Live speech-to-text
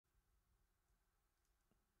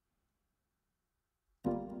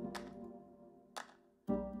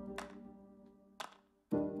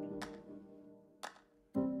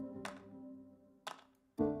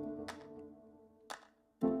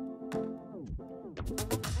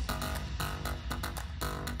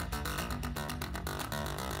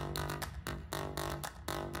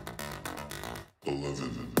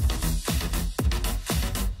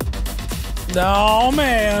Oh,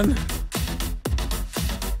 man.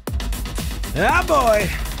 Ah, boy.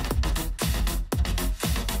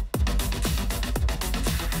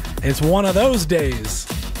 It's one of those days.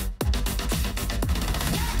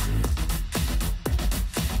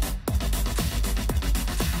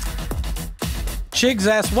 Chigs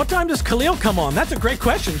asks, what time does Khalil come on? That's a great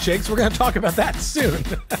question, Chigs. We're going to talk about that soon.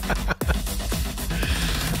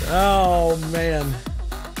 Oh, man.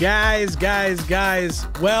 Guys.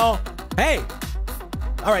 Well, hey.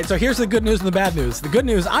 All right, so here's the good news and the bad news. The good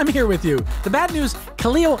news, I'm here with you. The bad news,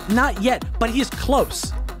 Khalil, not yet, but he's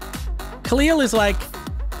close. Khalil is like,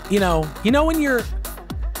 you know when you're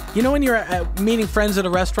meeting friends at a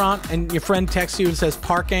restaurant and your friend texts you and says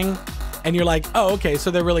parking, and you're like, oh, okay,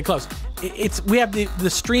 so they're really close. We have the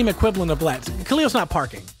stream equivalent of that. Khalil's not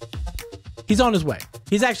parking. He's on his way.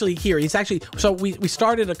 He's actually here. So we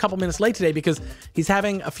started a couple minutes late today because he's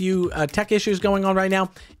having a few tech issues going on right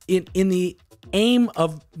now. In the aim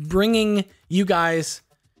of bringing you guys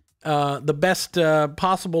the best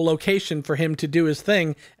possible location for him to do his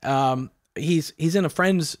thing, he's in a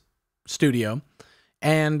friend's studio,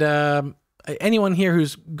 and anyone here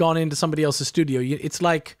who's gone into somebody else's studio, it's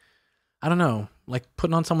like, I don't know, like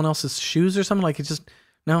putting on someone else's shoes or something. Like, it's just,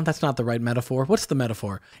 no, that's not the right metaphor. What's the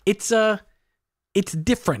metaphor? It's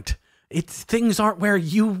different. It's things aren't where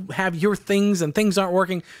you have your things, and things aren't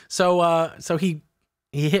working. So he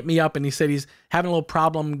hit me up and he said he's having a little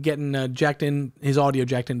problem getting his audio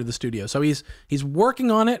jacked into the studio. So he's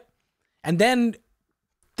working on it, and then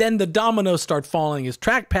the dominoes start falling. His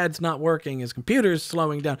trackpad's not working. His computer's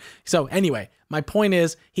slowing down. So anyway, my point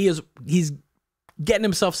is he's getting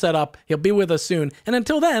himself set up. He'll be with us soon. And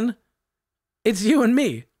until then, it's you and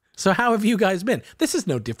me. So how have you guys been? This is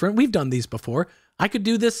no different. We've done these before. I could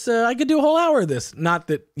do this. I could do a whole hour of this. Not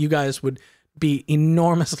that you guys would be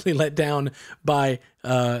enormously let down by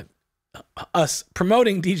us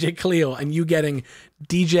promoting DJ Khalil and you getting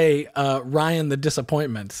DJ Ryan the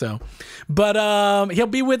Disappointment. So, but he'll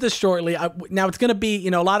be with us shortly. Now it's going to be,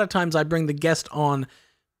 a lot of times I bring the guest on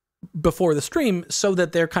before the stream so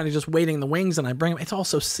that they're kind of just waiting in the wings, and I bring them. It's all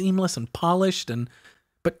so seamless and polished,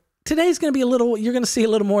 but today's going to be you're going to see a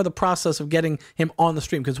little more of the process of getting him on the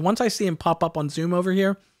stream, because once I see him pop up on Zoom over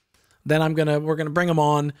here, then we're going to bring him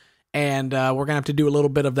on, and we're going to have to do a little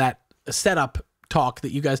bit of that setup talk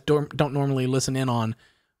that you guys don't normally listen in on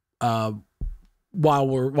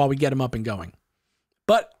while we get him up and going.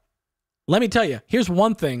 But let me tell you, here's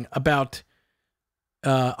one thing about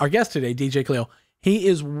our guest today, DJ Khalil. He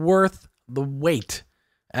is worth the wait,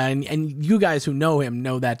 and you guys who know him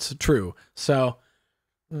know that's true. So,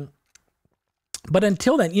 but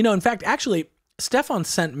until then, in fact, actually, Stefan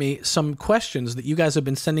sent me some questions that you guys have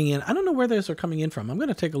been sending in. I don't know where those are coming in from. I'm going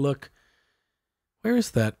to take a look. Where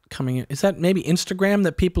is that coming in? Is that maybe Instagram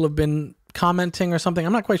that people have been commenting or something?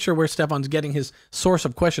 I'm not quite sure where Stefan's getting his source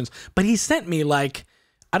of questions, but he sent me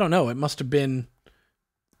I don't know, it must have been,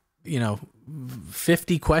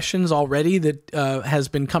 50 questions already that has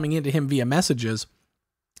been coming into him via messages.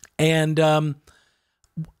 And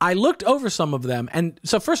I looked over some of them. And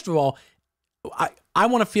so first of all, I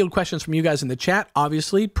want to field questions from you guys in the chat.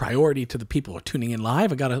 Obviously, priority to the people who are tuning in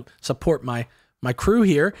live. I got to support my crew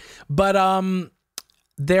here. But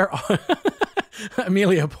there are...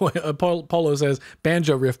 Amelia Polo says,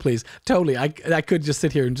 banjo riff, please. Totally. I could just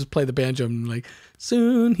sit here and just play the banjo and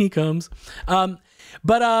soon he comes.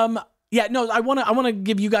 Yeah, no, I want to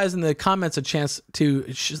give you guys in the comments a chance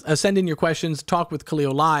to send in your questions, talk with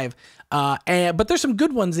Khalil live. But there's some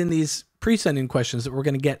good ones in these pre-send-in questions that we're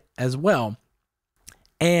going to get as well.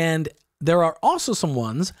 And there are also some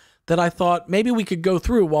ones that I thought maybe we could go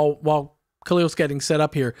through while Khalil's getting set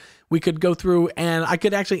up here. We could go through and I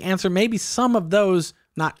could actually answer maybe some of those,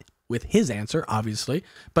 not with his answer, obviously,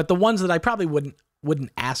 but the ones that I probably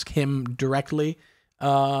wouldn't ask him directly,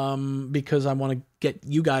 because I want to get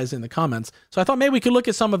you guys in the comments. So I thought maybe we could look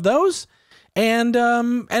at some of those, and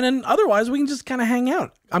then otherwise we can just kind of hang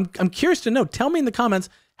out. I'm curious to know. Tell me in the comments,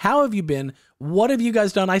 how have you been? What have you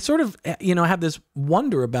guys done? I sort of have this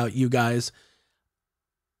wonder about you guys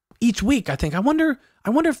each week. I think I wonder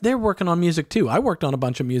if they're working on music too. I worked on a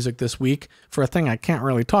bunch of music this week for a thing I can't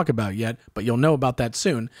really talk about yet, but you'll know about that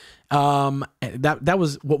soon. That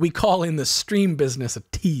was what we call in the stream business a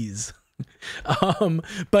tease.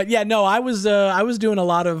 But yeah, no, I was doing a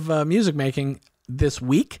lot of music making this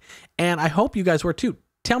week, and I hope you guys were too.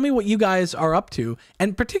 Tell me what you guys are up to,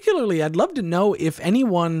 and particularly, I'd love to know if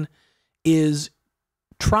anyone is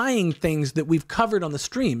trying things that we've covered on the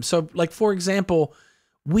stream. So, like, for example,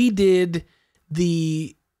 we did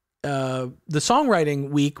the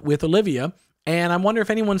songwriting week with Olivia, and I wonder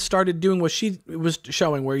if anyone started doing what she was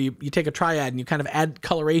showing, where you take a triad and you kind of add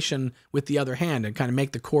coloration with the other hand and kind of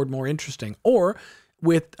make the chord more interesting. Or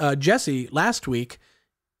with Jesse last week,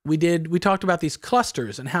 we talked about these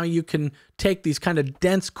clusters and how you can take these kind of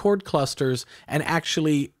dense chord clusters and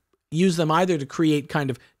actually use them either to create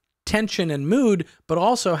kind of tension and mood, but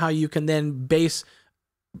also how you can then base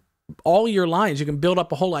all your lines. You can build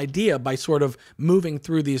up a whole idea by sort of moving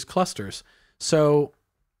through these clusters. So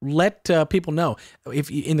let people know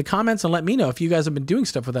in the comments, and let me know if you guys have been doing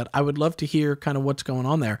stuff with that. I would love to hear kind of what's going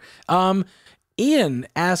on there. Ian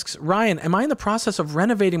asks, Ryan, am I in the process of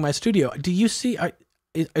renovating my studio? Do you see, are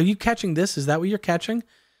you catching this? Is that what you're catching?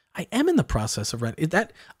 I am in the process of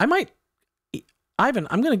Ivan,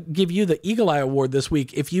 I'm going to give you the Eagle Eye Award this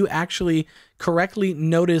week if you actually correctly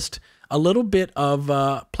noticed a little bit of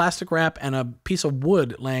plastic wrap and a piece of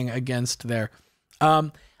wood laying against there.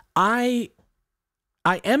 I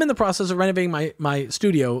am in the process of renovating my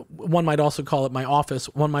studio. One might also call it my office.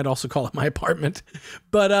 One might also call it my apartment.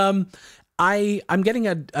 But I'm getting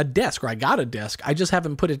a desk, or I got a desk. I just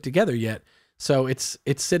haven't put it together yet. So it's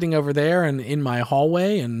sitting over there and in my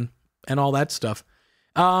hallway and all that stuff.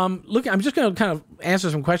 Look, I'm just going to kind of answer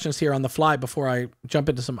some questions here on the fly before I jump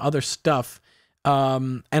into some other stuff.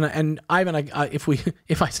 And Ivan,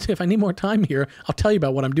 if I need more time here, I'll tell you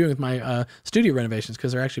about what I'm doing with my studio renovations,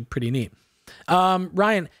 because they're actually pretty neat.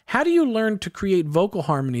 Ryan, how do you learn to create vocal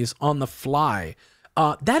harmonies on the fly?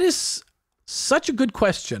 That is such a good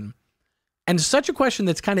question, and such a question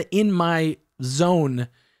that's kind of in my zone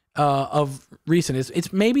of recent.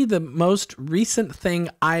 It's maybe the most recent thing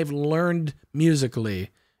I've learned musically,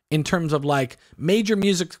 in terms of like major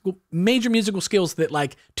musical skills that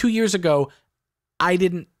like 2 years ago I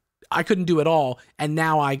couldn't do at all, and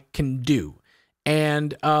now I can do.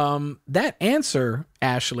 And that answer,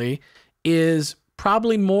 Ashley, is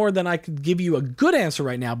probably more than I could give you a good answer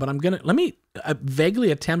right now, but let me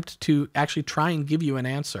vaguely attempt to actually try and give you an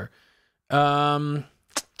answer. How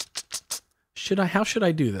should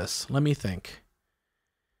I do this? Let me think.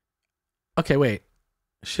 Okay, wait.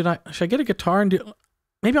 Should I get a guitar and do,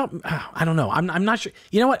 maybe I don't know. I'm not sure.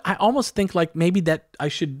 You know what? I almost think like maybe that I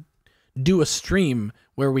should do a stream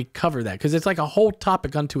where we cover that, because it's like a whole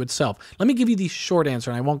topic unto itself. Let me give you the short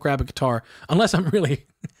answer, and I won't grab a guitar unless I'm really,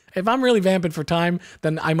 if I'm really vamping for time,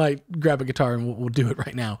 then I might grab a guitar and we'll do it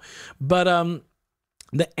right now. But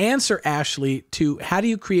the answer, Ashley, to how do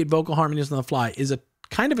you create vocal harmonies on the fly is a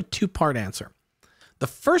kind of a two-part answer. The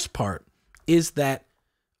first part is that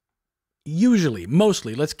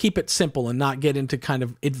mostly, let's keep it simple and not get into kind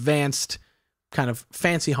of advanced, kind of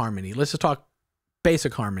fancy harmony. Let's just talk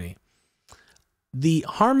basic harmony. The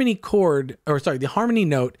harmony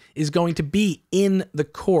note is going to be in the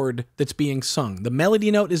chord that's being sung. The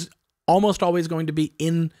melody note is almost always going to be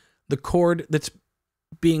in the chord that's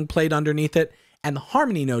being played underneath it, and the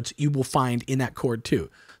harmony notes you will find in that chord too.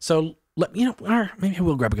 So maybe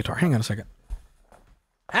we'll grab a guitar. Hang on a second.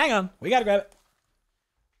 Hang on, we gotta grab it.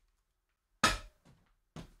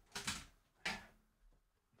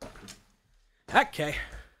 Okay.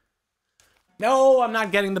 No, I'm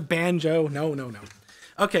not getting the banjo. No.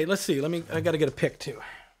 Okay, let's see. I gotta get a pick too.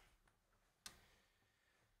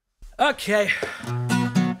 Okay.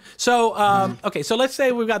 So, so let's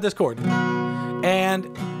say we've got this chord. And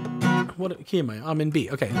what key am I? I'm in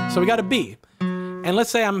B. Okay, so we got a B. And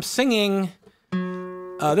let's say I'm singing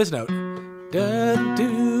this note. Da,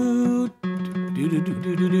 do, do, do, do,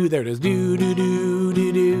 do, do, do. There it is. Do, do, do,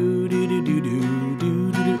 do, do, do, do, do, do,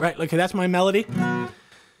 do, do. Right, okay, that's my melody.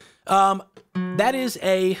 That's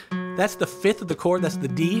the fifth of the chord. That's the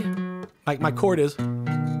D. Like my chord is,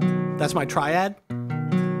 that's my triad.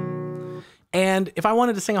 And if I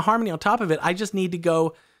wanted to sing a harmony on top of it, I just need to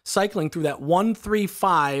go cycling through that 1, 3,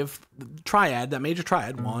 5 triad, that major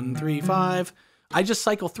triad, 1, 3, 5. I just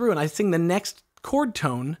cycle through and I sing the next chord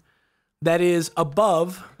tone that is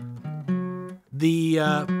above the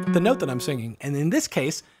note that I'm singing. And in this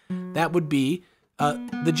case, that would be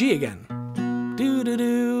the G again.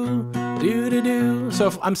 Do-do-do, do-do-do. So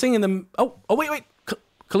if I'm singing them, wait.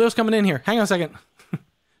 Khalil's coming in here. Hang on a second.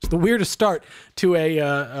 It's the weirdest start to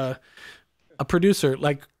a producer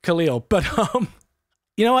like Khalil. But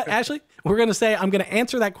you know what, Ashley? We're going to say I'm going to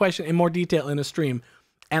answer that question in more detail in a stream.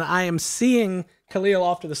 And I am seeing Khalil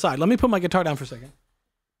off to the side. Let me put my guitar down for a second.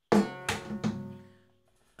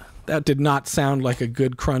 That did not sound like a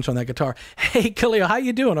good crunch on that guitar. Hey, Khalil, how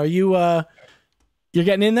you doing? Are you, you're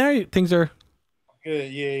getting in there? Things are...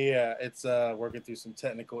 Good, yeah. It's working through some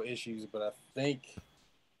technical issues, but I think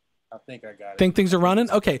I think I got it. Think things are running?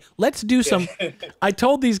 Okay, let's do some. I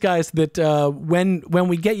told these guys that when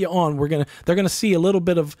we get you on, they're gonna see a little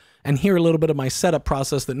bit of and hear a little bit of my setup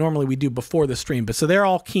process that normally we do before the stream. But so they're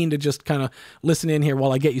all keen to just kind of listen in here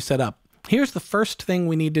while I get you set up. Here's the first thing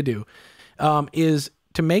we need to do, is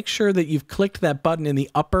to make sure that you've clicked that button in the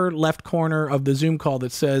upper left corner of the Zoom call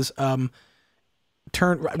that says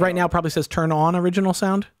turn. Right now, probably says turn on original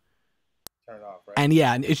sound. Turn off, right? And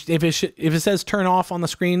yeah, if it says turn off on the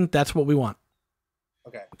screen, that's what we want.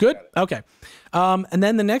 Okay. Good. Okay. And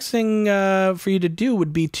then the next thing for you to do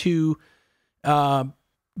would be to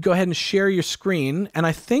go ahead and share your screen. And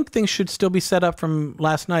I think things should still be set up from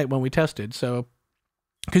last night when we tested. So,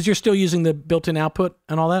 because you're still using the built-in output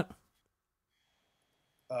and all that.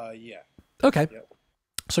 Yeah. Okay. Yep.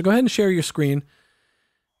 So go ahead and share your screen,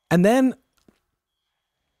 and then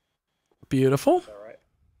beautiful. All right.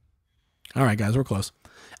 All right, guys, we're close.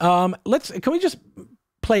 Can we just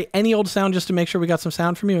play any old sound just to make sure we got some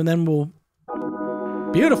sound from you, and then we'll.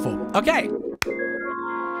 Beautiful. Okay.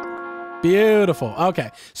 Beautiful.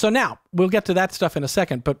 Okay. So now we'll get to that stuff in a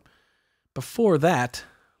second, but before that,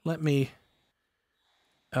 let me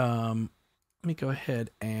go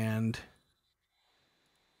ahead and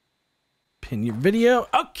pin your video.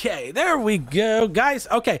 Okay, there we go, guys.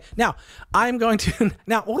 Okay, now I'm going to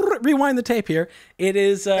rewind the tape here. It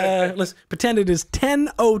is let's pretend it is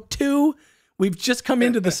 10:02. We've just come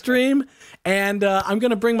into the stream, and I'm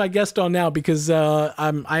going to bring my guest on now because I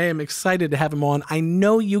am excited to have him on. I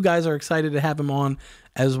know you guys are excited to have him on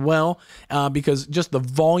as well, because just the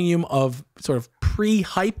volume of sort of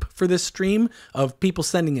pre-hype for this stream of people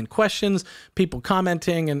sending in questions, people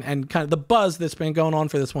commenting, and kind of the buzz that's been going on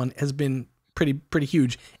for this one has been pretty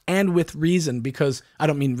huge, and with reason, because I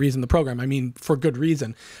don't mean reason the program, I mean for good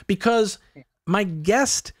reason, because my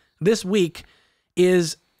guest this week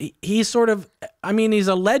is he's sort of, I mean, he's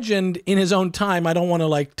a legend in his own time. I don't want to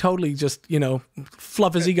like totally just,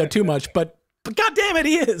 fluff his ego too much, but God damn it,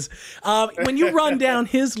 he is. When you run down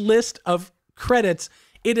his list of credits,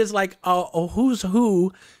 it is like a who's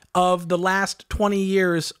who of the last 20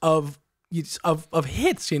 years of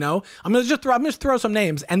hits. I'm gonna just throw some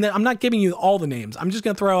names, and then I'm not giving you all the names. I'm just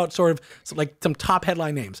gonna throw out sort of like some top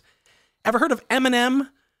headline names. Ever heard of Eminem,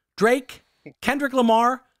 Drake, Kendrick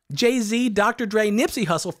Lamar, Jay-Z, Dr. Dre, Nipsey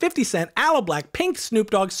Hussle, 50 Cent, Aloe Black, Pink, Snoop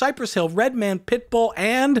Dogg, Cypress Hill, Redman, Pitbull,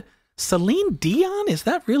 and Celine Dion? Is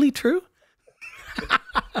that really true?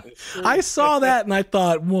 I saw that and I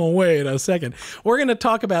thought, well, wait a second. We're going to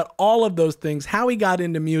talk about all of those things, how he got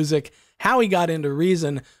into music, how he got into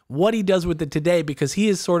Reason, what he does with it today, because he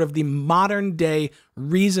is sort of the modern day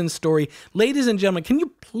Reason story. Ladies and gentlemen, can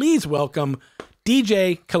you please welcome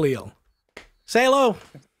DJ Khalil? Say hello.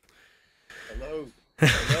 Hello.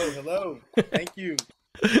 Hello. Thank you.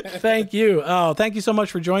 Thank you. Oh, thank you so much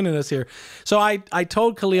for joining us here. So I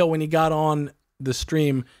told Khalil when he got on the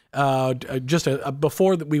stream,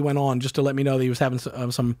 before we went on, just to let me know that he was having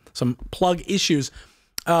some plug issues.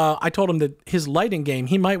 I told him that his lighting game,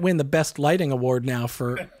 he might win the best lighting award now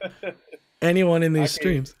for anyone in these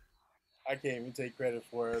streams. I can't even take credit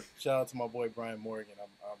for it. Shout out to my boy Brian Morgan.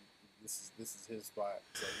 This is his spot.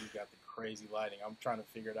 So he got the crazy lighting. I'm trying to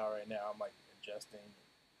figure it out right now. I'm like adjusting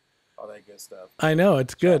all that good stuff. I know,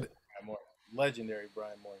 it's good. Legendary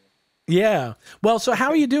Brian Morgan. Yeah. Well, so how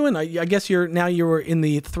are you doing? I guess you were in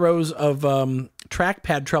the throes of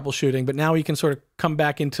trackpad troubleshooting, but now you can sort of come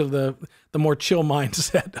back into the more chill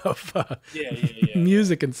mindset of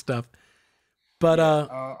music and stuff. But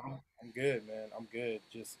I'm good, man. I'm good.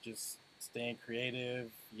 Just staying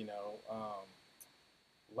creative,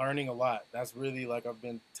 learning a lot. That's really like I've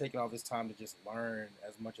been taking all this time to just learn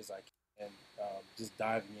as much as I can, just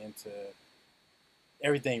diving into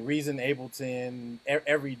everything, Reason, Ableton,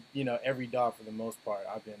 every DAW for the most part.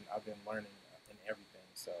 I've been learning in everything,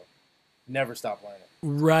 so never stop learning.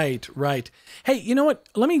 Right. Hey, you know what?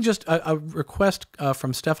 Let me just a request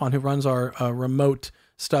from Stefan, who runs our remote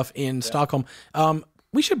stuff in Stockholm.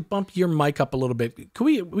 We should bump your mic up a little bit. Could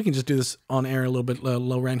we can just do this on air a little bit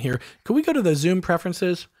lower end here. Could we go to the Zoom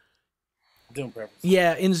preferences? Zoom preferences.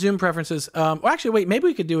 Yeah, in Zoom preferences. Well, actually, wait. Maybe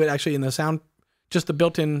we could do it actually in the sound, just the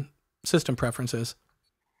built-in system preferences.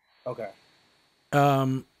 Okay.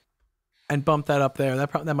 And bump that up there.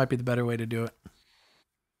 That might be the better way to do it.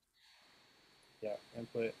 Yeah.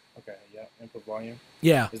 Input. Okay. Yeah. Input volume.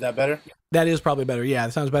 Yeah. Is that better? That is probably better. Yeah,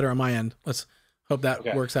 it sounds better on my end. Let's hope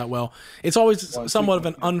that works out well. It's always somewhat of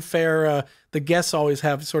an unfair. The guests always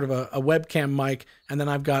have sort of a webcam mic, and then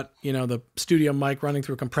I've got the studio mic running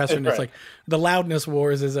through a compressor, and it's like the loudness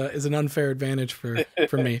wars is an unfair advantage for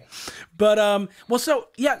me. But well, so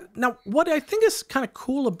yeah. Now, what I think is kind of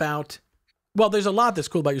cool about Well, there's a lot that's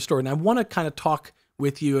cool about your story, and I want to kind of talk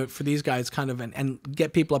with you for these guys, kind of, and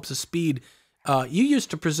get people up to speed. You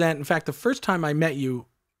used to present. In fact, the first time I met you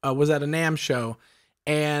was at a NAMM show,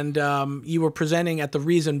 and you were presenting at the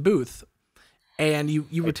Reason booth, and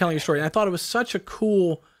you were telling your story. And I thought it was such a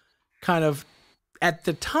cool kind of. At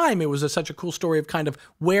the time, it was such a cool story of kind of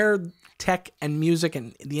where tech and music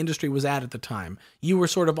and the industry was at the time. You were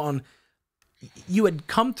sort of on. You had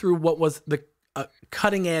come through what was the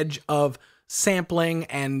cutting edge of sampling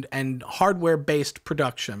and hardware-based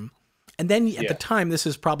production. And then at the time, this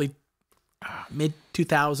is probably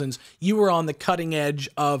mid-2000s, you were on the cutting edge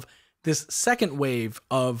of this second wave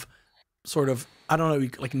of sort of, I don't know,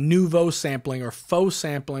 like nouveau sampling or faux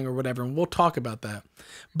sampling or whatever, and we'll talk about that.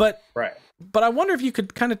 But I wonder if you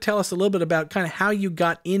could kind of tell us a little bit about kind of how you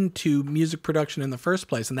got into music production in the first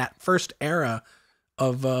place and that first era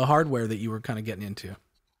of hardware that you were kind of getting into.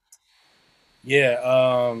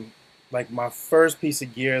 Yeah, like my first piece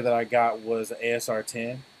of gear that I got was an ASR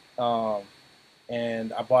 10,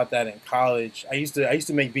 and I bought that in college. I used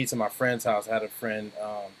to make beats in my friend's house. I had a friend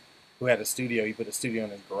who had a studio. He put a studio in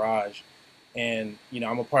his garage, and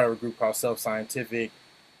I'm a part of a group called Self Scientific.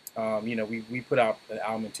 We put out an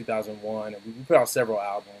album in 2001, and we put out several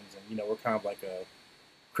albums, and we're kind of like a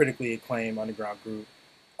critically acclaimed underground group.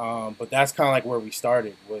 But that's kind of like where we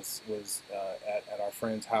started was at our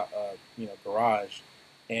friend's house, garage,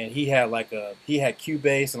 and he had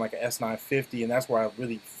Cubase and like a S950, and that's where I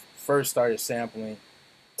really first started sampling,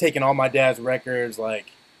 taking all my dad's records. Like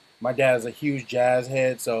my dad is a huge jazz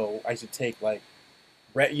head, so I should take like,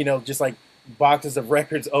 just like boxes of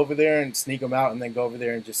records over there and sneak them out, and then go over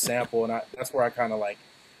there and just sample. And that's where I kind of like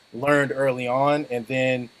learned early on, and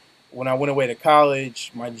then when I went away to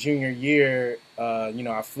college, my junior year,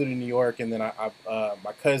 I flew to New York, and then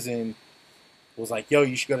my cousin was like, "Yo,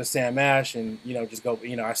 you should go to Sam Ash and just go."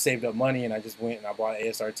 I saved up money and I just went and I bought an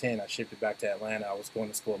ASR 10. I shipped it back to Atlanta. I was going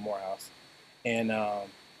to school at Morehouse, and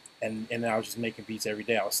then I was just making beats every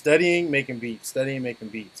day. I was studying, making beats, and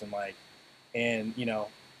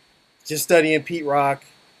just studying Pete Rock,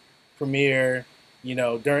 Premier.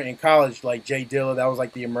 In college, like Jay Dilla, that was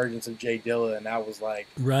like the emergence of Jay Dilla, and that was like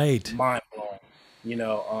mind blowing,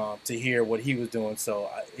 to hear what he was doing. So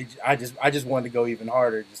I just wanted to go even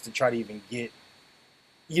harder, just to try to even get,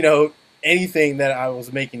 anything that I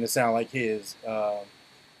was making to sound like his,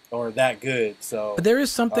 or that good. So but there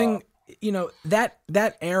is something,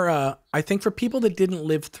 that era, I think for people that didn't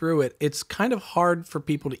live through it, it's kind of hard for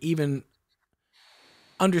people to even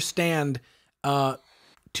understand,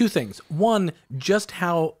 two things. One, just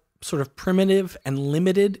how sort of primitive and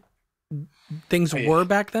limited things were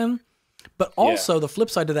back then, but also the flip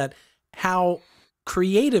side to that, how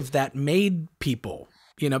creative that made people,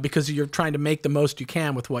 because you're trying to make the most you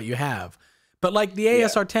can with what you have. But like the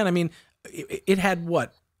ASR 10, I mean, it had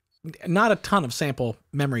what? Not a ton of sample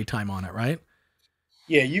memory time on it, right?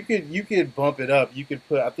 Yeah, you could bump it up.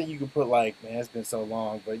 I think you could put like, man, it's been so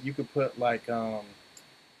long, but you could put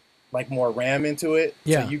like more RAM into it.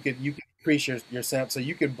 Yeah. So you could increase your sample. So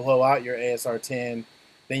you could blow out your ASR 10.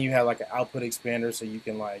 Then you have like an output expander, so you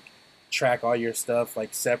can like track all your stuff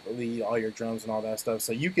like separately, all your drums and all that stuff.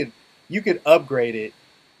 So you could upgrade it.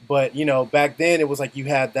 But back then it was like you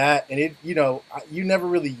had that, and it you never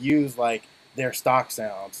really used like their stock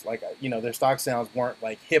sounds. Like their stock sounds weren't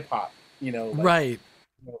like hip hop. Right.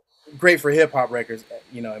 Great for hip hop records,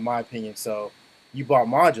 in my opinion. So you bought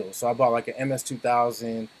modules. So I bought like an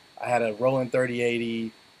MS-2000. I had a Roland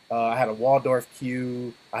 3080. I had a Waldorf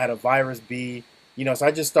Q. I had a Virus B. So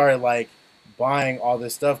I just started like buying all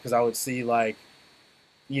this stuff because I would see like,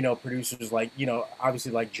 producers like,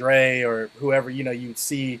 obviously like Dre or whoever, you'd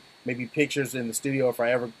see maybe pictures in the studio. If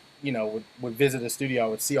I ever, would visit a studio, I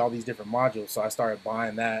would see all these different modules. So I started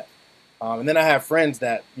buying that. And then I have friends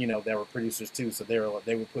that, that were producers too. So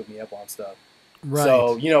they would put me up on stuff. Right.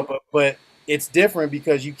 So, but it's different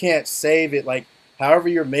because you can't save it. Like, however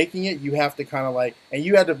you're making it, you have to kind of like, and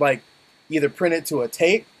you had to like either print it to a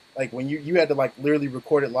tape, like when you had to like literally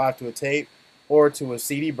record it live to a tape, or to a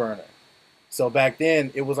CD burner. So back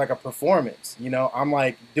then it was like a performance, I'm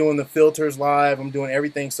like doing the filters live, I'm doing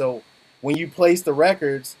everything. So when you place the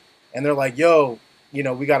records and they're like, yo,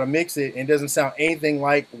 we got to mix it, and it doesn't sound anything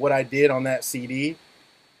like what I did on that CD,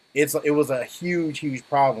 it was a huge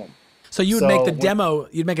problem. So you would make the demo,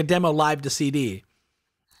 you'd make a demo live to CD.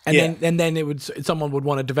 And then someone would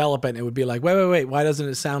want to develop it, and it would be like, wait, why doesn't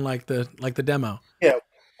it sound like the demo? Yeah,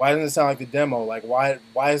 why doesn't it sound like the demo? Like why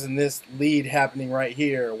isn't this lead happening right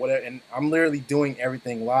here or whatever? And I'm literally doing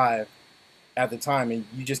everything live at the time, and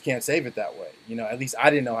you just can't save it that way. At least I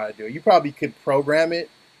didn't know how to do it. You probably could program it,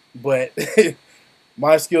 but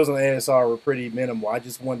my skills on the ASR were pretty minimal. I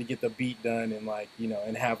just wanted to get the beat done and like, you know,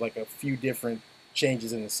 and have like a few different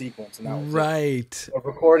changes in the sequence, and that was it. Right. But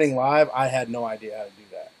recording live, I had no idea how to do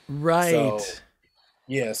that. So Right.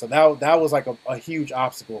 yeah, so that was like a huge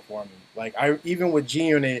obstacle for me. Like I even with G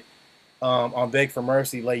Unit on Beg for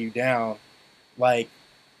Mercy, Lay You Down, like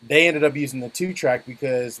they ended up using the 2-track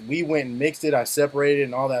because we went and mixed it. I separated it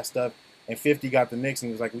and all that stuff, and 50 got the mix and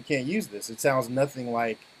he was like, we can't use this. It sounds nothing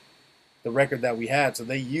like the record that we had. So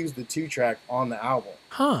they used the 2-track on the album.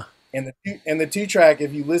 Huh. And the 2-track,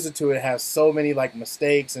 if you listen to it, has so many like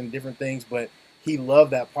mistakes and different things, but he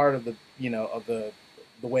loved that part of the, you know, of the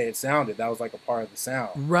way it sounded. That was like a part of the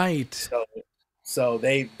sound. Right. So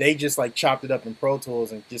they just like chopped it up in Pro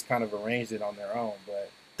Tools and just kind of arranged it on their own. But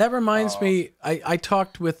that reminds me, I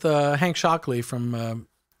talked with Hank Shockley from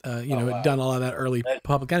you know, had done a lot of that early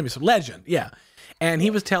Public Enemy, so Legend, yeah. And he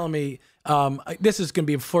was telling me, this is going to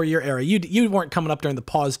be before your era. You weren't coming up during the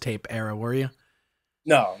pause tape era, were you?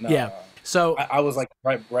 No. Yeah. No. So I was like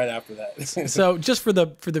right after that. So just for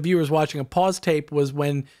the viewers watching, a pause tape was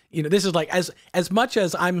when, you know, this is like as much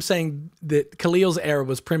as I'm saying that Khalil's era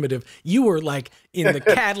was primitive, you were like in the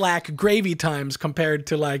Cadillac gravy times compared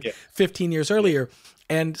to like 15 years earlier.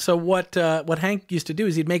 And so what Hank used to do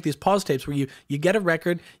is he'd make these pause tapes where you get a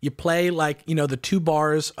record, you play like, you know, the 2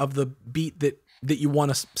 bars of the beat that you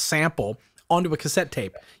want to sample onto a cassette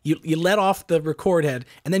tape. You let off the record head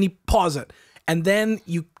and then you pause it. And then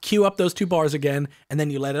you cue up those 2 bars again, and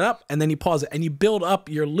then you let it up, and then you pause it, and you build up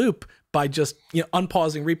your loop by just, you know,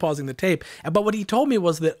 unpausing, repausing the tape. But what he told me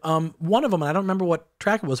was that one of them, and I don't remember what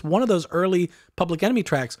track it was, one of those early Public Enemy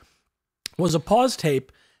tracks was a pause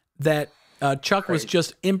tape that Chuck was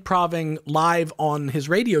just improvising live on his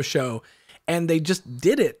radio show, and they just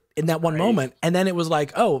did it in that one moment, and then it was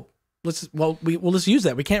like, oh, let's use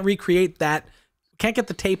that. We can't recreate that. Can't get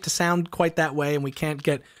the tape to sound quite that way, and we can't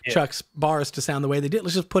get Chuck's bars to sound the way they did.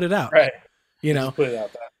 Let's just put it out. Right. You know, just put it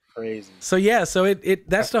out. That's crazy. So yeah, so it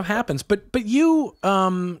that stuff happens. But you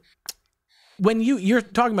when you're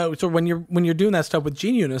talking about, so when you're doing that stuff with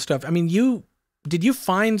G Unit and stuff, I mean, did you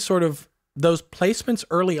find sort of those placements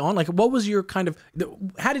early on? Like, what was your kind of,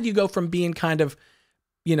 how did you go from being kind of,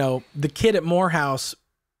 you know, the kid at Morehouse,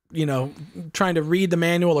 you know, trying to read the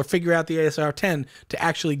manual or figure out the ASR 10 to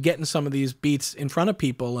actually getting some of these beats in front of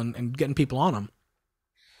people and getting people on them?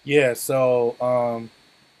 Yeah. So,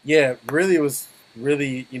 really, it was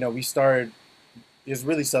really, you know, it was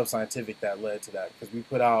really Self-Scientific that led to that, because we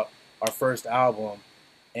put out our first album,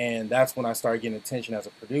 and that's when I started getting attention as a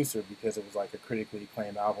producer, because it was like a critically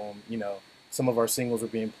acclaimed album. You know, some of our singles were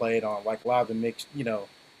being played on like a lot of the mix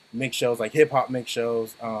shows, like hip hop mix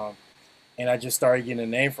shows. And I just started getting a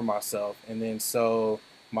name for myself. And then so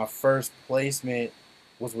my first placement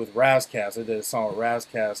was with Razcast. I did a song with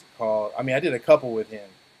Razcast I did a couple with him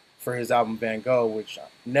for his album Van Gogh, which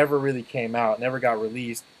never really came out, never got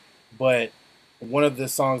released. But one of the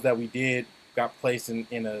songs that we did got placed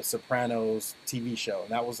in a Sopranos TV show. And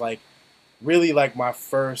that was like really like my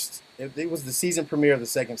first, it was the season premiere of the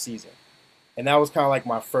 2nd season. And that was kind of like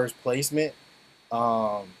my first placement,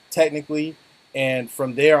 technically. And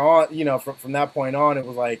from there on, you know, from that point on, it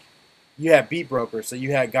was like you had beat brokers. So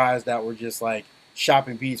you had guys that were just like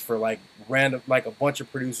shopping beats for like random, like a bunch of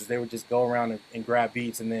producers. They would just go around and grab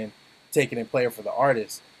beats and then take it and play it for the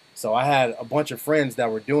artist. So I had a bunch of friends that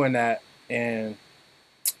were doing that, and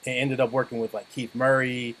it ended up working with like Keith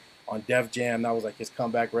Murray on Def Jam. That was like his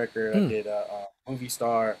comeback record. I did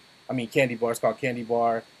Candy Bar. It's called Candy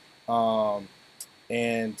Bar.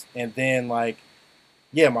 And then like,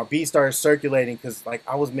 yeah, my beats started circulating because like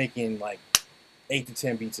I was making like 8 to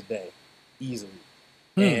 10 beats a day, easily.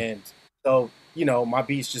 And so, you know, my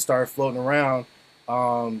beats just started floating around.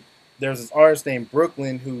 There's this artist named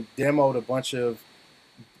Brooklyn who demoed a bunch of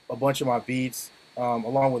my beats,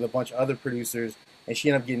 along with a bunch of other producers, and she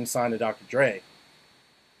ended up getting signed to Dr. Dre.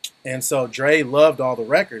 And so Dre loved all the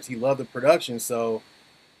records. He loved the production. So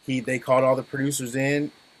they called all the producers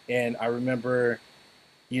in, and I remember,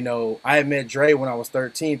 you know, I had met Dre when I was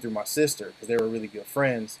 13 through my sister, because they were really good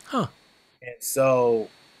friends. Huh. And so,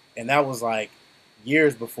 and that was like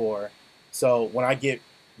years before. So when I get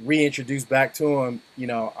reintroduced back to him, you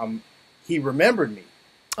know, he remembered me.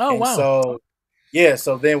 Oh, wow. So, yeah,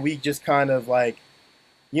 so then we just kind of like,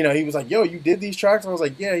 you know, he was like, yo, you did these tracks? I was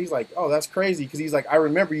like, yeah. He's like, oh, that's crazy. Because he's like, I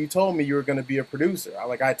remember you told me you were going to be a producer.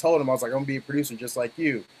 I told him, I was like, I'm going to be a producer just like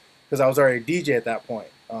you. Because I was already a DJ at that point.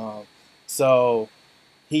 So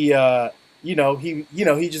he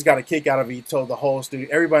just got a kick out of it. He told the whole studio,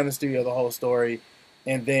 everybody in the studio, the whole story.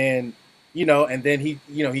 And then, he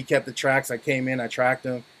kept the tracks. I came in, I tracked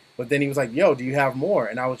him. But then he was like, "Yo, do you have more?"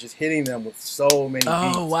 And I was just hitting them with so many beats.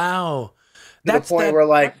 Oh, wow. To the point where,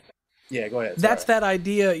 like, yeah, go ahead. That's that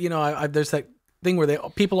idea, you know, there's that thing where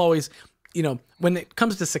people always, you know, when it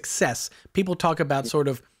comes to success, people talk about sort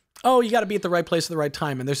of, oh, you got to be at the right place at the right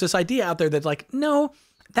time. And there's this idea out there that's like, no,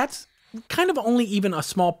 that's kind of only even a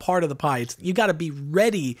small part of the pie. You got to be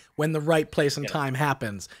ready when the right place and time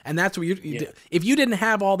happens. And that's what if you didn't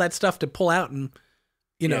have all that stuff to pull out and,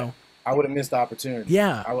 you know. I would have missed the opportunity.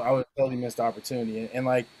 Yeah. I would have totally missed the opportunity. And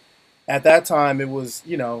like, at that time, it was,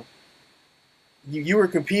 you know, you were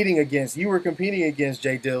competing against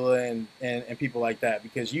Jay Dilla and people like that,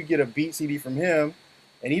 because you get a beat CD from him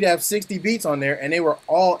and he'd have 60 beats on there and they were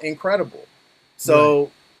all incredible. So,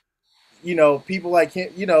 right. You know, people like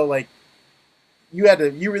him, you know, like you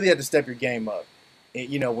really had to step your game up,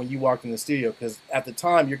 you know, when you walked in the studio, because at the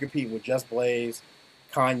time you're competing with Just Blaze,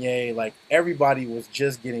 Kanye, like everybody was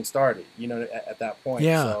just getting started, you know, at that point.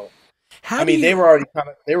 Yeah. So, they were already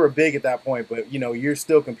they were big at that point, but you know, you're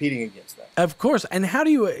still competing against them. Of course. And how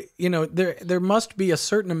do you, you know, there must be a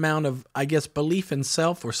certain amount of, I guess, belief in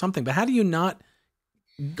self or something, but how do you not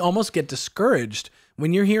almost get discouraged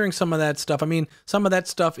when you're hearing some of that stuff? I mean, some of that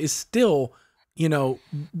stuff is still, you know,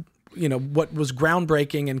 what was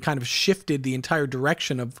groundbreaking and kind of shifted the entire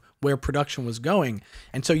direction of where production was going.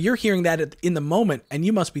 And so you're hearing that in the moment, and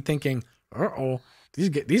you must be thinking, uh-oh,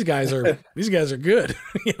 these guys are good,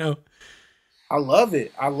 you know. I love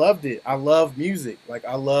it. I loved it. I love music. Like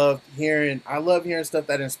I love hearing stuff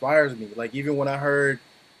that inspires me. Like even when I heard,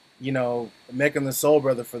 you know, Megan the Soul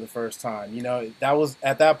Brother for the first time, you know, that was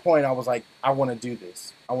at that point I was like, I want to do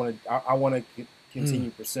this. I want to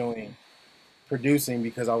continue producing,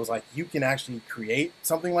 because I was like, you can actually create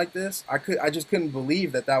something like this. I just couldn't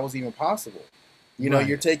believe that was even possible. You know,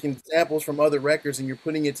 you're taking samples from other records and you're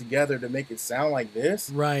putting it together to make it sound like this.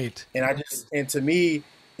 Right. And to me,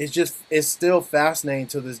 it's still fascinating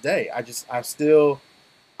to this day.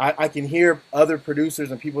 I can hear other producers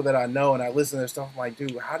and people that I know, and I listen to their stuff. I'm like,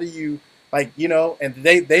 dude, how do you, like, you know, and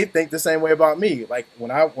they think the same way about me. Like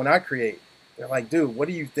when I create, they're like, dude, what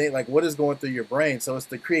do you think? Like, what is going through your brain? So it's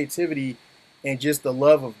the creativity and just the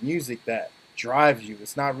love of music that drives you.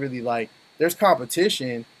 It's not really like there's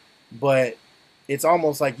competition, but it's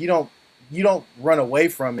almost like you don't run away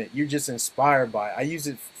from it. You're just inspired by it. I use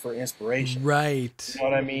it for inspiration. Right. You know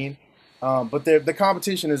what I mean? But the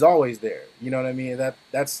competition is always there. You know what I mean?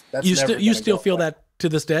 That's you still feel that to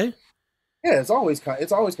this day? Yeah, it's always competitive.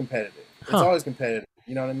 It's always competitive.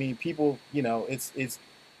 You know what I mean? People, you know, it's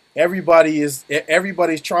everybody's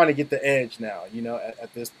trying to get the edge now, you know,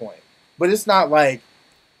 at this point. But it's not like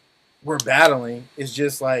we're battling. It's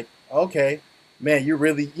just like, okay, man, you're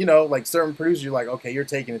really, you know, like certain producers, you're like, okay, you're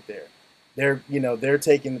taking it there. They're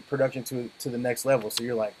taking the production to the next level. So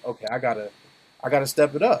you're like, okay, I gotta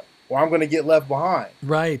step it up, or I'm gonna get left behind.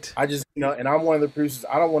 Right. I just, you know, and I'm one of the producers.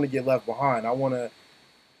 I don't want to get left behind. I want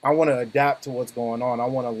to adapt to what's going on. I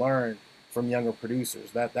want to learn from younger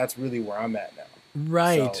producers. That's really where I'm at now.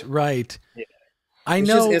 Right. So, right. Yeah. It's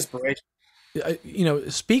know. Just inspiration. You know,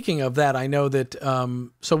 speaking of that, I know that.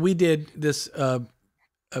 So we did this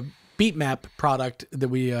beat map product that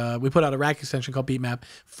we put out a rack extension called Beat Map.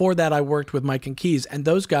 For that, I worked with Mike and Keys, and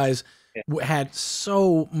those guys had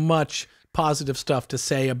so much positive stuff to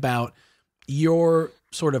say about your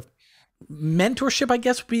sort of mentorship, I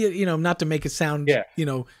guess would be, you know, not to make it sound, you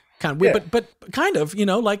know, kind of weird, but kind of, you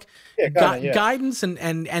know, like guidance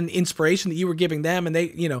and inspiration that you were giving them. And they,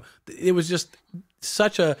 you know, it was just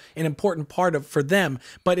such an important part for them.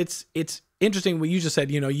 But it's interesting what you just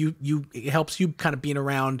said, you know, it helps you kind of being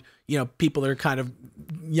around, you know, people that are kind of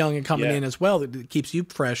young and coming in as well. That keeps you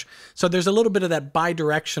fresh. So there's a little bit of that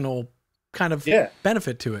bi-directional kind of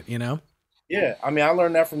benefit to it, you know? Yeah. I mean, I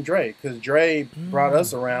learned that from Dre, because Dre brought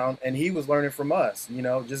us around and he was learning from us, you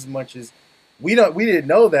know, just as much as we didn't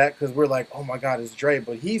know that, because we're like, oh my God, it's Dre.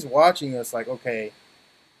 But he's watching us like, okay,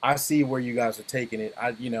 I see where you guys are taking it.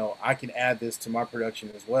 I can add this to my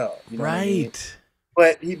production as well. You know what I mean?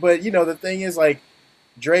 But you know, the thing is, like,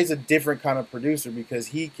 Dre's a different kind of producer because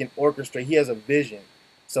he can orchestrate. He has a vision.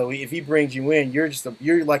 So if he brings you in,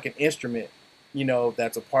 you're like an instrument, you know,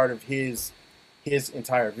 that's a part of his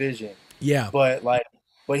entire vision. Yeah. But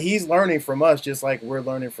he's learning from us just like we're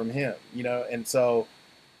learning from him, you know. And so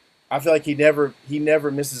I feel like he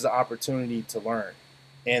never misses an opportunity to learn.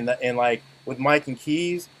 And like with Mike and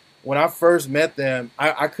Keys, when I first met them,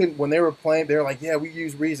 I couldn't, when they were playing, they were like, yeah, we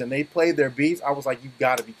use Reason. They played their beats. I was like, you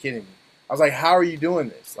gotta be kidding me. I was like, how are you doing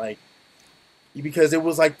this? Like, because it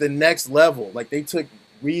was like the next level. Like they took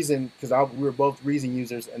Reason, because we were both Reason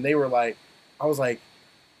users, and they were like, I was like,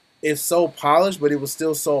 it's so polished, but it was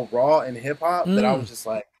still so raw and hip hop that I was just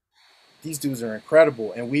like, these dudes are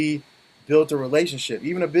incredible, and we built a relationship,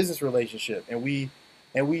 even a business relationship, and we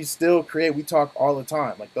still create. We talk all the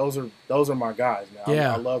time. Like those are my guys, man. I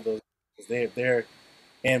Yeah. love those. They're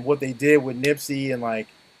and what they did with Nipsey, and like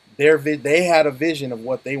they had a vision of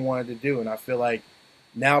what they wanted to do, and I feel like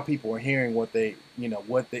now people are hearing what they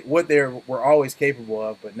were always capable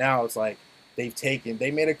of, but now it's like they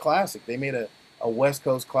made a classic. They made a West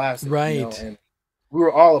Coast classic, right? You know, and we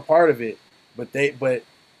were all a part of it, but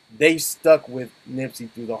they stuck with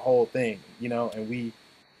Nipsey through the whole thing, you know, and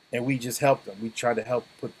we just helped them. We tried to help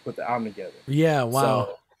put the album together. Yeah, wow.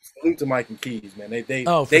 So salute to Mike and Keys, man. They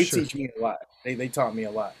sure. teach me a lot. They taught me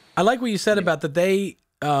a lot. I like what you said about that they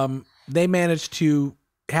managed to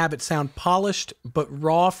have it sound polished but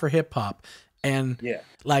raw for hip hop, and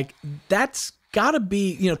like that's got to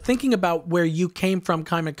be, you know, thinking about where you came from,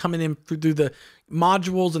 kind of coming in through the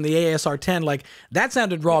modules and the ASR 10, like that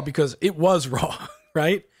sounded raw because it was raw,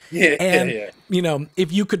 right? Yeah, and you know,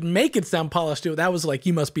 if you could make it sound polished too, that was like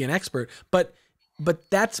you must be an expert. But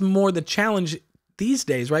that's more the challenge these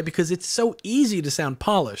days, right? Because it's so easy to sound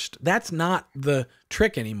polished. That's not the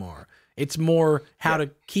trick anymore. It's more how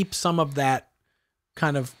to keep some of that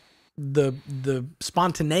kind of the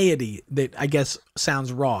spontaneity that I guess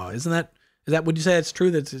sounds raw. Is that would you say it's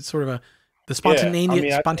true that it's sort of the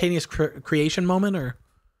spontaneous creation moment, or?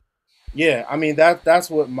 Yeah, I mean that's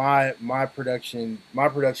what my production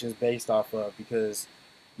is based off of, because,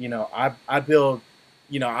 you know, I build,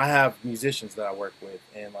 you know, I have musicians that I work with,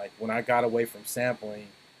 and like when I got away from sampling,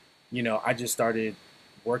 you know, I just started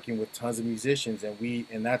working with tons of musicians,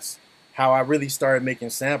 and that's how I really started making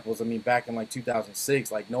samples. I mean, back in like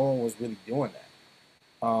 2006, like no one was really doing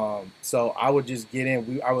that. So I would just get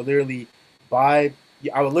in. I would literally I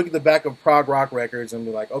would look at the back of prog rock records and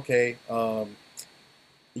be like, okay,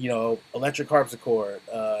 you know, electric harpsichord,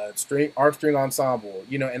 ARP string ensemble,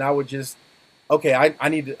 you know, and I would just, okay,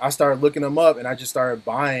 I started looking them up, and I just started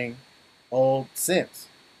buying old synths.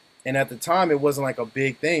 And at the time, it wasn't like a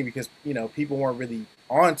big thing because, you know, people weren't really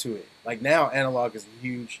onto it. Like now, analog is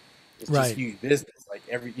just huge business. Like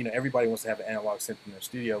everybody wants to have an analog synth in their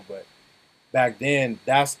studio, but back then,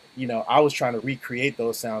 that's, you know, I was trying to recreate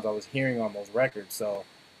those sounds I was hearing on those records. So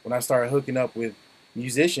when I started hooking up with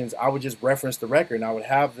musicians, I would just reference the record, and I would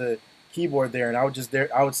have the keyboard there, and I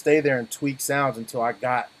would stay there and tweak sounds until I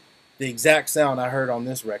got the exact sound I heard on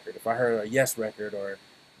this record. If I heard a Yes record or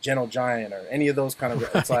Gentle Giant or any of those kind of,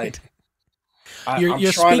 it's like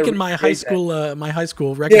you're speaking my high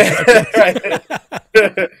school record.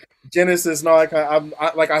 Yeah, Genesis and all that kind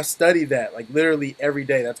of, I studied that like literally every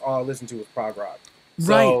day. That's all I listened to was prog rock.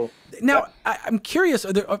 So, right now, I'm curious.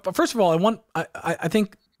 First of all, I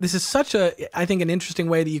think this is such an interesting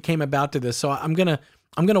way that you came about to this. So I'm gonna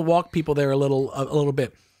walk people there a little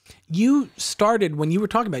bit. You started when you were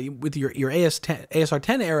talking about with your ASR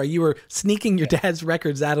 10 era. You were sneaking your dad's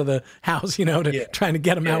records out of the house, you know, trying to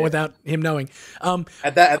get them out without him knowing.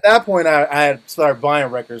 At that point, I had started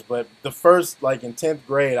buying records, but the first, like in 10th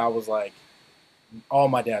grade, I was like all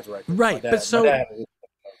my dad's records. Right,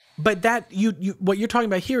 but that you what you're talking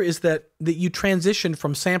about here is that you transitioned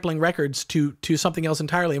from sampling records to something else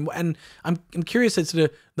entirely, and I'm curious as to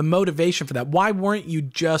the motivation for that. Why weren't you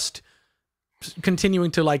just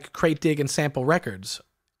continuing to like crate dig and sample records,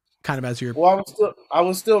 kind of as your? Well, I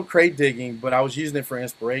was still crate digging, but I was using it for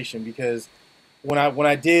inspiration, because when I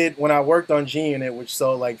worked on G Unit, which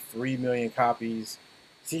sold like 3 million copies,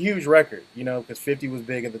 it's a huge record, you know, because 50 was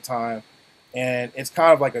big at the time. And it's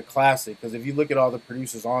kind of like a classic, because if you look at all the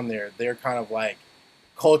producers on there, they're kind of like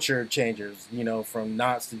culture changers, you know, from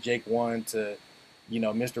Knots to Jake One to, you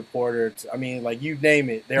know, Mr. Porter. I mean, like you name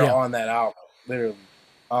it, they're on that album, literally.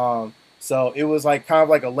 So it was like kind of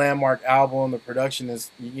like a landmark album. The production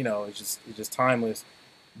is, you know, it's just timeless.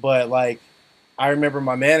 But like, I remember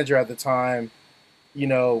my manager at the time, you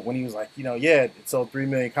know, when he was like, you know, yeah, it sold 3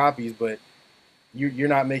 million copies, but you're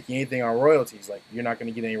not making anything on royalties. Like, you're not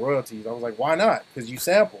going to get any royalties. I was like, why not? Because you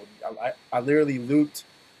sampled. I literally looped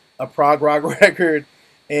a prog rock record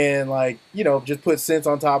and, like, you know, just put synths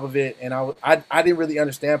on top of it. And I didn't really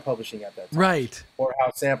understand publishing at that time. Right. Or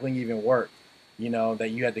how sampling even worked. You know, that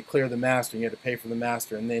you had to clear the master, you had to pay for the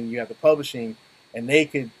master, and then you had the publishing, and they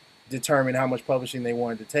could determine how much publishing they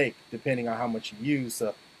wanted to take, depending on how much you use.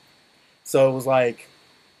 So it was like,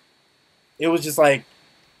 it was just like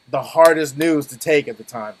the hardest news to take at the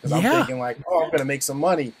time, because I'm thinking like, oh, I'm going to make some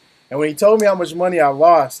money. And when he told me how much money I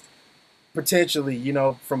lost, potentially, you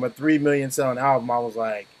know, from a 3 million selling album, I was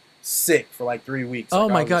like sick for like 3 weeks. Oh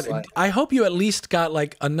like, my God. Like, I hope you at least got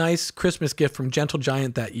like a nice Christmas gift from Gentle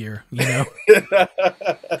Giant that year, you know?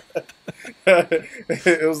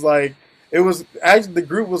 It was like, It was actually the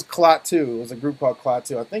group was Clot 2. It was a group called Clot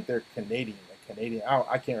 2. I think they're Canadian. Like Canadian.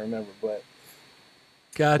 I can't remember, but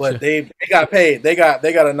Gotcha. they got paid. They got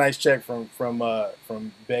a nice check from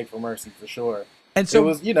Beg for Mercy for sure. And It so,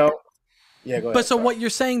 was yeah. Go but ahead. so Sorry. what you're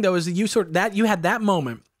saying though is that you sort of, that you had that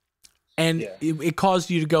moment, and Yeah. it caused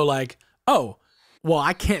you to go like, oh, well,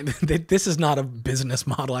 I can't. This is not a business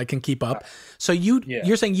model I can keep up. So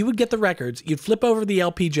you're saying you would get the records, you'd flip over the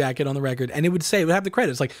LP jacket on the record, and it would have the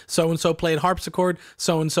credits like so and so played harpsichord,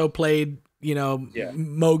 so and so played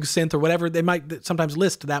Moog synth or whatever. They might sometimes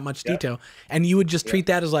list that much detail, and you would just treat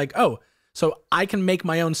that as like, oh, so I can make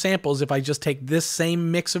my own samples if I just take this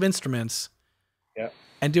same mix of instruments,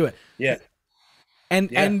 and do it. Yeah. And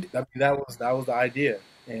that was the idea,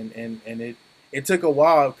 and it took a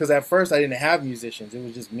while because at first I didn't have musicians. It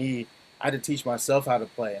was just me. I had to teach myself how to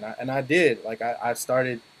play, and I did. Like I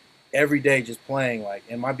started every day just playing. Like,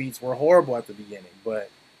 and my beats were horrible at the beginning, but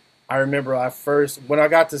I remember when I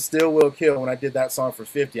got to Still Will Kill, when I did that song for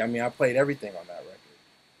 50. I mean, I played everything on that record,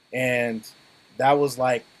 and that was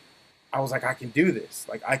like, I was like, I can do this.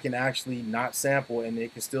 Like, I can actually not sample, and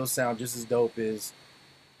it can still sound just as dope as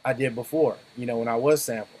I did before, when I was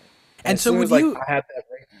sampling. And as so soon would as, like, you I had that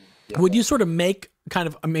breakthrough, would you sort of make kind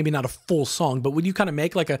of maybe not a full song, but would you kind of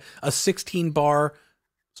make like a 16 bar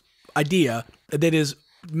idea that is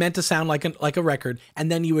meant to sound like a record, and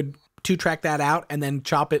then you would 2-track that out and then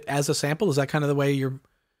chop it as a sample? Is that kind of the way you're?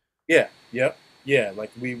 Yeah. Yep. Yeah.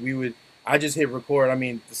 Like we would. I just hit record. I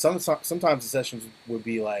mean, sometimes the sessions would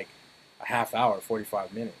be like a half hour,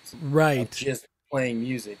 45 minutes, right? Of just playing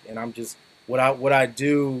music, and I'm just what I would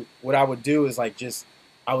do is like just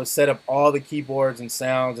I would set up all the keyboards and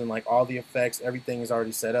sounds and like all the effects. Everything is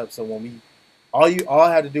already set up. So when all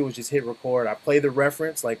I had to do was just hit record. I play the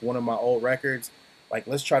reference, like one of my old records. Like,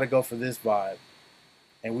 let's try to go for this vibe,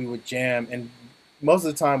 and we would jam. And most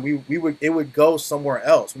of the time, it would go somewhere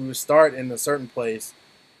else. We would start in a certain place,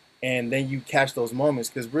 and then you catch those moments.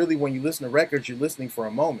 Because really, when you listen to records, you're listening for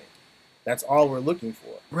a moment. That's all we're looking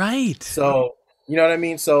for. Right. So, you know what I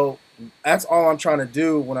mean? So that's all I'm trying to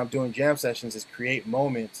do when I'm doing jam sessions is create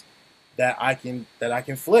moments that I can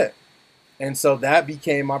flip. And so that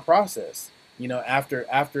became my process.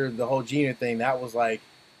 After the whole Gina thing, that was like,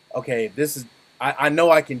 okay, I know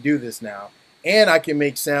I can do this now. And I can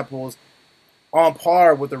make samples on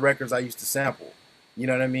par with the records I used to sample. You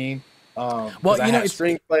know what I mean? Well, I had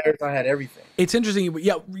string players, I had everything. It's interesting.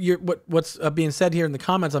 Yeah, what's being said here in the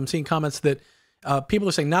comments, I'm seeing comments that people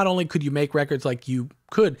are saying not only could you make records like you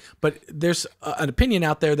could, but there's an opinion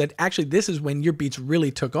out there that actually this is when your beats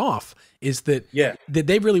really took off, is that that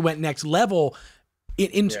they really went next level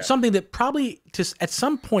in something that probably just at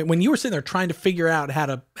some point when you were sitting there trying to figure out how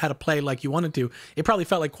to play like you wanted to, it probably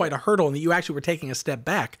felt like quite a hurdle and that you actually were taking a step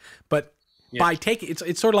back. But by taking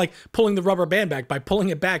it's sort of like pulling the rubber band back. By pulling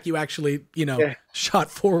it back, you actually shot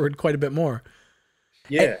forward quite a bit more.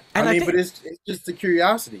 Yeah, and I mean, but it's just the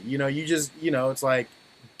curiosity. You just it's like,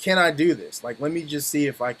 can I do this? Like, let me just see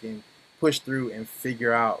if I can push through and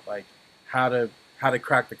figure out like how to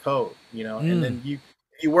crack the code. And then if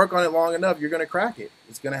you work on it long enough, you're gonna crack it.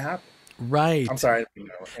 It's gonna happen. Right. I'm sorry.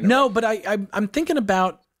 No, but I'm thinking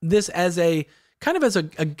about this as a kind of as a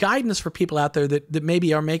guidance for people out there that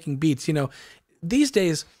maybe are making beats. These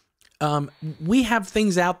days, we have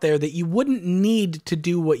things out there that you wouldn't need to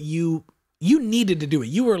do what you needed to do it.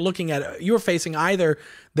 You were facing either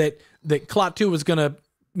that Clot 2 was gonna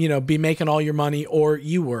be making all your money, or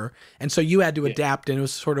you were, and so you had to adapt, and it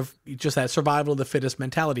was sort of just that survival of the fittest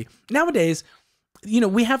mentality. Nowadays,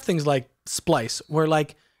 we have things like Splice, where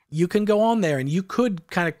like you can go on there and you could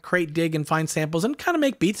kind of crate dig and find samples and kind of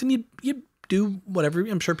make beats, and you do whatever.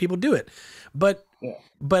 I'm sure people do it, but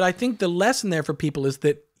I think the lesson there for people is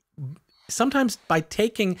that sometimes by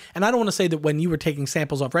taking, and I don't want to say that when you were taking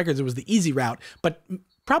samples off records, it was the easy route, but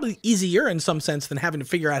probably easier in some sense than having to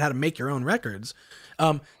figure out how to make your own records.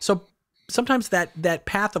 So sometimes that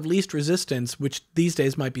path of least resistance, which these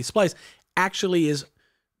days might be Splice, actually is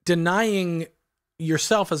denying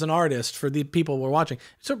yourself as an artist for the people we're watching.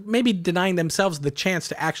 So maybe denying themselves the chance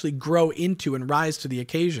to actually grow into and rise to the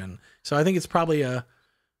occasion. So I think it's probably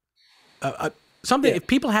something, if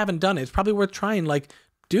people haven't done it, it's probably worth trying. Like,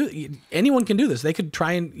 anyone can do this. They could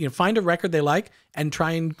try and find a record they like and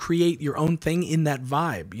try and create your own thing in that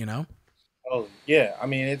vibe, Oh yeah. I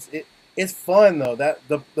mean, it's fun though. That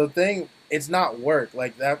the thing, it's not work.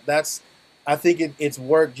 Like that's I think it's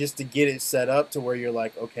work just to get it set up to where you're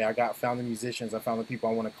like, okay, found the musicians, I found the people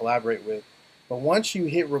I want to collaborate with. But once you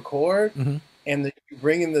hit record and you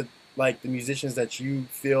bring in the musicians that you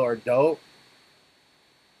feel are dope,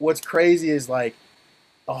 what's crazy is like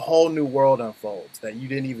a whole new world unfolds that you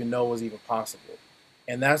didn't even know was even possible.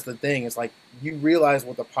 And that's the thing. It's like you realize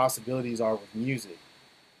what the possibilities are with music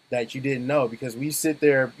that you didn't know, because we sit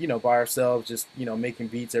there, by ourselves, just, making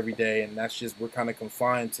beats every day. And that's just, we're kind of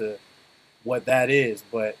confined to what that is.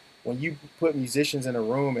 But when you put musicians in a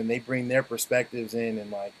room and they bring their perspectives in,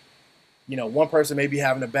 and like, one person may be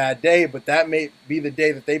having a bad day, but that may be the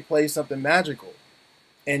day that they play something magical.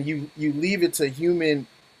 And you leave it to human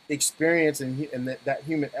experience, and that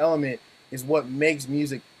human element is what makes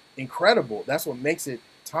music incredible. That's what makes it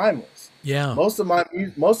timeless. Yeah. Most of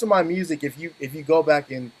my music, if you go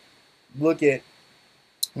back and look at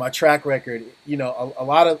my track record, a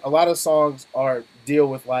lot of songs deal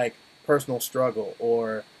with like personal struggle,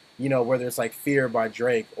 or whether it's like Fear by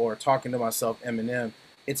Drake or Talking to Myself, Eminem.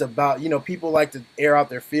 It's about, people like to air out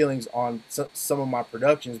their feelings on some of my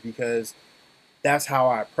productions, because that's how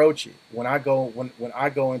I approach it. When I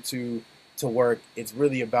go into work, it's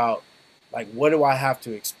really about like, what do I have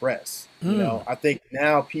to express? I think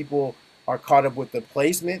now people are caught up with the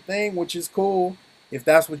placement thing, which is cool if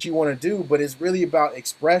that's what you want to do, but it's really about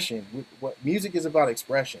expression. What music is about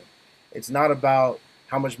expression. It's not about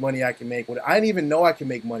how much money I can make. I didn't even know I could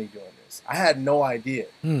make money doing this. I had no idea.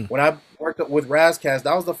 When I worked up with Razcast,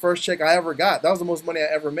 that was the first check I ever got. That was the most money I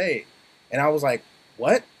ever made. And I was like,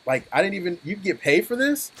 what? Like, you get paid for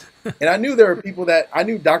this? And I knew there were people I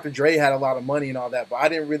knew Dr. Dre had a lot of money and all that, but I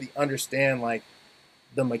didn't really understand like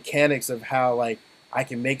the mechanics of how like I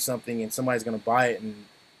can make something and somebody's going to buy it and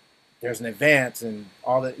there's an advance and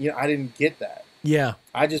all that. I didn't get that. Yeah.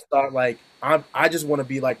 I just thought like, I just want to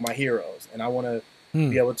be like my heroes, and I want to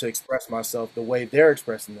be able to express myself the way they're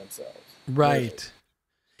expressing themselves. Right.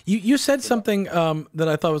 You said something that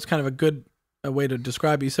I thought was kind of a good way to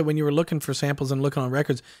describe it. You said when you were looking for samples and looking on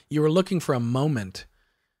records, you were looking for a moment.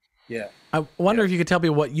 Yeah. I wonder if you could tell me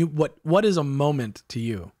what is a moment to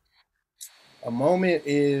you? A moment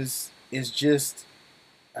is just,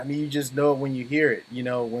 you just know it when you hear it.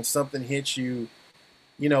 When something hits you,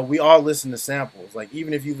 we all listen to samples. Like,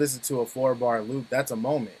 even if you listen to a 4-bar loop, that's a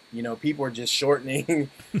moment. People are just shortening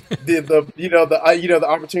the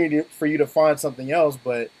opportunity for you to find something else,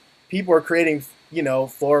 but people are creating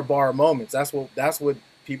 4-bar moments. That's what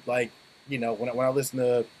people like. When I listen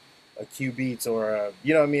to a Q Beats or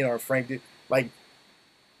or a Frank, like,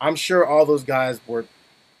 I'm sure all those guys were,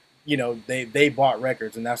 they bought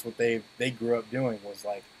records, and that's what they grew up doing, was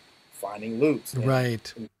like finding loops,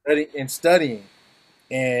 right, and studying.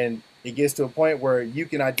 And it gets to a point where you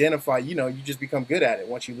can identify, you just become good at it.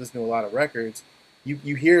 Once you listen to a lot of records,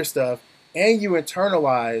 you hear stuff and you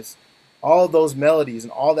internalize all of those melodies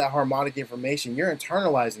and all that harmonic information. You're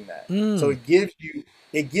internalizing that. So it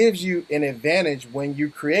gives you an advantage when you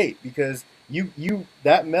create, because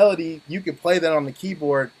that melody, you can play that on the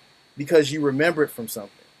keyboard because you remember it from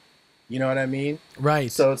something. You know what I mean?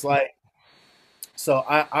 Right. So it's like,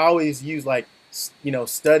 I always use like,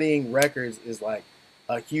 studying records is like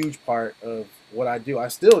a huge part of what I do. I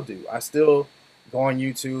still do. I still go on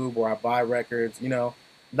YouTube, or I buy records,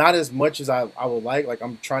 not as much as I would like. Like,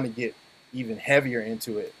 I'm trying to get even heavier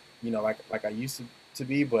into it, like I used to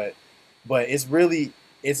be, but it's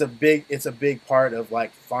a big part of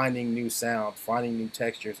like finding new sounds, finding new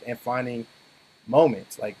textures, and finding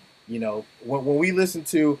moments. Like, when we listen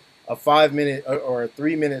to a 5-minute or a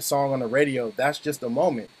 3-minute song on the radio, that's just a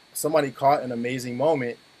moment. Somebody caught an amazing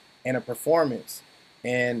moment and a performance,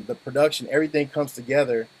 and the production, everything comes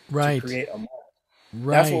together to create a moment.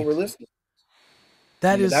 Right. That's what we're listening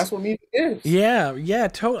to. That's what music is. Yeah,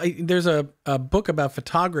 totally. There's a book about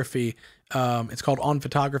photography. It's called On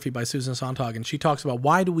Photography by Susan Sontag, and she talks about,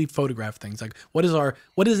 why do we photograph things? Like, what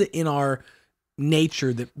is it in our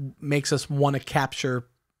nature that makes us want to capture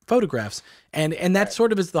photographs? And that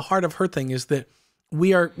sort of is the heart of her thing, is that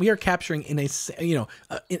we are capturing in a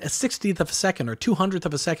 60th of a second or 200th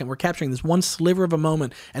of a second. We're capturing this one sliver of a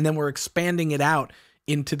moment, and then we're expanding it out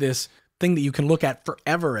into this thing that you can look at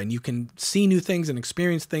forever, and you can see new things and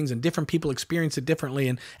experience things, and different people experience it differently.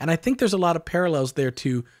 And I think there's a lot of parallels there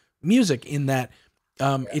to music, in that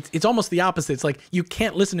it's almost the opposite. It's like, you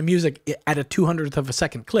can't listen to music at a 200th of a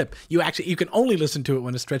second clip. You can only listen to it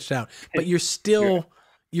when it's stretched out, but you're still,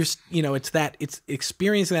 it's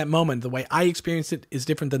experiencing that moment. The way I experience it is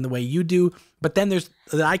different than the way you do, but then there's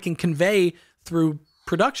that I can convey through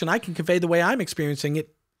production. I can convey the way I'm experiencing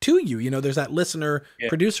it to you. There's that listener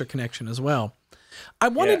producer connection as well. I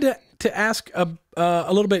wanted to ask a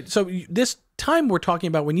little bit. So this time we're talking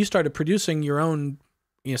about when you started producing your own,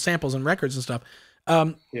 samples and records and stuff.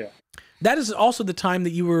 That is also the time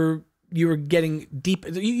that you were getting deep.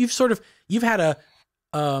 You've had a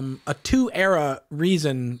 2-era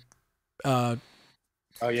reason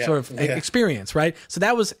Oh yeah. sort of Yeah. experience, right? So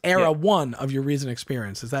that was era one of your Reason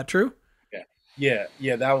experience. Is that true? Yeah.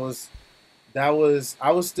 Yeah. That was I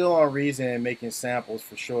was still on Reason and making samples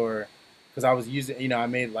for sure, because I was using, I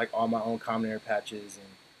made like all my own common air patches and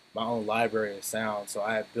my own library of sound. So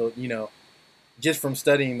I had built, just from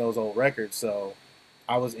studying those old records. So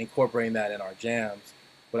I was incorporating that in our jams.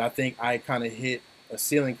 But I think I kind of hit a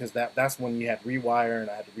ceiling because that's when you had Rewire, and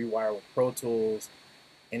I had to rewire with Pro Tools,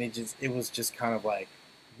 and it was just kind of like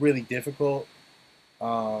really difficult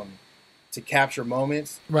um, to capture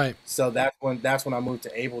moments. Right. So that's when I moved to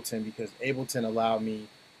Ableton, because Ableton allowed me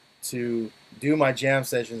to do my jam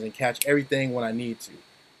sessions and catch everything when I need to.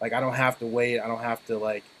 Like I don't have to wait. I don't have to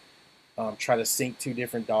like try to sync two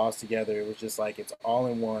different DAWs together. It was just like it's all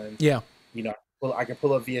in one. Yeah. I can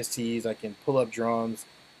pull up VSTs. I can pull up drums,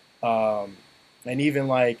 um, and even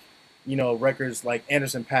like records like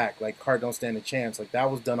Anderson .Paak, like Heart Don't Stand a Chance. Like that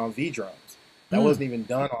was done on V drums. That wasn't even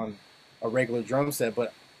done on a regular drum set.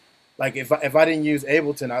 But like if I didn't use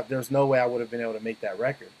Ableton, there's no way I would have been able to make that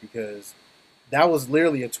record, because that was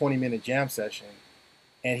literally a 20-minute jam session.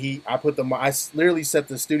 And I literally set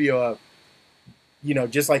the studio up,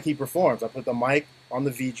 just like he performs. I put the mic on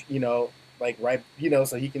the V, like right,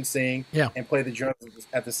 so he can sing and play the drums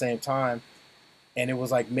at the same time. And it was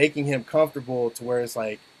like making him comfortable to where it's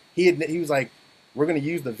like he was like, "We're gonna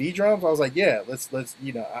use the V drums." I was like, "Yeah, let's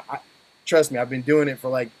I trust me. I've been doing it for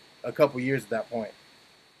like a couple years at that point."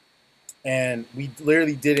 And we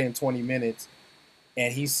literally did it in 20 minutes.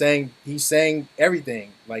 And he sang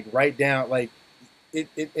everything like right down, like it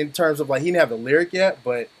in terms of like he didn't have the lyric yet,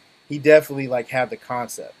 but he definitely like had the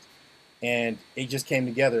concept, and it just came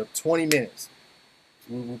together. 20 minutes,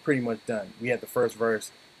 we were pretty much done. We had the first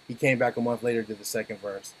verse. He came back a month later, did the second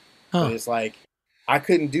verse. But it's like I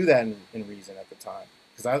couldn't do that in Reason at the time,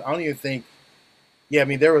 because I don't even think. Yeah, I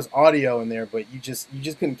mean there was audio in there, but you just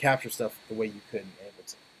couldn't capture stuff the way you could in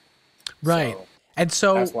Ableton. Right. So and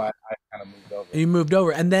so that's why I kind of moved over. You moved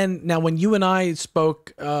over. And then now when you and I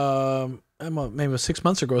spoke, maybe it was 6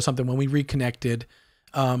 months ago or something, when we reconnected,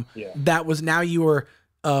 that was, now you were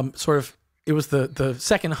sort of, it was the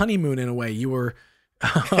second honeymoon in a way. You were,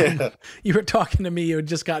 you were talking to me. You had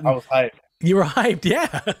just gotten. I was hyped. You were hyped,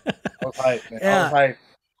 yeah. I was hyped, man. Yeah.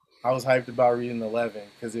 I was hyped about Reason 11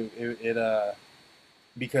 because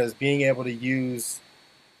because being able to use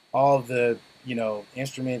all of the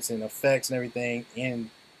instruments and effects and everything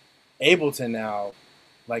in Ableton now,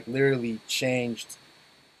 like literally changed.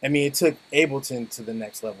 I mean, it took Ableton to the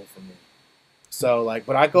next level for me. So like,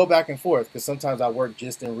 but I go back and forth because sometimes I work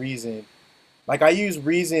just in Reason. Like I use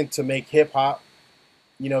Reason to make hip hop,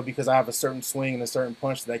 because I have a certain swing and a certain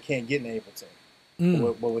punch that I can't get in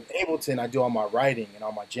Ableton. But with Ableton, I do all my writing and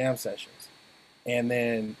all my jam sessions, and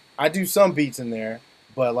then I do some beats in there.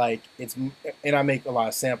 But like and I make a lot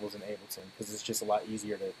of samples in Ableton because it's just a lot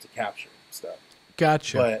easier to capture stuff.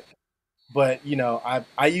 Gotcha. But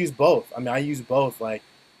I use both. I mean, I use both. Like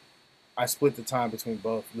I split the time between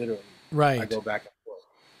both, literally. Right. I go back and forth.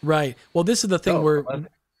 Right. Well, this is the thing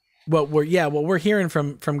what we're hearing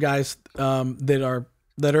from guys that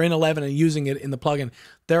are in 11 and using it in the plugin.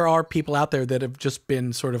 There are people out there that have just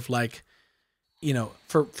been sort of like,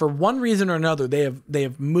 for one reason or another, they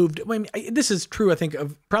have moved. I mean, this is true, I think,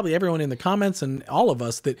 of probably everyone in the comments and all of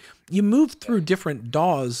us, that you move through different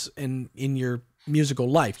DAWs in your musical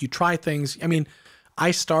life. You try things. I mean, I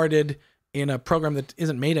started in a program that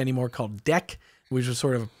isn't made anymore called Deck, which was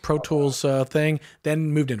sort of a Pro Tools thing,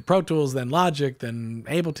 then moved into Pro Tools, then Logic, then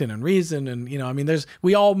Ableton and Reason. And, I mean,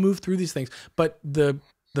 we all move through these things. But the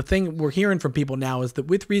thing we're hearing from people now is that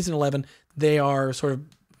with Reason 11, they are sort of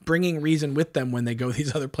bringing Reason with them when they go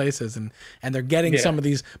these other places, and they're getting some of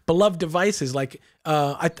these beloved devices. Like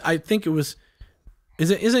I think it was,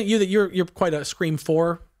 isn't you that you're quite a Scream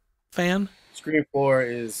 4 fan? Scream 4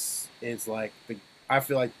 is like I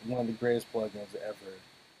feel like one of the greatest plugins ever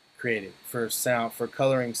created for sound, for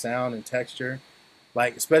coloring sound and texture,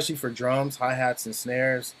 like especially for drums, hi-hats, and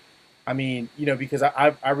snares. I mean, because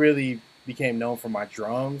I really became known for my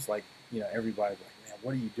drums. Like, everybody's like, man,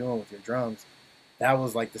 what are you doing with your drums? That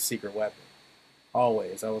was like the secret weapon.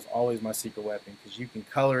 Always. That was always my secret weapon, because you can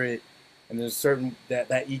color it, and there's certain that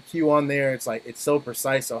EQ on there. It's like, it's so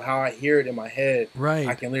precise. So how I hear it in my head, right,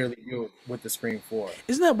 I can literally do it with the Scream 4.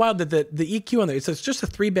 Isn't that wild that the EQ on there? It's just a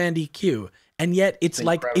 3-band EQ, and yet it's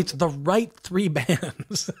like it's the right 3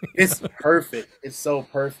 bands. It's perfect. It's so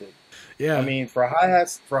perfect. Yeah. I mean, for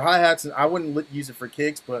hi-hats, I wouldn't use it for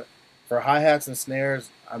kicks, but for hi-hats and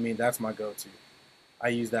snares, I mean, that's my go-to. I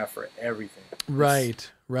use that for everything. Right.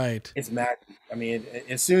 It's magic. I mean,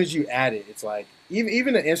 as soon as you add it, it's like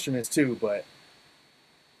even the instruments too. But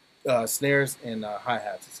snares and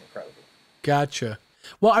hi-hats. It's incredible. Gotcha.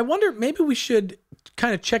 Well, I wonder, maybe we should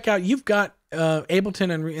kind of check out, you've got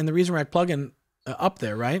Ableton and the Reason Rack plugin up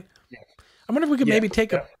there, right? Yeah. I wonder if we could Yeah. maybe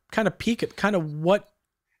take a kind of peek at kind of what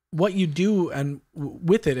you do and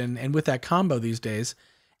with it and with that combo these days.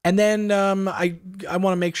 And then I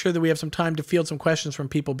want to make sure that we have some time to field some questions from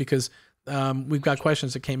people, because we've got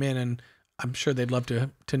questions that came in and I'm sure they'd love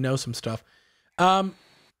to know some stuff.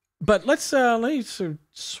 But let me sort of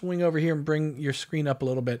swing over here and bring your screen up a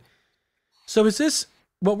little bit. So is this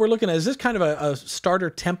what we're looking at? Is this kind of a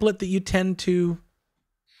starter template that you tend to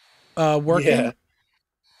work in?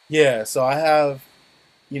 Yeah. So I have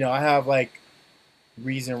like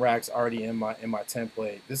Reason Racks already in my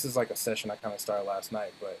template. This is like a session I kind of started last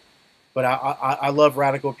night, but I love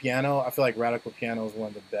Radical Piano. I feel like Radical Piano is one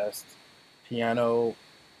of the best piano,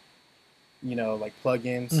 like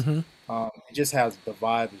plugins. Mm-hmm. It just has the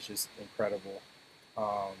vibe is just incredible,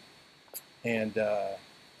 and let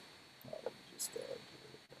me just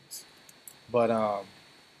but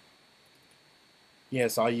yeah.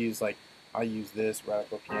 So I use this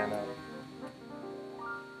Radical Piano,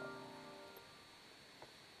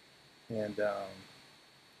 and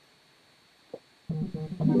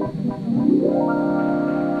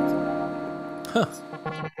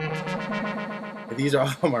these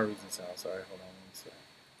are all my Reason sounds. Sorry, hold on one second.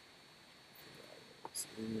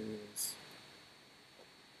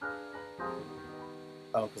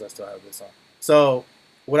 Oh, because I still have this on. So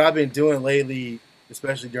what I've been doing lately,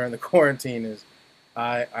 especially during the quarantine, is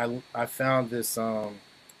I found this. Well,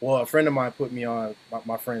 a friend of mine put me on.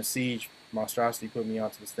 My friend Siege Monstrosity put me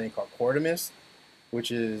onto this thing called Chordimus,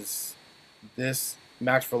 which is this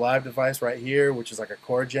Max for Live device right here, which is like a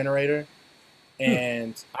chord generator.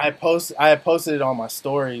 And I had posted it on my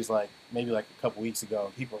stories like maybe like a couple weeks ago,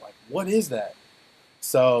 and people were like, "What is that?"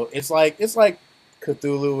 So it's like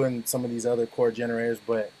Cthulhu and some of these other chord generators,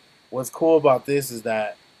 but what's cool about this is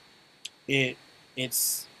that it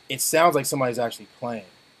sounds like somebody's actually playing.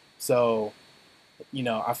 So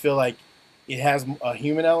I feel like it has a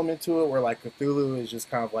human element to it, where like Cthulhu is just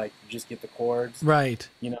kind of like you just get the chords, Right.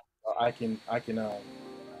 I can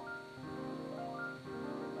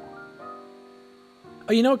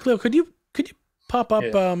Oh, you know what, Cleo? Could you pop up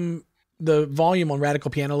the volume on Radical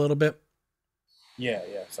Piano a little bit? Yeah.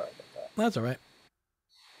 Sorry about that. That's all right.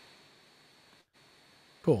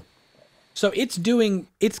 Cool. So it's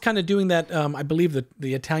kind of doing that. I believe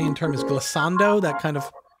the Italian term is glissando, that kind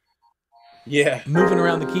of moving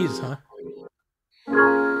around the keys, huh?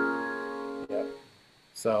 Yeah.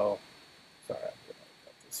 So sorry.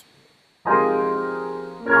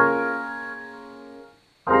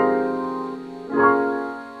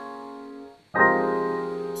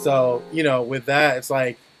 So with that, it's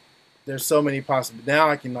like there's so many possible. Now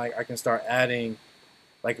I can start adding,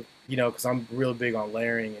 like because I'm real big on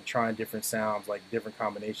layering and trying different sounds, like different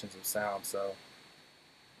combinations of sounds. So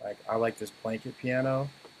like I like this blanket piano,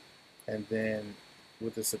 and then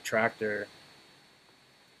with the subtractor,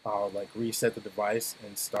 I'll like reset the device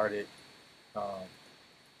and start from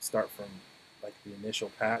like the initial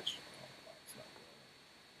patch.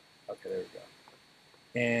 Okay, there we go.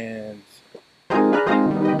 And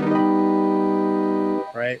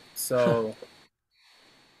right, so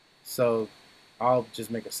I'll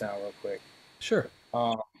just make a sound real quick. Sure.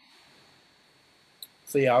 So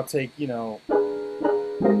yeah, I'll take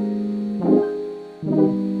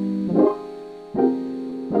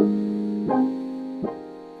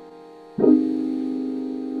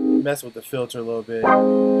mess with the filter a little bit.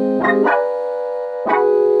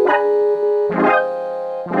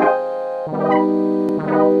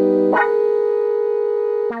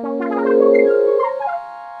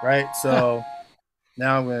 Right, so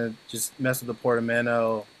now I'm gonna just mess with the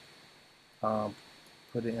portamento,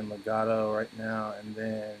 put it in legato right now, and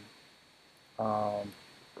then I'll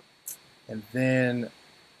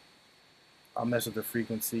mess with the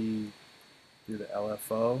frequency through the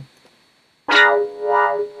LFO.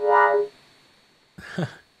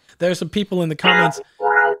 There's some people in the comments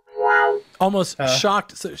almost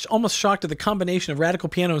shocked at the combination of Radical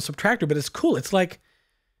Piano and Subtractor, but it's cool. It's like,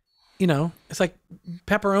 it's like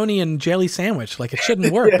pepperoni and jelly sandwich. Like, it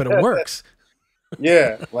shouldn't work, but it works.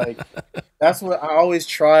 Yeah, like that's what I always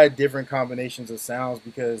try, different combinations of sounds,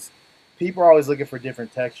 because people are always looking for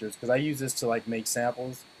different textures, because I use this to like make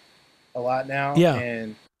samples a lot now. Yeah.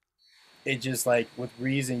 And it just like with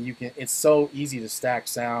Reason, it's so easy to stack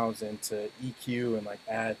sounds and to EQ and like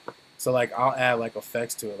add. So like I'll add like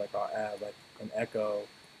effects to it. Like I'll add like an echo,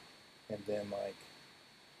 and then like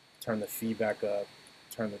turn the feedback up,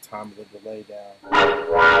 turn the time of the delay down.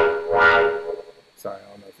 Sorry, I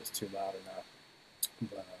don't know if it's too loud or not.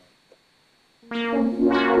 But Huh.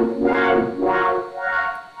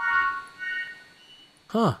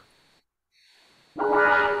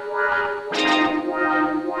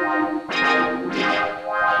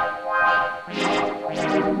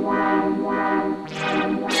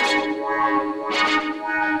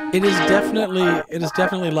 It is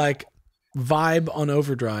definitely like vibe on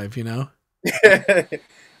overdrive, you know?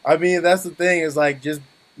 I mean, that's the thing is like just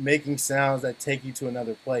making sounds that take you to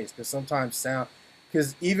another place. Because sometimes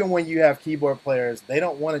because even when you have keyboard players, they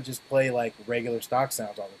don't want to just play like regular stock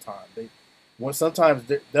sounds all the time. Sometimes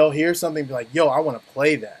they'll hear something and be like, "Yo, I want to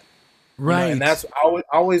play that," Right. and that's I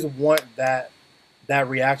always want that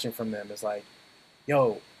reaction from them. It's like,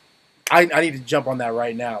 "Yo, I need to jump on that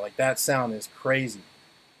right now. Like that sound is crazy."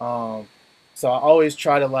 So I always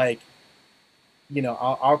try to like,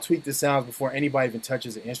 I'll tweak the sounds before anybody even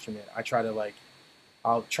touches the instrument. I'll try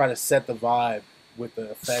to set the vibe with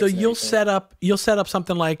the effects. So you'll set up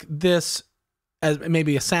something like this as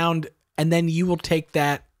maybe a sound, and then you will take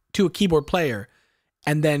that to a keyboard player,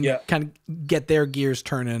 and then kind of get their gears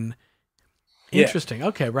turning. Interesting.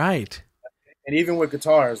 Okay, right. And even with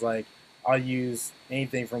guitars, like I'll use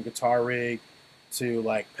anything from guitar rig to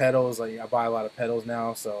like pedals. Like I buy a lot of pedals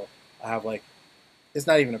now, so I have like, it's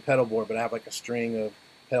not even a pedal board, but I have like a string of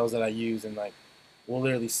pedals that I use, and like we'll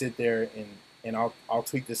literally sit there and I'll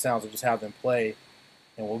tweak the sounds or just have them play,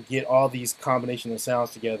 and we'll get all these combination of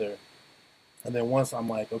sounds together. And then once I'm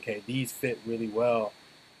like, okay, these fit really well,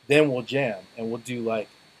 then we'll jam and we'll do like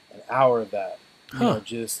an hour of that,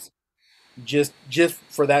 just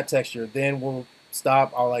for that texture. Then we'll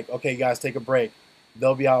stop. I'll like, okay, guys, take a break.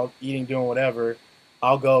 They'll be out eating, doing whatever.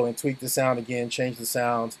 I'll go and tweak the sound again, change the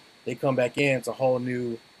sounds. They come back in. It's a whole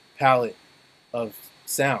new palette of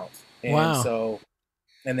sounds. And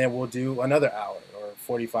and then we'll do another hour or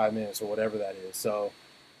 45 minutes or whatever that is. So,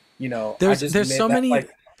 there's so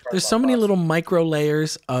many little micro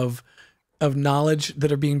layers of knowledge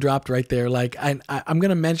that are being dropped right there. Like I'm going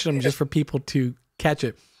to mention them just for people to catch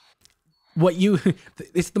it.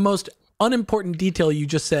 It's the most unimportant detail you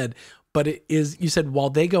just said, but it is, you said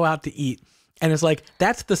while they go out to eat. And it's like,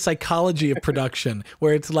 that's the psychology of production,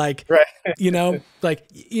 where it's like, right. Like,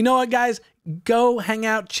 you know what, guys, go hang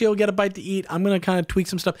out, chill, get a bite to eat. I'm going to kind of tweak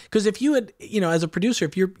some stuff. Because if you had, as a producer,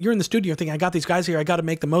 if you're in the studio thinking, I got these guys here, I got to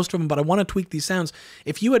make the most of them, but I want to tweak these sounds.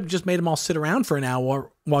 If you had just made them all sit around for an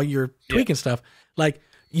hour while you're tweaking stuff, like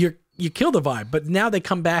you kill the vibe. But now they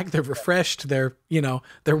come back, they're refreshed, they're well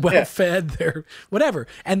fed, they're whatever.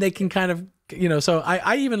 And they can kind of, so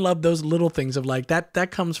I even love those little things of like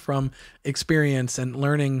that comes from experience and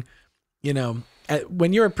learning,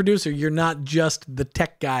 when you're a producer, you're not just the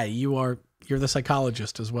tech guy, you're the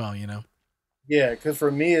psychologist as well, Yeah. Cause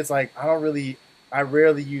for me, it's like, I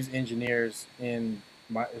rarely use engineers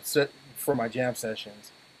for my jam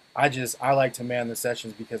sessions. I like to man the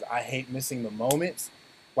sessions because I hate missing the moments.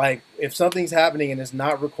 Like if something's happening and it's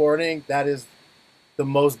not recording, that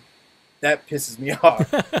pisses me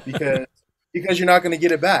off because you're not going to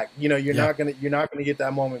get it back. You're not going to get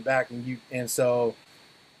that moment back. And so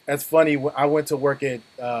that's funny. I went to work at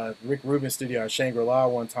Rick Rubin's studio at Shangri-La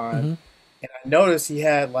one time, and I noticed he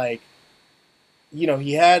had like,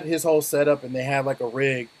 he had his whole setup and they had like a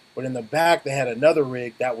rig, but in the back they had another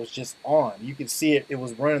rig that was just on. You could see it. It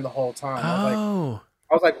was running the whole time.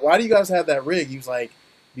 I was like, why do you guys have that rig? He was like,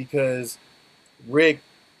 because Rick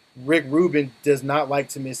Rubin does not like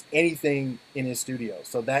to miss anything in his studio,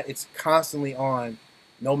 so that it's constantly on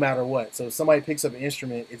no matter what. So if somebody picks up an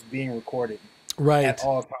instrument, it's being recorded at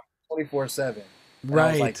all times, 24/7. Right.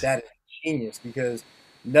 I was like, that is genius, because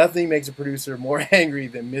nothing makes a producer more angry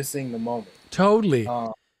than missing the moment. Totally.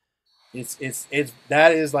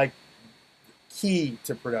 That is like key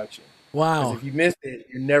to production. Wow. Because if you miss it,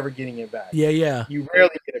 you're never getting it back. Yeah. You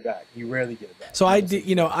rarely get it back. So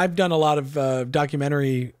I've done a lot of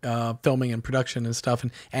documentary filming and production and stuff.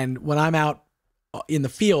 And when I'm out in the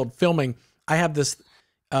field filming, I have this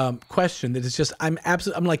question that is just, I'm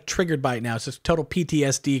like triggered by it now. It's just total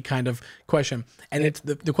PTSD kind of question. And it's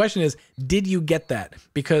the question is, did you get that?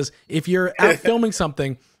 Because if you're out filming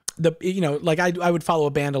something, like I would follow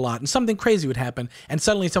a band a lot, and something crazy would happen, and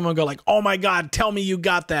suddenly someone would go like, "Oh my God, tell me you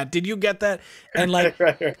got that. Did you get that?" And like,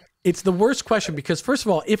 it's the worst question, because first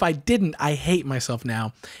of all, if I didn't, I hate myself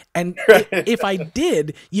now, and if I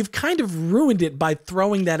did, you've kind of ruined it by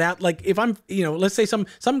throwing that out. Like if I'm, let's say some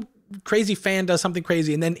crazy fan does something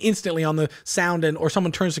crazy, and then instantly on the sound or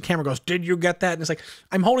someone turns the camera and goes, "Did you get that?" And it's like,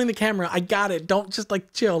 I'm holding the camera, I got it. Don't just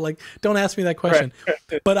like chill, like don't ask me that question.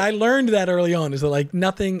 But I learned that early on, is that like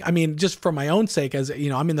nothing, I mean, just for my own sake, as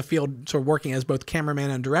I'm in the field sort of working as both cameraman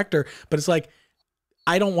and director, but it's like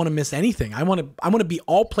I don't want to miss anything. I want to be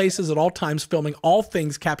all places at all times, filming all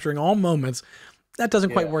things, capturing all moments. That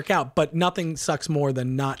doesn't quite work out, but nothing sucks more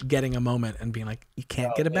than not getting a moment and being like, you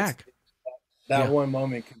can't get it back. That one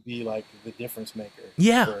moment could be like the difference maker.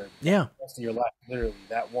 Yeah. For the rest of your life, literally.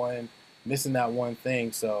 That one, missing that one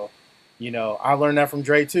thing. So, you know, I learned that from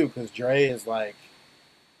Dre too, because Dre is like,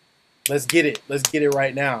 let's get it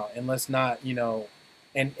right now, and let's not, you know,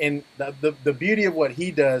 and the beauty of what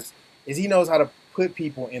he does is he knows how to put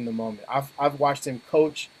people in the moment. I've watched him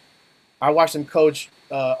coach. I watched him coach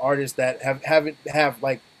artists that have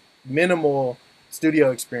like minimal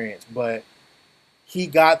studio experience, but he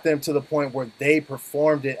got them to the point where they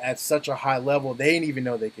performed it at such a high level they didn't even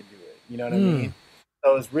know they could do it. You know what I mean?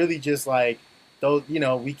 So it's really just like those. You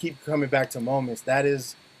know, we keep coming back to moments. That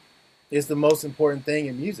is the most important thing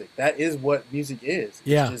in music. That is what music is.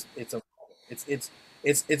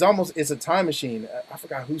 It's almost a time machine. I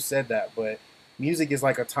forgot who said that, but music is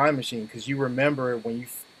like a time machine because you remember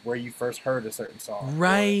where you first heard a certain song,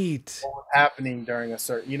 right? What was happening during a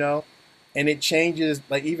certain, you know, and it changes.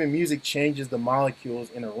 Like even music changes the molecules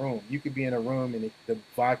in a room. You could be in a room and the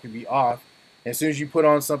vibe could be off. And as soon as you put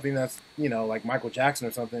on something that's, you know, like Michael Jackson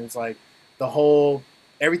or something, it's like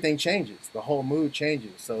everything changes. The whole mood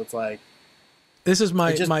changes. So it's like, this is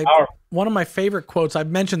my one of my favorite quotes. I've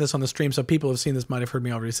mentioned this on the stream, so people who have seen this might have heard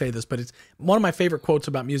me already say this, but it's one of my favorite quotes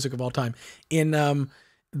about music of all time. In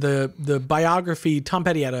the biography, Tom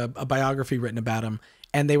Petty had a biography written about him,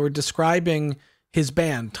 and they were describing his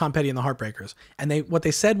band, Tom Petty and the Heartbreakers. And what the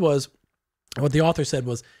author said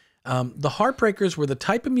was, the Heartbreakers were the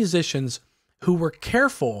type of musicians who were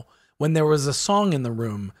careful when there was a song in the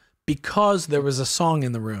room because there was a song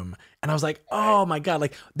in the room. And I was like, oh my God,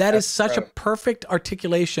 like that's such a perfect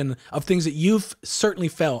articulation of things that you've certainly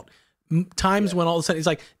felt. Times when all of a sudden it's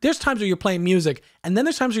like, there's times where you're playing music and then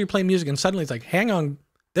there's times where you're playing music and suddenly it's like, hang on,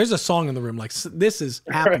 there's a song in the room. Like this is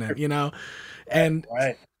happening, you know? And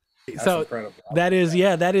so incredible. That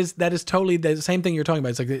is totally the same thing you're talking about.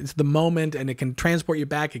 It's like, it's the moment and it can transport you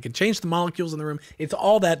back. It can change the molecules in the room. It's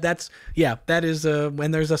all that. That is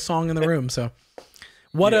when there's a song in the room. So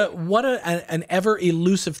an ever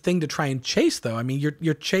elusive thing to try and chase though. I mean,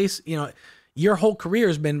 your chase, you know, your whole career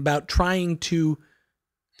has been about trying to,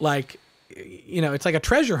 like, you know, it's like a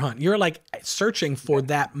treasure hunt. You're like searching for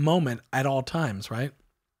that moment at all times, right?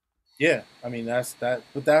 Yeah. I mean, that's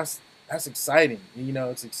exciting. You know,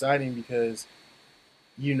 it's exciting because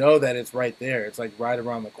you know that it's right there. It's like right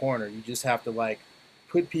around the corner. You just have to like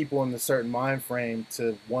put people in a certain mind frame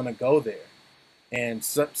to want to go there. And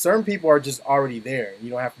certain people are just already there. You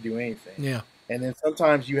don't have to do anything. Yeah. And then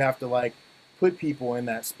sometimes you have to like put people in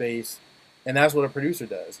that space, and that's what a producer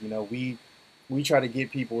does. You know, we try to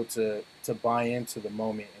get people to buy into the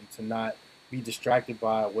moment and to not be distracted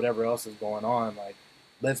by whatever else is going on. Like,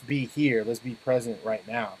 let's be here. Let's be present right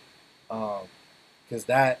now. Because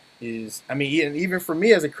that is, I mean, even for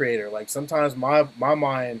me as a creator, like sometimes my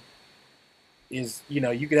mind is, you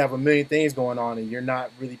know, you could have a million things going on and you're not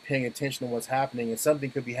really paying attention to what's happening, and something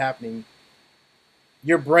could be happening.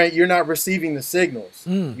 Your brain, you're not receiving the signals.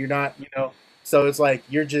 You're not, you know, so it's like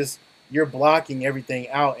you're blocking everything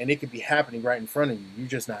out, and it could be happening right in front of you. You're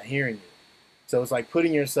just not hearing it. So it's like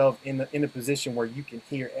putting yourself in a position where you can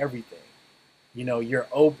hear everything. You know, you're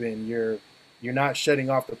open. You're not shutting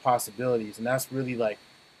off the possibilities, and that's really like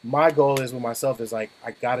my goal is with myself is like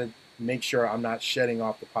I gotta make sure I'm not shutting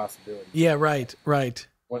off the possibilities. Yeah, right.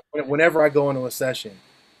 Whenever I go into a session,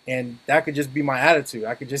 and that could just be my attitude.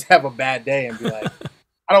 I could just have a bad day and be like,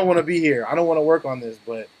 I don't want to be here. I don't want to work on this.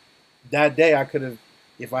 But that day, I could have,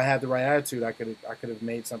 if I had the right attitude, I could have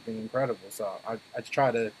made something incredible. So I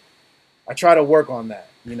try to work on that.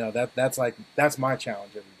 You know, that's my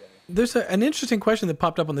challenge every day. There's an interesting question that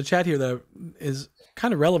popped up on the chat here that is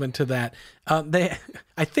kind of relevant to that.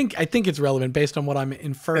 I think it's relevant based on what I'm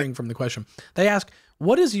inferring from the question. They ask,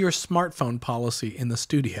 what is your smartphone policy in the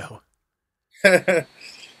studio?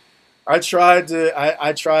 I tried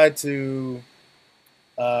to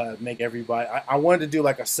make everybody. I wanted to do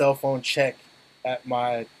like a cell phone check at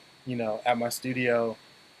my studio.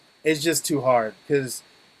 It's just too hard because,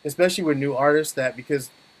 especially with new artists, because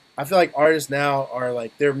I feel like artists now are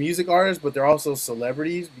like, they're music artists, but they're also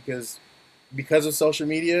celebrities because of social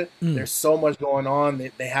media. There's so much going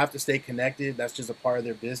on. They have to stay connected. That's just a part of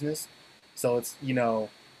their business. So it's, you know,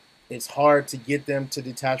 it's hard to get them to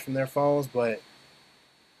detach from their phones, but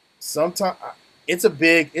sometimes it's a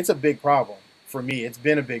big problem for me. It's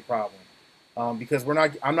been a big problem because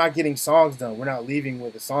I'm not getting songs done. We're not leaving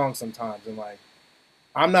with a song sometimes. And like,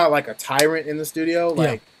 I'm not like a tyrant in the studio.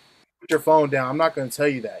 Like, put your phone down. I'm not going to tell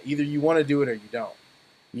you that. Either you want to do it or you don't.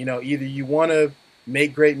 You know, either you want to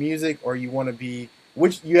make great music, or you want to be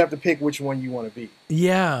which you have to pick which one you want to be.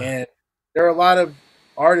 Yeah. And there are a lot of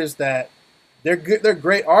artists that they're good, they're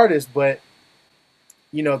great artists, but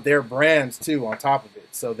they're brands too on top of it.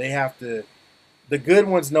 So they have to. The good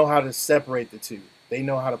ones know how to separate the two. They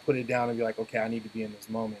know how to put it down and be like, okay, I need to be in this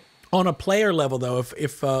moment. On a player level, though,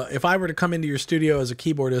 if I were to come into your studio as a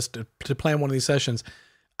keyboardist to play on one of these sessions,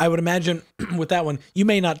 I would imagine with that one, you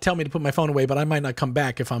may not tell me to put my phone away, but I might not come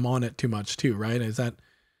back if I'm on it too much too, right? Is that?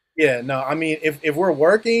 Yeah, no, I mean, if we're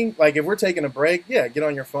working, like if we're taking a break, yeah, get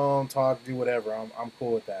on your phone, talk, do whatever. I'm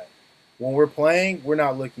cool with that. When we're playing, we're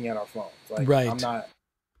not looking at our phones. Like Right. I'm not.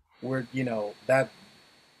 We're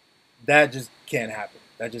that just can't happen.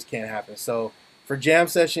 That just can't happen. So for jam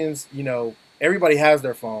sessions, everybody has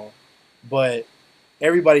their phone, but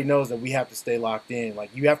everybody knows that we have to stay locked in.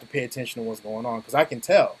 Like you have to pay attention to what's going on because I can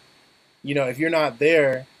tell. If you're not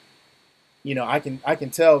there, I can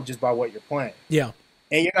tell just by what you're playing. Yeah.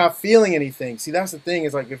 And you're not feeling anything. See, that's the thing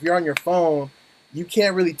is like if you're on your phone, you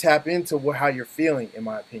can't really tap into how you're feeling, in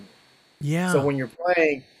my opinion. Yeah. So when you're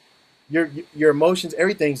playing, your emotions,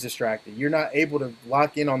 everything's distracted. You're not able to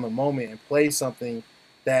lock in on the moment and play something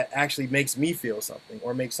that actually makes me feel something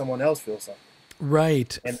or makes someone else feel something.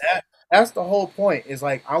 Right. And that's the whole point. Is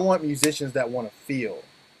like I want musicians that want to feel.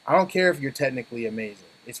 I don't care if you're technically amazing.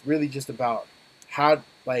 It's really just about how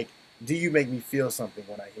do you make me feel something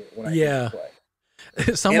when I hear you play.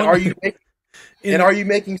 And are you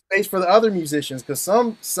making space for the other musicians? Because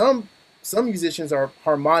some musicians are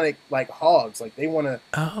harmonic like hogs. Like they want to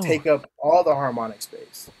take up all the harmonic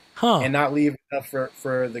space and not leave enough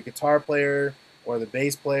for the guitar player or the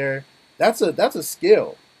bass player. That's a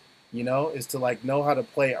skill, is to like know how to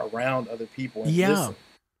play around other people and listen to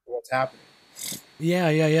what's happening.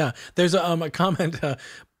 Yeah. There's a comment.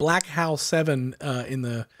 Black House 7 in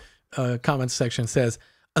the comments section says,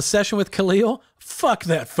 "A session with Khalil? Fuck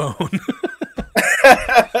that phone."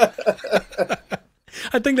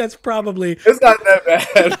 I think that's probably. It's not that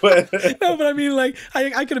bad, but no. But I mean, like,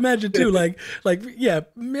 I can imagine too. Like, yeah,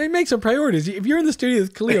 make some priorities. If you're in the studio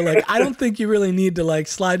with Khalil, like, I don't think you really need to like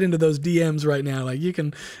slide into those DMs right now. Like, you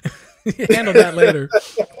can handle that later.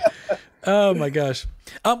 Oh my gosh.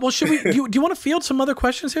 Well, should we? Do you want to field some other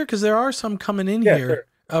questions here? Because there are some coming in here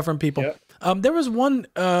from people. Yeah. There was one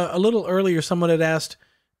a little earlier. Someone had asked,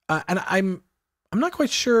 and I'm not quite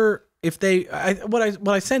sure if they. What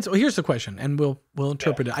I sense. Well, here's the question, and we'll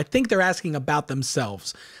interpret it. I think they're asking about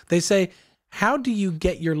themselves. They say, "How do you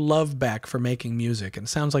get your love back for making music?" And it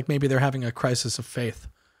sounds like maybe they're having a crisis of faith.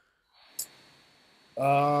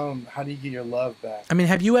 How do you get your love back? I mean,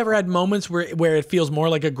 have you ever had moments where it feels more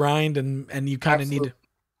like a grind and you kind of need to?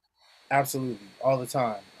 Absolutely, all the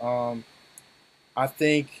time. I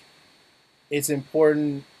think it's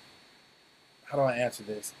important. How do I answer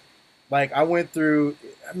this? Like I went through.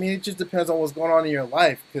 I mean, it just depends on what's going on in your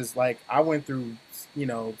life. Because like I went through,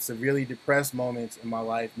 severely depressed moments in my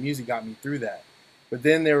life. Music got me through that. But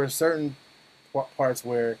then there were certain parts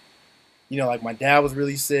where, like my dad was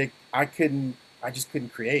really sick. I just couldn't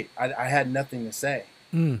create. I had nothing to say.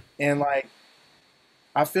 And like,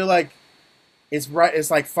 I feel like it's right.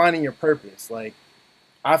 It's like finding your purpose. Like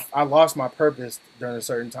I lost my purpose during a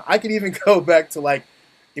certain time. I could even go back to like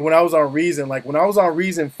when I was on Reason. Like when I was on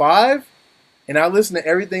Reason 5 and I listened to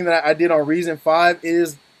everything that I did on Reason 5,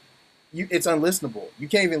 it's unlistenable. You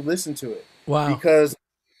can't even listen to it. Wow. Because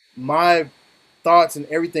my thoughts and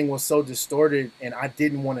everything was so distorted and I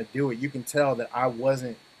didn't want to do it. You can tell that I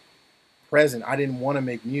wasn't present. I didn't want to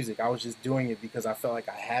make music. I was just doing it because I felt like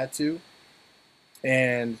I had to.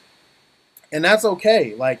 And that's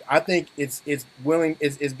okay. Like I think it's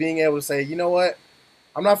being able to say, you know what?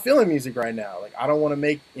 I'm not feeling music right now. Like I don't want to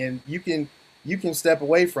make, and you can step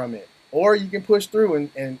away from it or you can push through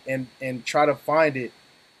and try to find it.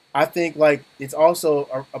 I think like it's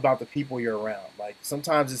also about the people you're around. Like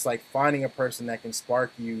sometimes it's like finding a person that can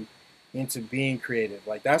spark you into being creative.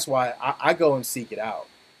 Like that's why I go and seek it out.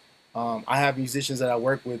 I have musicians that I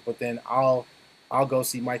work with, but then I'll go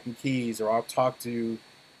see Mike and Keys, or I'll talk to,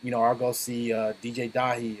 I'll go see DJ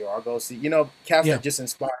Dahi, or I'll go see, cats that just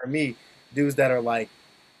inspire me, dudes that are like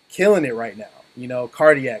killing it right now,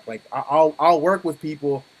 Cardiac. Like I'll work with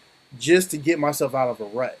people just to get myself out of a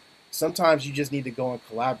rut. Sometimes you just need to go and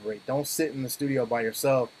collaborate. Don't sit in the studio by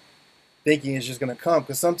yourself thinking it's just going to come,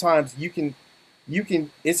 because sometimes you can,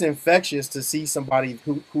 it's infectious to see somebody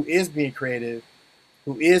who is being creative,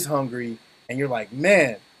 who is hungry, and you're like,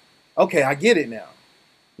 man, okay, I get it now,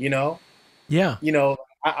 Yeah.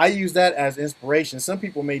 I use that as inspiration. Some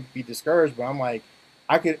people may be discouraged, but I'm like,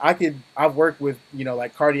 I've worked with,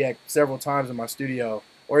 like Cardiac several times in my studio,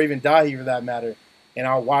 or even Dahi for that matter. and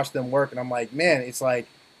I'll watch them work, and I'm like, man, it's like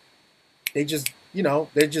they just,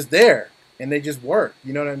 they're just there and they just work.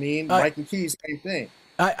 You know what I mean? Uh, Mike and Keys, same thing.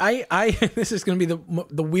 this is going to be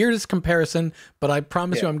the weirdest comparison, but I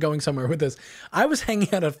promise you I'm going somewhere with this. I was hanging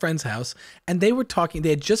out at a friend's house and they were talking,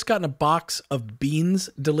 they had just gotten a box of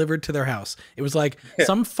beans delivered to their house. It was like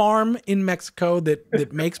some farm in Mexico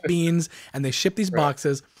that makes beans, and they ship these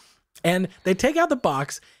boxes, and they take out the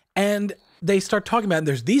box and they start talking about it. And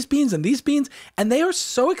there's these beans and these beans, and they are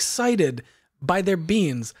so excited by their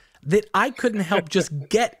beans that I couldn't help just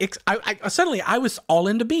get, suddenly I was all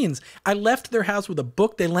into beans. I left their house with a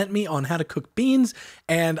book they lent me on how to cook beans.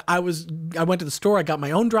 And I went to the store, I got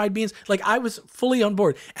my own dried beans. Like, I was fully on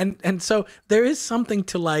board. And so there is something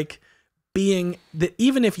to like being that,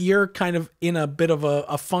 even if you're kind of in a bit of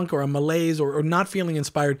a funk or a malaise or not feeling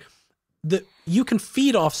inspired, that you can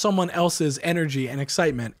feed off someone else's energy and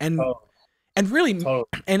excitement. And really,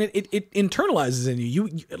 and it internalizes in you.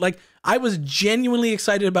 You like, I was genuinely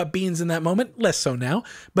excited about beans in that moment, less so now,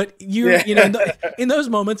 but in those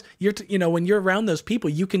moments, when you're around those people,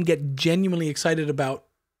 you can get genuinely excited about,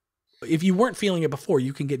 if you weren't feeling it before,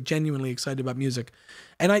 you can get genuinely excited about music.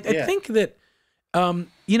 And I think that, a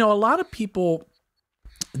lot of people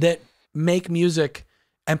that make music,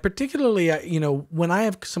 and particularly, when I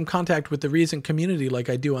have some contact with the Reason community, like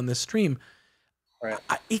I do on this stream, right,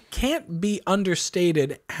 it can't be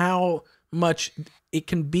understated how much it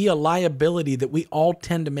can be a liability that we all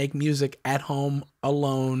tend to make music at home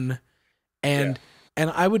alone. And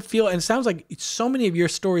I would feel, and it sounds like so many of your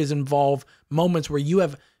stories involve moments where you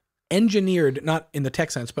have engineered, not in the tech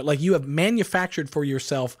sense, but like you have manufactured for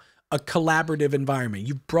yourself a collaborative environment.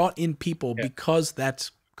 You've brought in people because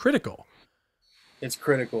that's critical. It's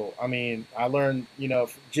critical. I mean, I learned,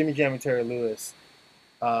 Jimmy Jam and Terry Lewis,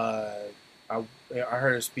 I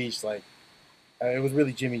heard a speech, like, it was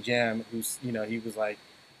really Jimmy Jam who's, he was like,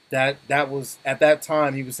 that was, at that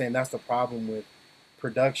time, he was saying that's the problem with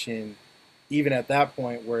production, even at that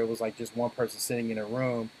point where it was like just one person sitting in a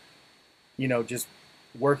room, just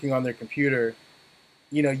working on their computer.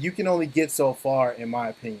 You can only get so far, in my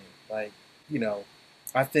opinion. Like,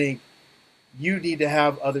 I think you need to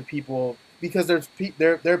have other people, because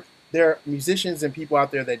there are musicians and people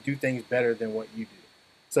out there that do things better than what you do.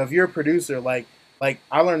 So if you're a producer, like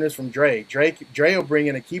I learned this from Dre. Dre will bring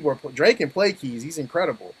in a keyboard. Dre can play keys. He's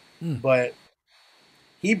incredible. But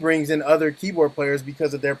he brings in other keyboard players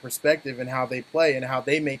because of their perspective and how they play and how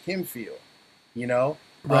they make him feel.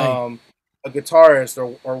 Right. A guitarist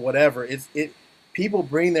or whatever. People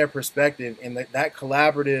bring their perspective, and that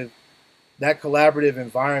collaborative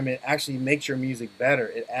environment actually makes your music better.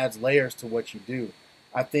 It adds layers to what you do.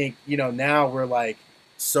 I think, now we're like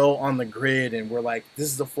so on the grid, and we're like,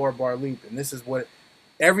 this is a 4-bar loop, and this is what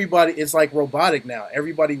everybody, it's like robotic now.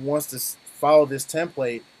 Everybody wants to follow this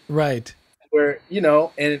template. Right. Where,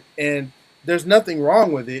 and there's nothing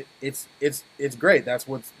wrong with it. It's great. That's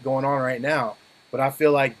what's going on right now. But I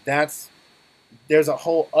feel like there's a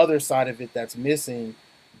whole other side of it that's missing,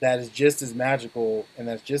 that is just as magical and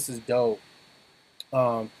that's just as dope,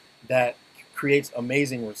 that creates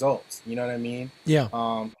amazing results. You know what I mean? Yeah.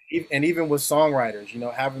 And even with songwriters,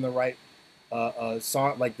 having the right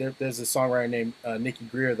song, like there's a songwriter named Nikki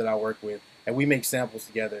Greer that I work with, and we make samples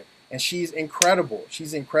together. And she's incredible.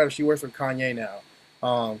 She's incredible. She works with Kanye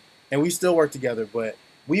now, and we still work together. But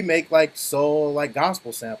we make like soul, like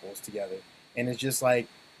gospel samples together. And it's just like,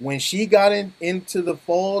 when she got into the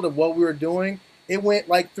fold of what we were doing, it went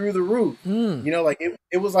like through the roof. Like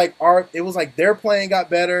it was like their playing got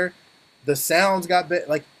better, the sounds got better,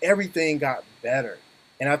 like everything got better.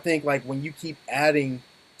 And I think like when you keep adding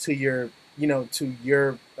to your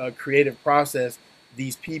creative process,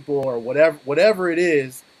 these people or whatever it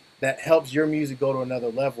is that helps your music go to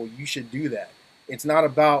another level, you should do that. It's not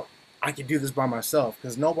about, I can do this by myself,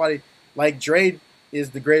 because nobody, like Dre is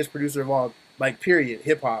the greatest producer of all, like period,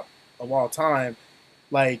 hip hop of all time.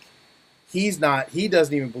 Like he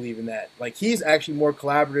doesn't even believe in that. Like he's actually more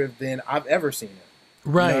collaborative than I've ever seen him.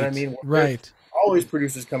 Right. You know what I mean? Right. There's always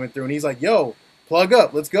producers coming through, and he's like, yo, plug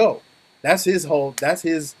up, let's go. That's his,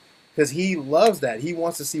 because he loves that. He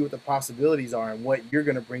wants to see what the possibilities are and what you're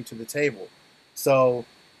going to bring to the table. So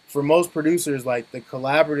for most producers, like the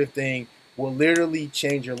collaborative thing will literally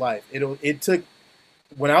change your life.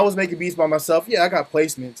 When I was making beats by myself, I got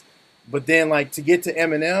placements. But then, like, to get to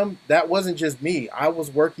Eminem, that wasn't just me. I was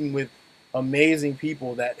working with amazing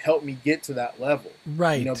people that helped me get to that level.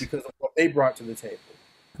 Right. Because of what they brought to the table.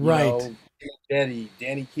 Right. Danny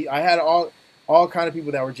Key. I had all kind of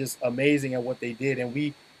people that were just amazing at what they did, and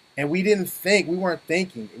we didn't think. We weren't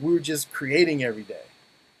thinking. We were just creating every day.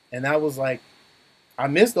 And that was like, I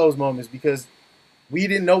miss those moments, because we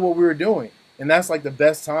didn't know what we were doing. And that's like the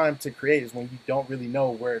best time to create is when you don't really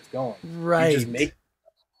know where it's going. You just Right. make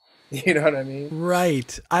you know what I mean?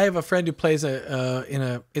 Right. I have a friend who plays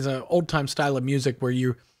is a old time style of music where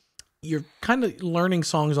you're kind of learning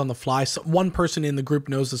songs on the fly. So one person in the group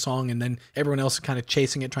knows the song, and then everyone else is kind of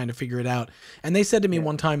chasing it, trying to figure it out. And they said to me Yeah.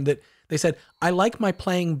 one time that they said, I like my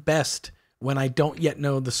playing best when I don't yet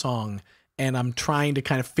know the song and I'm trying to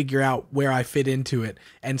kind of figure out where I fit into it.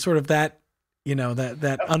 And sort of that,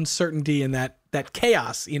 that uncertainty and that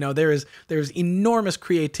chaos, there's enormous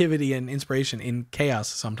creativity and inspiration in chaos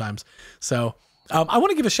sometimes. So I want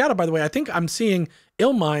to give a shout out, by the way. I think I'm seeing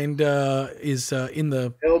Illmind is in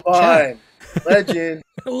the chat. Illmind, legend.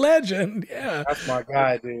 Legend, yeah. That's my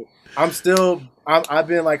guy, dude. I've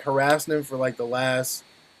been like harassing him for like the last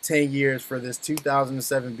 10 years for this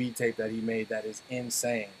 2007 beat tape that he made that is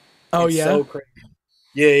insane. Oh It's yeah, so crazy.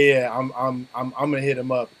 Yeah. I'm gonna hit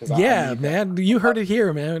him up because I need man. You heard it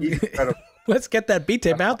here, man. He's incredible. Let's get that beat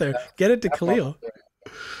tape out there. Get it to Khalil.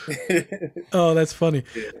 Oh, that's funny.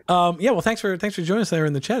 Yeah. Well, thanks for joining us there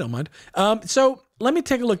in the chat, Illmind. So let me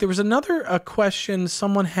take a look. There was another question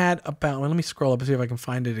someone had about. Well, let me scroll up and see if I can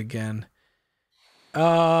find it again.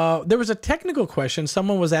 There was a technical question.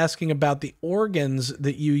 Someone was asking about the organs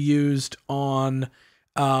that you used on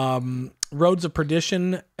Roads of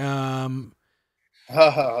Perdition.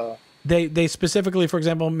 They specifically, for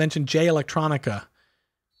example, mentioned J Electronica.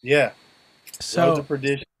 Yeah. So Roads of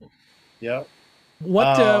Perdition. Yep. What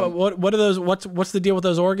are those? What's the deal with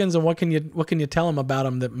those organs, and what can you tell them about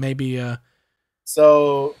them that maybe?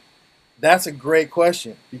 So that's a great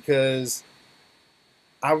question because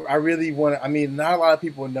I really want to. I mean, not a lot of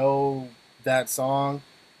people know that song.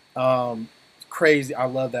 Crazy. I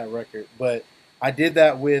love that record, but I did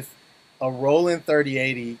that with a Roland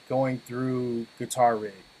 3080 going through guitar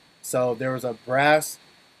rig. So there was a brass.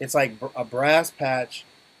 It's like a brass patch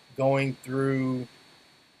going through.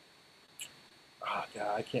 Oh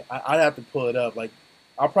God, I can't. I'd have to pull it up. Like,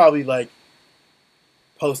 I'll probably like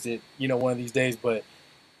post it, one of these days. But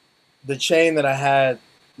the chain that I had,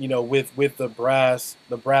 with the brass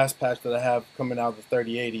patch that I have coming out of the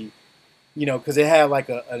 3080, because it had like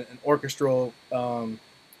an orchestral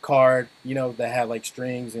card, that had like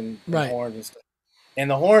strings and Right. horns and stuff. And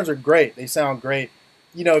the horns are great. They sound great.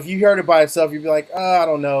 If you heard it by itself, you'd be like, I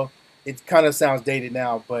don't know. It kind of sounds dated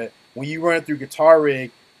now. But when you run it through guitar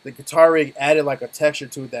rig, the guitar rig added like a texture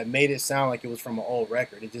to it that made it sound like it was from an old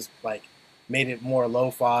record. It just like made it more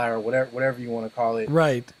lo-fi or whatever you want to call it.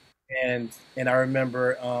 Right. And I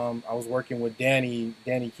remember I was working with Danny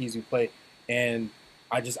Keys who played, and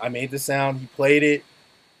I made the sound. He played it,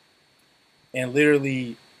 and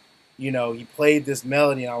literally, he played this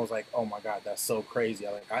melody, and I was like, oh my God, that's so crazy.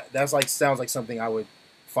 That's like sounds like something I would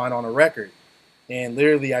find on a record. And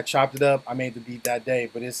literally, I chopped it up. I made the beat that day,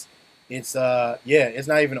 but it's not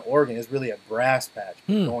even an organ. It's really a brass patch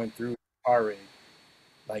going through guitar rig,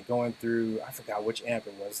 like going through. I forgot which amp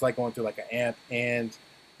it was. It's like going through like an amp, and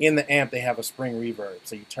in the amp they have a spring reverb.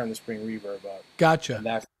 So you turn the spring reverb up. Gotcha. And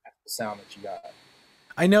that's the sound that you got.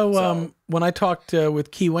 I know when I talked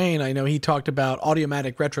with Key Wayne, I know he talked about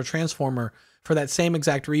Audiomatic Retro Transformer for that same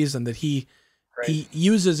exact reason that he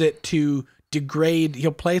uses it to degrade.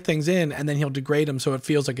 He'll play things in and then he'll degrade them so it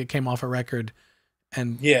feels like it came off a record.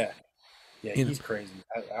 And yeah, he's crazy.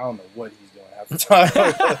 I don't know what he's doing half the time.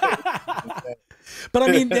 But I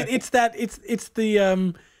mean,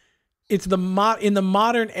 in the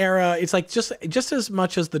modern era, it's like just as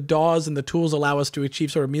much as the DAWs and the tools allow us to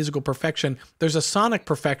achieve sort of musical perfection, there's a sonic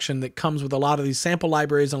perfection that comes with a lot of these sample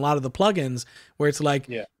libraries and a lot of the plugins where it's like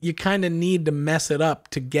you kind of need to mess it up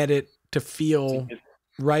to get it to feel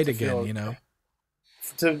right again,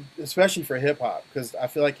 Especially for hip hop, because I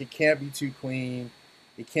feel like it can't be too clean,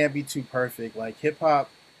 it can't be too perfect. Like hip hop,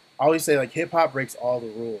 I always say like hip hop breaks all the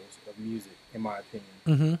rules of music, in my opinion.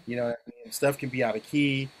 Mm-hmm. You know what I mean? Stuff can be out of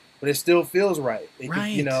key, but it still feels right. It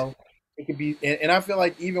could be, and I feel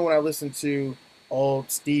like even when I listen to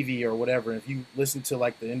old Stevie or whatever, if you listen to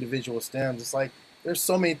like the individual stems, it's like there's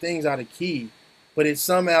so many things out of key, but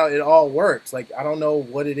it all works. Like I don't know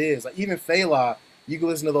what it is. Like even Fela, you can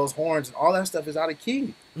listen to those horns and all that stuff is out of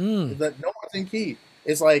key. No one's in key.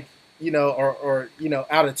 It's like or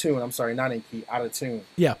out of tune. I'm sorry, not in key, out of tune.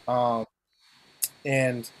 Yeah.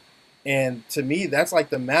 And to me, that's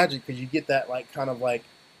like the magic because you get that like kind of like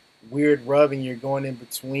weird rubbing. You're going in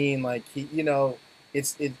between like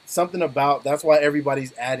it's something about that's why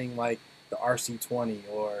everybody's adding like the RC20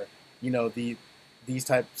 or these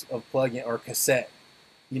types of plugin or cassette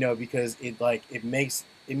because it makes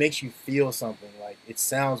you feel something. Like it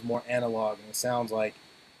sounds more analog and it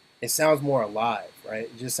sounds more alive, right?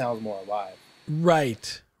 It just sounds more alive.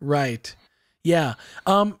 Right. Right. Yeah.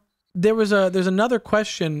 There's another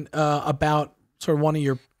question about sort of one of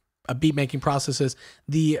your beat making processes,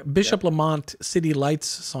 the Bishop Lamont City Lights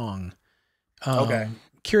song. Okay.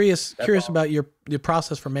 Curious about your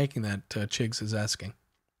process for making that. Chigs is asking.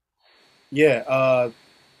 Yeah.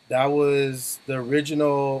 That was the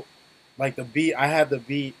original, like the beat. I had the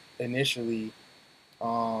beat initially,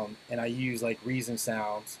 and I used like Reason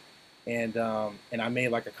sounds, and I made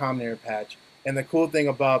like a combinator patch. And the cool thing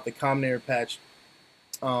about the combinator patch,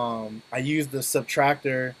 I used the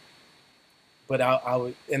subtractor, but I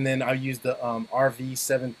would, and then I used the RV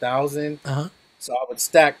 7000. So I would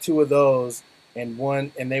stack two of those and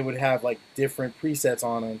one, and they would have like different presets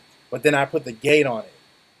on them. But then I put the gate on it,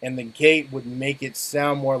 and the gate would make it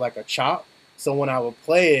sound more like a chop. So when I would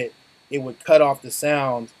play it, it would cut off the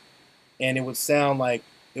sound, and it would sound like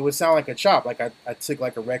a chop. Like I took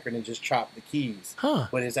like a record and just chopped the keys,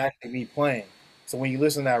 but it's actually me playing. So when you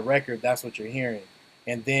listen to that record, that's what you're hearing.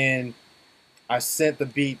 And then I sent the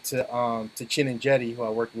beat to Chin and Jetty, who I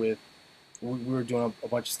worked with. We were doing a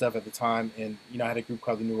bunch of stuff at the time, and I had a group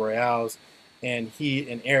called the New Royales, and he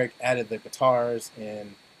and Eric added the guitars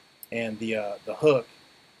and the hook,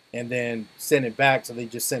 and then sent it back. So they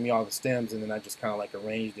just sent me all the stems, and then I just kind of like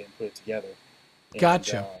arranged it and put it together. And,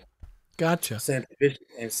 Gotcha. Sent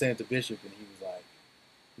it to Bishop, and he was like,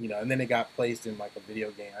 and then it got placed in like a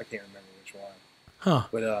video game. I can't remember which one.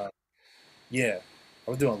 But yeah, I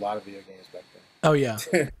was doing a lot of video games back then. Oh yeah,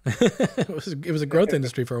 it was a growth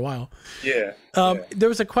industry for a while. Yeah. There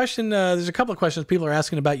was a question. There's a couple of questions people are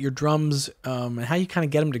asking about your drums and how you kind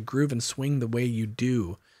of get them to groove and swing the way you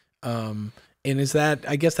do. And is that?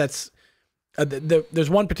 I guess that's. There's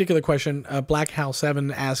one particular question. Black Hal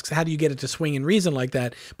 7 asks, "How do you get it to swing in Reason like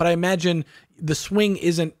that?" But I imagine the swing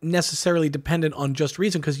isn't necessarily dependent on just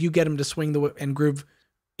Reason, because you get them to swing and groove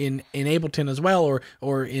in Ableton as well,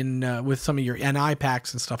 or in with some of your NI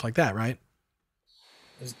packs and stuff like that, right?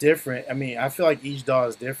 It's different. I mean, I feel like each DAW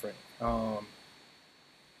is different. Like,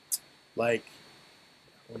 I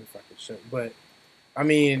wonder if I could show, but I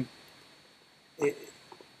mean,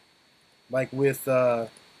 like with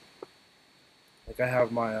like I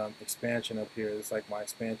have my expansion up here. It's like my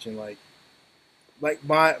expansion, like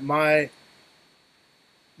my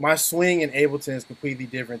swing in Ableton is completely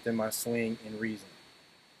different than my swing in Reason,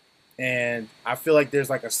 and I feel like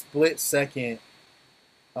there's like a split second.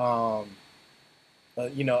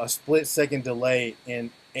 A split second delay in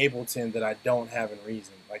Ableton that I don't have in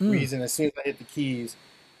Reason. Like Reason, as soon as I hit the keys,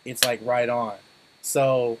 it's like right on.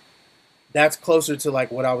 So that's closer to like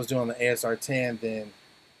what I was doing on the ASR 10 than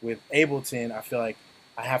with Ableton. I feel like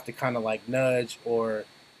I have to kind of like nudge, or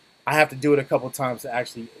I have to do it a couple times to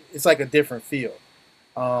actually. It's like a different feel.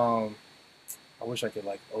 I wish I could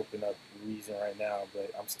like open up Reason right now, but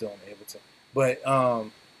I'm still in Ableton. But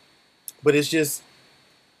it's just.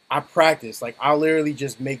 I practice. Like, I'll literally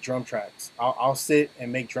just make drum tracks. I'll sit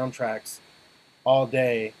and make drum tracks all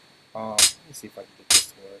day. Let's see if I can get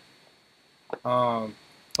this to work.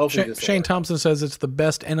 Hopefully Shane Thompson says it's the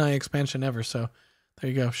best NI expansion ever. So there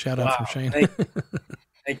you go. Shout out from Shane. Thank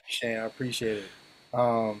you, Shane. I appreciate it.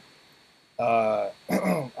 I'm gonna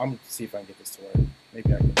see if I can get this to work.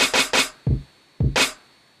 Maybe I can.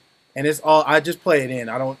 And it's all, I just play it in.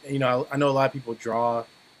 I don't, I know a lot of people draw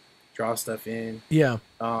stuff in. Yeah.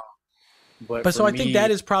 But so I think that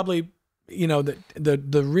is probably,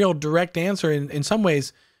 the real direct answer in some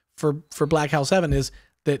ways for Black Hal 7 is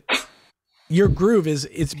that your groove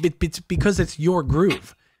it's because it's your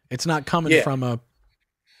groove. It's not coming from a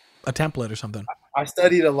template or something. I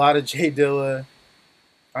studied a lot of J Dilla.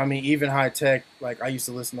 I mean, even High Tech. Like, I used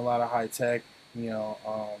to listen to a lot of High Tech.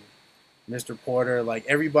 Mr. Porter. Like,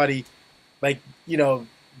 everybody. Like,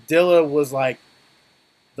 Dilla was like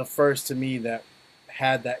the first to me that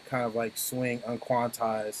had that kind of like swing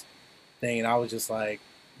unquantized thing, and I was just like,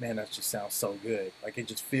 man, that just sounds so good. Like, it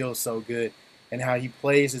just feels so good, and how he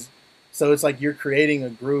plays is so it's like you're creating a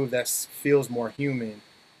groove that feels more human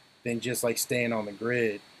than just like staying on the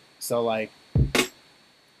grid. So like,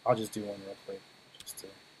 I'll just do one real quick just to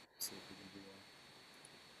see if we can do one,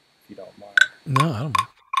 if you don't mind. No, I don't mind.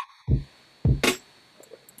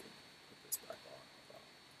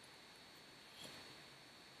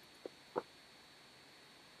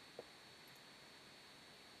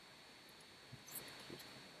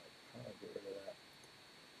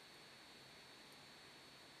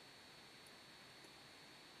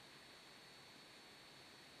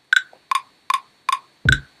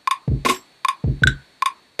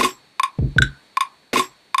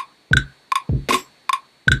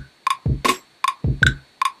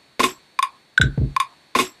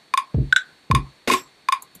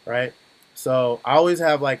 Right? So I always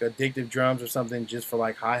have like addictive drums or something just for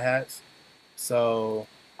like hi-hats. So,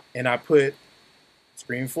 and I put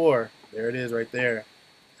Scream 4, there it is right there.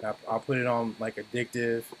 And I'll put it on like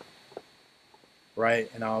addictive, right?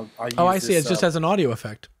 And I'll Oh, I use see. It this. just has an audio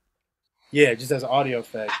effect. Yeah, it just has an audio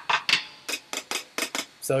effect.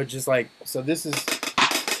 So it's just like, so this is,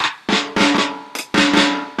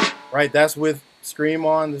 right, that's with Scream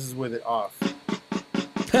on, this is with it off.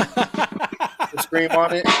 The Scream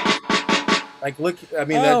on it. Like, look, I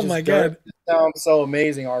mean, that Oh just my God. sounds so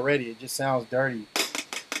amazing already. It just sounds dirty.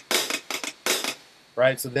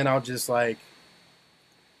 Right? So then I'll just like,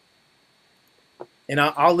 and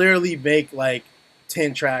I'll literally make like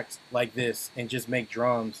 10 tracks like this and just make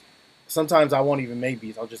drums. Sometimes I won't even make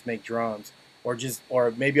beats. I'll just make drums, or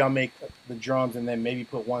maybe I'll make the drums and then maybe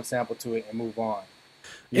put one sample to it and move on.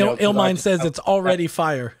 You know, 'cause Illmind says it's already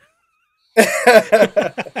fire.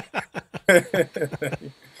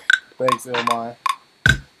 Thanks, Illmind.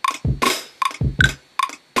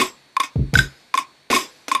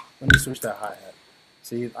 Let me switch that hi-hat.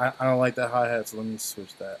 See, I don't like that hi-hat, so let me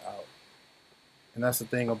switch that out. And that's the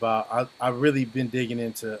thing about, I've really been digging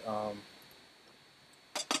into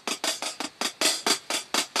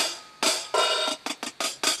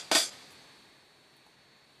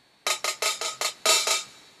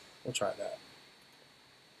we'll try that.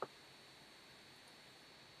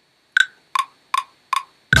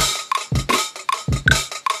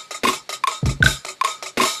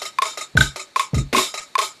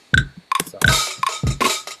 So,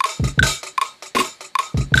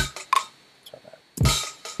 try that.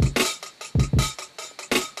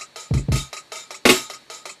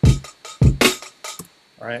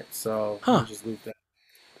 All right, so let me just loop that.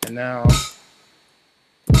 And now,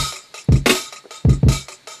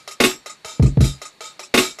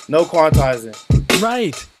 no quantizing.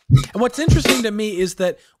 Right. And what's interesting to me is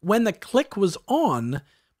that when the click was on,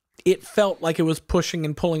 it felt like it was pushing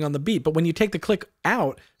and pulling on the beat. But when you take the click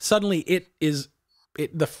out, suddenly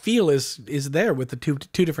the feel is there with the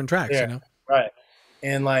two different tracks, Yeah, you know? right.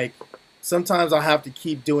 And like sometimes I'll have to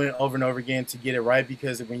keep doing it over and over again to get it right,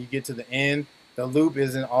 because when you get to the end, the loop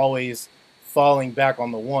isn't always falling back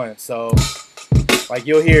on the one. So like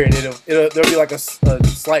you'll hear it, there'll be like a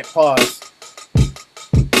slight pause.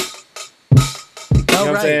 You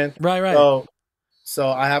know what I'm saying? Right. So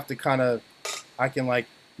I have to I can like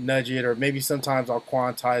nudge it, or maybe sometimes I'll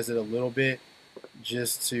quantize it a little bit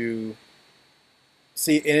just to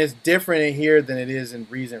see. And it's different in here than it is in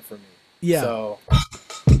Reason for me. Yeah.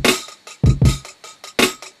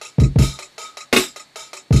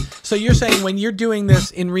 So you're saying when you're doing this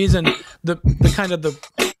in Reason, the kind of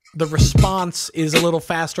the response is a little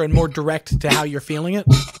faster and more direct to how you're feeling it?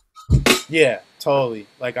 Yeah, totally.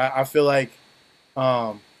 Like I feel like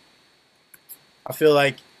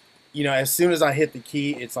you know, as soon as I hit the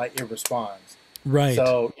key, it's like it responds. Right.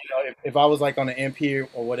 So, you know, if I was like on an MP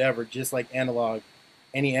or whatever, just like analog,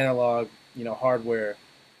 any analog, you know, hardware,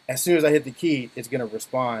 as soon as I hit the key, it's gonna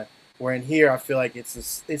respond. Where in here, I feel like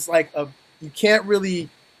it's like you can't really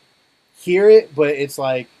hear it, but it's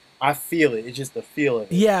like I feel it. It's just the feel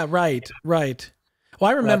of it. Yeah, right. Well,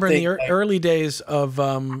 I remember in the early days of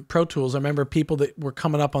Pro Tools, I remember people that were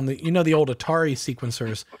coming up on the old Atari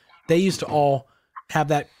sequencers. They used to all have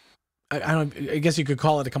that. I guess you could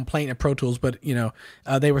call it a complaint at Pro Tools, but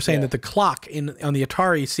they were saying that the clock on the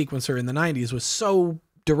Atari sequencer in the 90s was so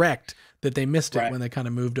direct that they missed it when they kind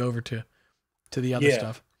of moved over to the other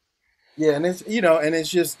stuff. Yeah, and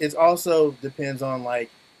it's also depends on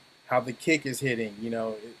like how the kick is hitting. You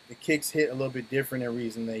know, the kicks hit a little bit different in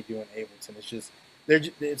Reason than they do in Ableton. It's just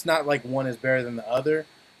it's not like one is better than the other,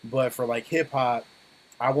 but for like hip hop,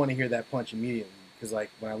 I want to hear that punch immediately, because like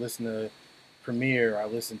when I listen to Premiere, I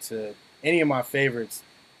listen to any of my favorites,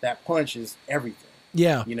 that punch is everything.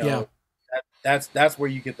 Yeah, you know, that's where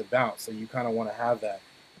you get the bounce. So you kind of want to have that.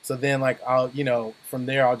 So then like from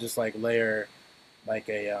there I'll just like layer like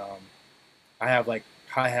I have like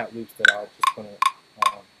hi-hat loops that I'll just put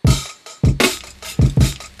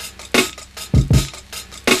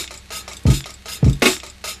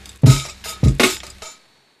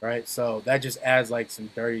right. So that just adds like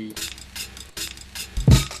some dirty.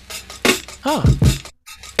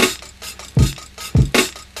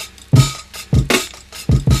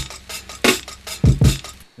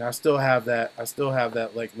 And I still have that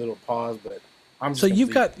like little pause, but I'm just. So you've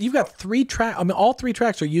got 3 tracks. I mean, all 3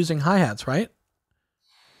 tracks are using hi-hats, right?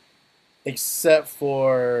 Except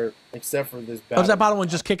for this. Oh, is that bottom one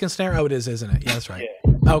just kick and snare? Oh, it is, isn't it? Yeah, that's right.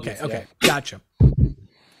 Yeah. Okay, gotcha.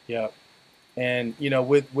 Yeah, and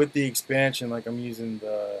with the expansion, like I'm using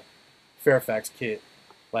the Fairfax kit.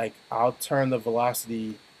 Like I'll turn the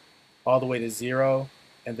velocity all the way to 0,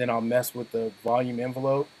 and then I'll mess with the volume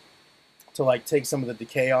envelope to like take some of the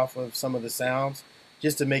decay off of some of the sounds,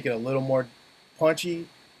 just to make it a little more punchy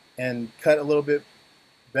and cut a little bit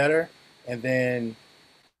better. And then,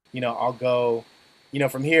 I'll go,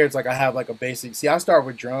 from here, it's like I have like a basic. See, I start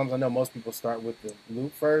with drums. I know most people start with the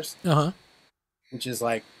loop first, which is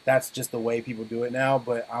like that's just the way people do it now.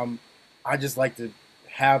 But I just like to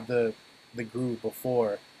have the groove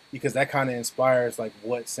before, because that kind of inspires like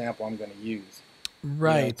what sample I'm going to use.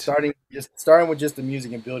 Right. Starting with just the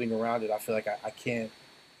music and building around it, I feel like I can't.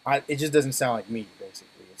 It just doesn't sound like me,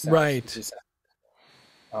 basically. Right. Just,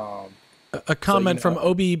 a comment from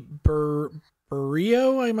Obi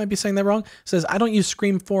Burrio, I might be saying that wrong, says, I don't use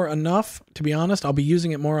Scream 4 enough, to be honest. I'll be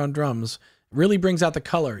using it more on drums. Really brings out the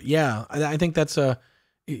color. Yeah, I think that's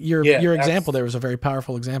your example there was a very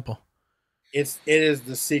powerful example. It is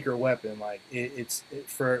the secret weapon. Like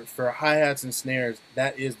for hi-hats and snares,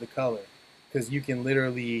 that is the color, because you can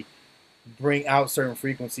literally bring out certain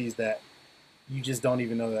frequencies that you just don't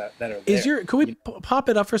even know that are there. Could we pop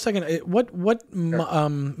it up for a second? What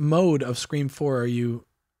mode of Scream 4 are you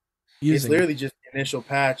using? It's literally just initial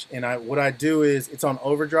patch, and what I do is it's on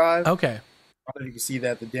overdrive. Okay. I don't know if you can see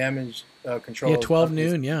that, the damage control. Yeah, 12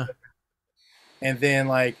 noon, yeah. And then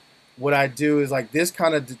like what I do is like this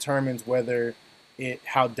kind of determines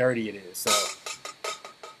how dirty it is. So,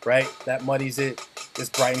 right, that muddies it. This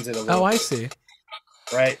brightens it a little. Oh, I see.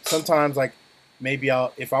 Right. Sometimes like maybe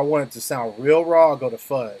if I want it to sound real raw, I'll go to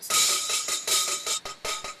fuzz.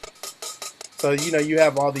 So you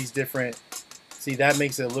have all these different. See, that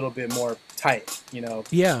makes it a little bit more tight.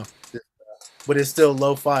 Yeah. But it's still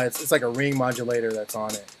lo-fi. It's like a ring modulator that's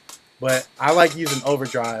on it. But I like using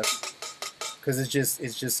overdrive because it's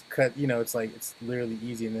just cut. It's like it's literally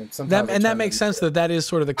easy, and then sometimes that makes sense that is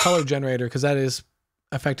sort of the color generator, because that is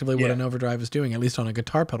effectively what an overdrive is doing, at least on a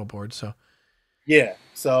guitar pedal board. So yeah,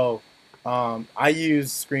 so I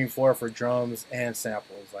use Scream 4 for drums and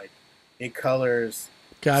samples. Like it colors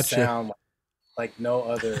sound like no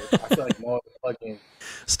other. I feel like no other plugin.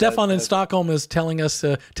 Stefan in Stockholm is telling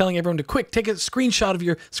everyone to take a screenshot of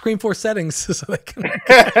your Scream 4 settings so they can.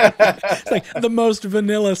 It's like the most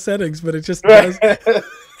vanilla settings, but it just does. Yeah,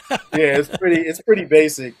 it's pretty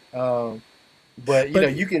basic. But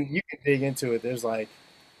you can dig into it. There's like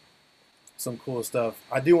some cool stuff.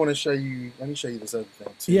 I do want to show you. Let me show you this other thing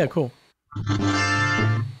too. Yeah, cool.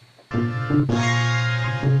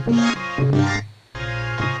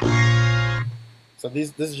 So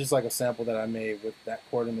this is just like a sample that I made with that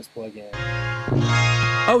Quartimus plugin.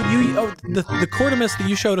 The Quartimus that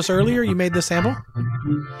you showed us earlier, you made this sample?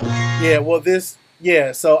 Yeah, well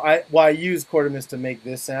so I used Quartimus to make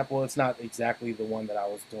this sample. It's not exactly the one that I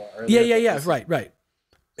was doing earlier. Yeah, right.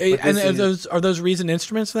 And are those Reason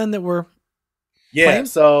instruments then that were playing?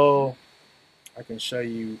 So I can show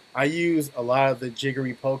you. I use a lot of the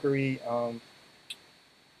jiggery pokery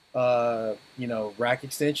rack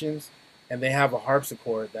extensions. And they have a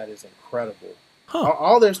harpsichord that is incredible. Huh.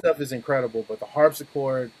 All their stuff is incredible, but the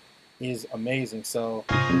harpsichord is amazing. So,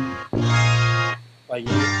 like,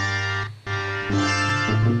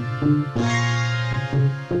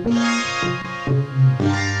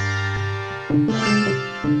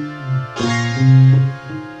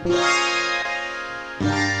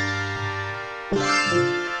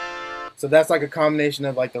 so that's like a combination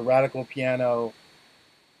of like the radical piano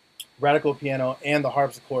and the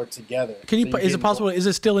harpsichord together. Is it possible? Is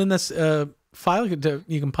it still in this file? You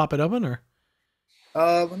can pop it open, or?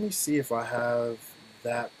 Let me see if I have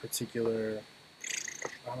that particular.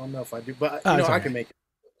 I don't know if I do, but I can make it.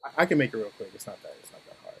 I can make it real quick. It's not that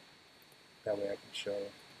hard. That way I can show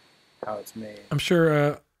how it's made. I'm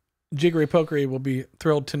sure Jiggery Pokery will be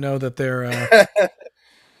thrilled to know that they're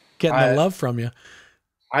getting the love from you.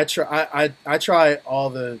 I try all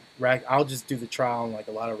the rack. I'll just do the trial on like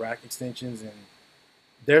a lot of rack extensions, and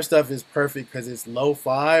their stuff is perfect because it's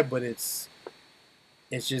lo-fi, but it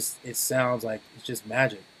sounds like it's just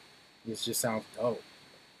magic. It just sounds dope.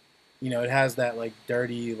 It has that like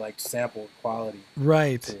dirty like sample quality.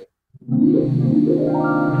 Right. To it.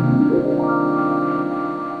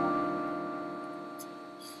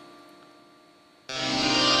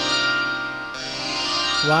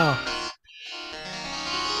 Wow.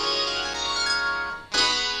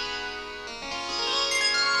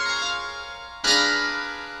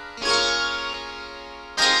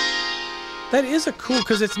 That is a cool,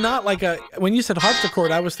 because it's not like when you said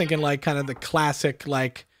harpsichord, I was thinking like kind of the classic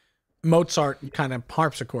like Mozart kind of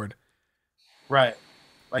harpsichord. Right.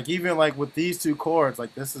 Like even like with these two chords,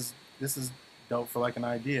 like this is dope for like an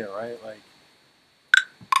idea, right? Like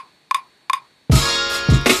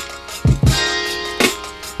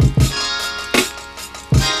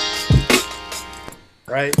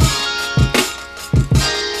right?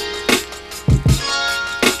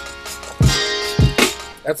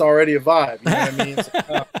 That's already a vibe, you know what I mean?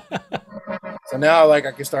 So now like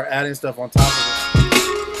I can start adding stuff on top of it.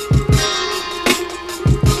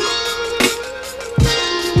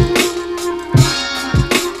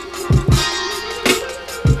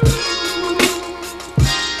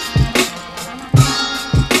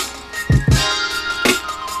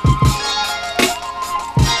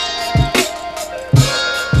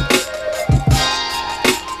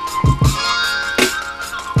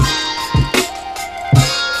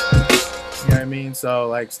 So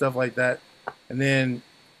like stuff like that. And then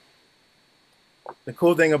the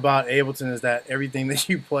cool thing about Ableton is that everything that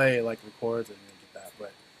you play like records and get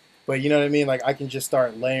that. But you know what I mean? Like I can just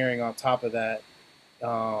start layering on top of that,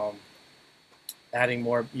 adding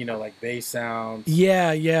more, you know, like bass sounds.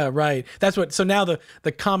 Yeah, right. That's what. So now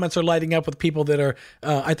the comments are lighting up with people that are,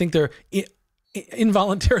 I think they're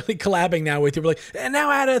involuntarily collabing now with you. We're like, and now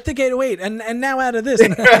add a thick 808, and now add a this,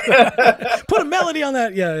 and put a melody on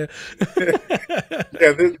that. Yeah.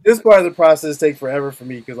 This part of the process takes forever for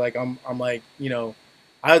me because like I'm like, you know,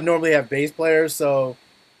 I normally have bass players, so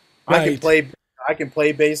right. I can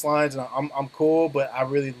play bass lines and I'm cool, but I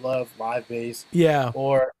really love live bass. Yeah.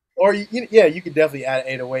 Or you could definitely add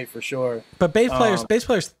 808 for sure. But bass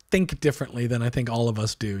players think differently than I think all of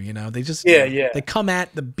us do. You know, they just they come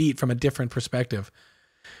at the beat from a different perspective.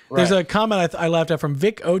 Right. There's a comment I laughed at from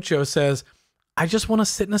Vic Ocho says, "I just want to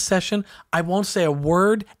sit in a session. I won't say a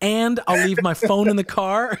word, and I'll leave my phone in the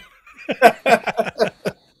car."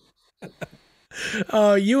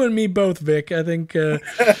 You and me both, Vic. I think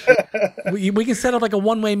we can set up like a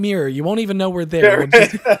one-way mirror. You won't even know we're there.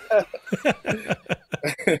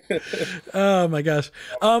 Oh my gosh.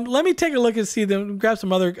 Let me take a look and see them, grab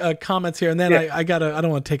some other comments here, and then I don't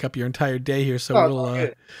want to take up your entire day here, so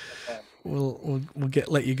we'll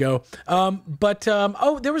let you go.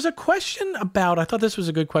 There was a question about, I thought this was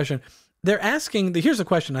a good question. They're asking, here's a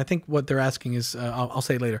question. I think what they're asking is, I'll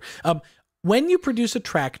say it later. When you produce a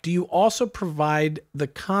track, do you also provide the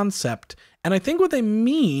concept? And I think what they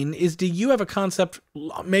mean is, do you have a concept,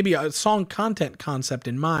 maybe a song content concept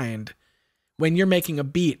in mind when you're making a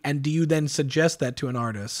beat, and do you then suggest that to an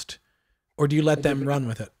artist, or do you let them run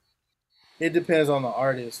with it? It depends on the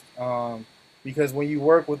artist, because when you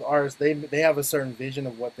work with artists, they have a certain vision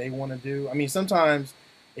of what they want to do. I mean, sometimes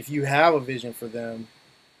if you have a vision for them,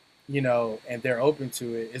 you know, and they're open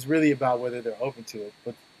to it, it's really about whether they're open to it.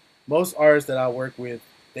 But most artists that I work with,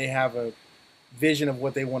 they have a vision of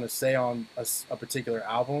what they want to say on a particular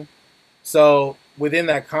album. So within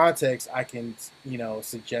that context, I can, you know,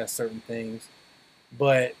 suggest certain things.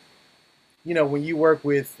 But, you know, when you work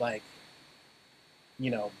with like,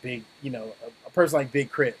 you know, big, you know, a person like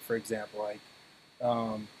Big Crit, for example, like,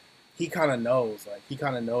 he kind of knows what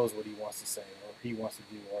he wants to say or he wants to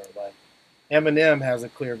do, or like Eminem has a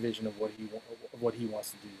clear vision of what he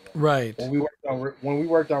wants to do. Like, right. When we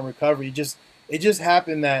worked on Recovery, it just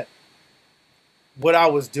happened that what I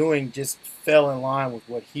was doing just fell in line with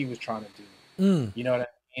what he was trying to do. You know what I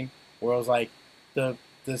mean? Where it was like the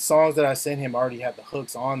songs that I sent him already had the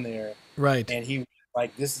hooks on there. Right. And he was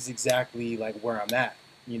like, this is exactly like where I'm at,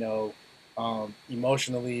 you know,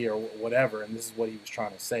 emotionally or whatever. And this is what he was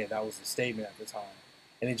trying to say. That was the statement at the time.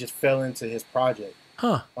 And it just fell into his project.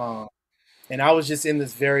 Huh. And I was just in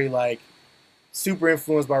this very like super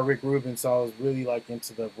influenced by Rick Rubin. So I was really like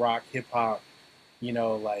into the rock, hip hop, you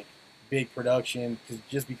know, like big production,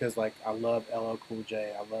 because like I love LL Cool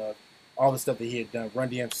J, I love all the stuff that he had done, Run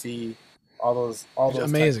DMC, all those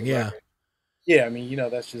amazing, yeah, I mean, you know,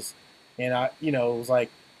 that's just, and I, you know, it was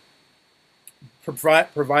like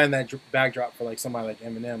providing that backdrop for like somebody like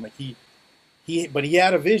Eminem, like but he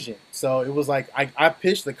had a vision, so it was like I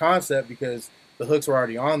pitched the concept because the hooks were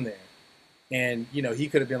already on there, and you know, he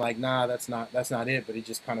could have been like, nah, that's not it, but it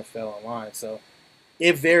just kind of fell in line. So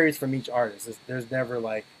it varies from each artist. There's never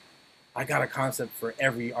like, I got a concept for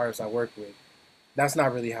every artist I work with. That's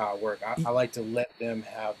not really how I work. I like to let them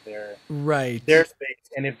have their space.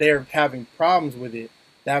 And if they're having problems with it,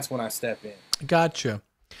 that's when I step in. Gotcha.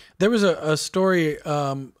 There was a story,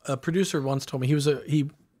 a producer once told me. He's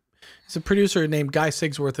a producer named Guy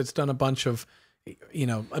Sigsworth that's done a bunch of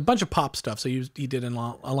pop stuff. So he did an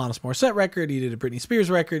Alanis Morissette record, he did a Britney Spears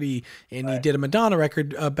record, he did a Madonna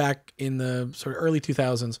record back in the sort of early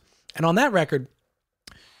 2000s. And on that record,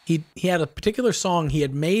 he had a particular song. He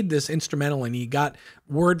had made this instrumental, and he got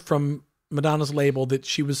word from Madonna's label that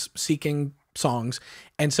she was seeking songs.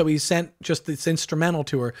 And so he sent just this instrumental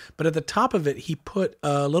to her. But at the top of it, he put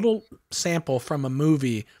a little sample from a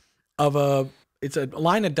movie of it's a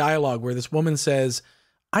line of dialogue where this woman says,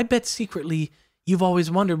 "I bet secretly you've always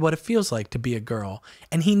wondered what it feels like to be a girl.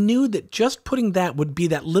 And he knew that just putting that would be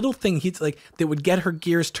that little thing he's like that would get her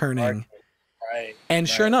gears turning. Right. And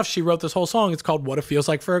sure enough, she wrote this whole song. It's called "What It Feels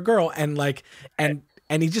Like for a Girl," and like, and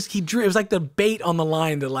he drew. It was like the bait on the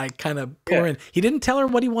line to like kind of pull her in. He didn't tell her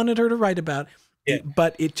what he wanted her to write about,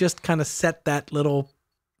 but it just kind of set that little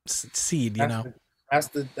seed. You know, that's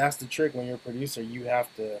the trick when you're a producer. You have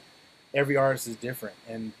to. Every artist is different,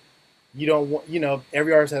 and you don't want.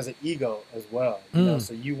 Every artist has an ego as well. You know,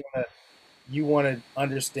 so you want to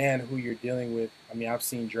understand who you're dealing with. I mean, I've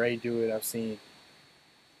seen Dre do it. I've seen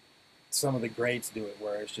some of the greats do it,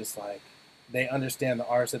 where it's just like they understand the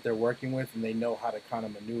artists that they're working with and they know how to kind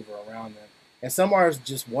of maneuver around them. And some artists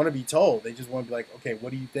just want to be told. They just want to be like, okay,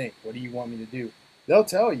 what do you think? What do you want me to do? They'll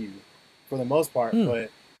tell you for the most part.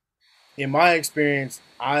 But in my experience,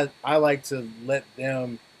 I like to let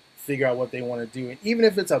them figure out what they want to do. And even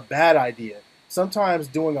if it's a bad idea, sometimes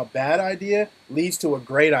doing a bad idea leads to a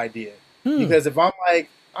great idea. Because if I'm like,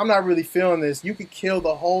 I'm not really feeling this, you could kill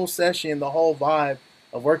the whole session, the whole vibe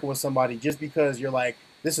of working with somebody just because you're like,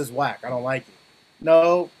 this is whack, I don't like it.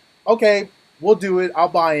 No, okay, we'll do it, I'll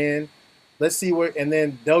buy in, let's see what, and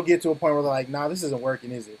then they'll get to a point where they're like, nah, this isn't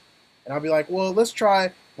working, is it? And I'll be like, well, why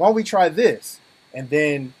don't we try this? And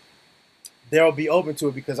then they'll be open to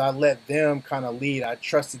it because I let them kind of lead. I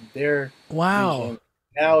trusted their vision.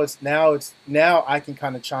 Now I can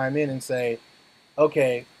kind of chime in and say,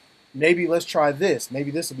 okay, maybe let's try this.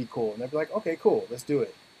 Maybe this will be cool. And they'll be like, okay, cool, let's do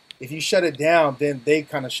it. If you shut it down, then they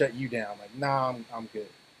kind of shut you down. Like, nah, I'm good.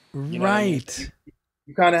 You know right. I mean?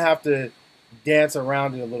 You kind of have to dance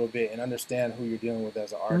around it a little bit and understand who you're dealing with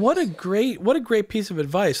as an artist. What a great piece of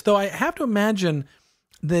advice. Though I have to imagine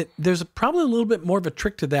that there's probably a little bit more of a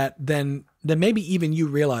trick to that than maybe even you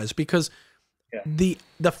realize, because the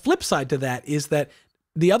flip side to that is that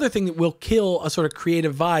the other thing that will kill a sort of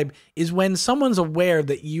creative vibe is when someone's aware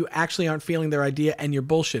that you actually aren't feeling their idea and you're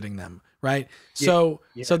bullshitting them. Right. So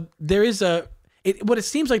there is what it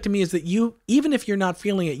seems like to me is that you, even if you're not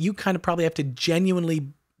feeling it, you kind of probably have to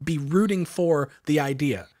genuinely be rooting for the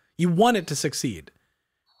idea. You want it to succeed.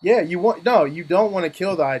 Yeah. You don't want to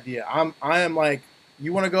kill the idea. I am like,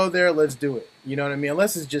 you want to go there, let's do it. You know what I mean?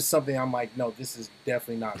 Unless it's just something I'm like, no, this is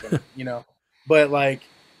definitely not going to, but like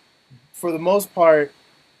for the most part,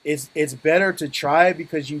 it's better to try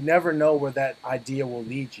because you never know where that idea will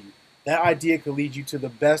lead you. That idea could lead you to the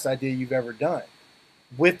best idea you've ever done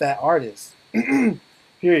with that artist.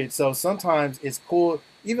 Period. So sometimes it's cool,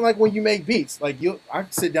 even like when you make beats. Like I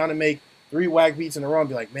can sit down and make 3 whack beats in a row and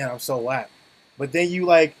be like, man, I'm so whack. But then you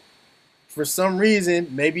like, for some reason,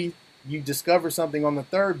 maybe you discover something on the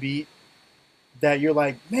 3rd beat that you're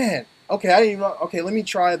like, man, okay, I didn't even know. Okay, let me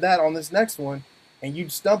try that on this next one, and you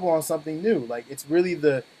stumble on something new. Like it's really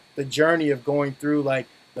the journey of going through like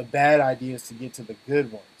the bad ideas to get to the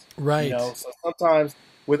good ones. Right. So sometimes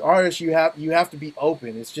with artists you have to be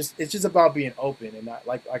open. It's just about being open, and not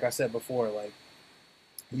like I said before, like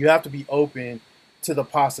you have to be open to the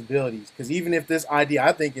possibilities, because even if this idea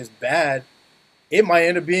I think is bad, it might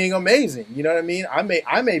end up being amazing. You know what I mean? I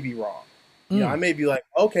may be wrong. You know, I may be like,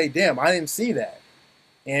 okay, damn, I didn't see that,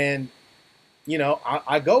 and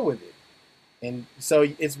I go with it. And so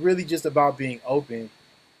it's really just about being open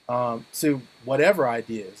to whatever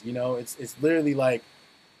ideas. It's literally like,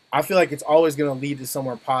 I feel like it's always going to lead to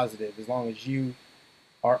somewhere positive as long as you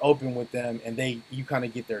are open with them and you kind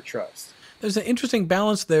of get their trust. There's an interesting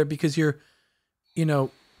balance there because you've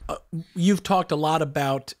talked a lot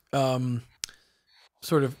about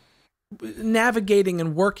sort of navigating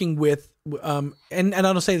and working with, and I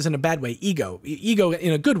don't say this in a bad way, ego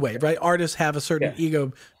in a good way, right? Artists have a certain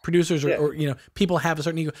ego, producers or people have a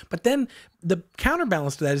certain ego, but then the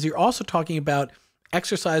counterbalance to that is you're also talking about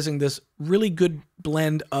exercising this really good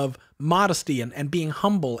blend of modesty and being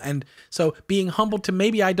humble. And so being humble to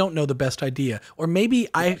maybe I don't know the best idea, or maybe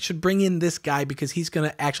I should bring in this guy because he's going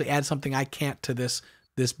to actually add something I can't to this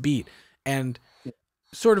beat. And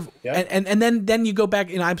sort of, and then you go back,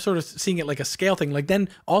 and I'm sort of seeing it like a scale thing. Like then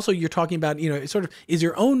also you're talking about, it sort of is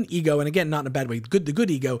your own ego. And again, not in a bad way, the good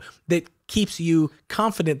ego that keeps you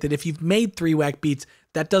confident that if you've made 3 whack beats,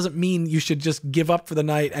 that doesn't mean you should just give up for the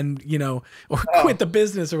night and, or quit the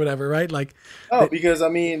business or whatever, right? Like, because I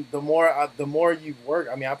mean, the more you work,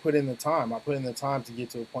 I mean, I put in the time to get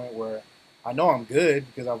to a point where I know I'm good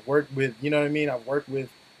because I've worked with, I've worked with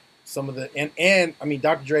some of the, and I mean,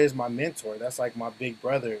 Dr. Dre is my mentor. That's like my big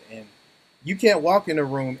brother. And you can't walk in a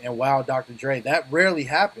room and wow Dr. Dre. That rarely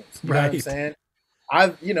happens. You know what I'm saying?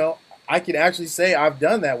 I can actually say I've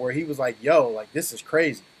done that where he was like, yo, like, this is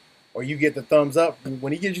crazy. Or you get the thumbs up.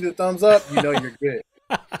 When he gives you the thumbs up, you're good.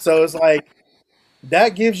 So it's like, that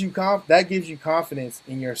gives you confidence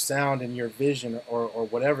in your sound and your vision or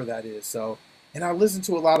whatever that is. So, and I listen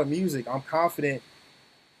to a lot of music. I'm confident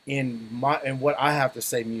in what I have to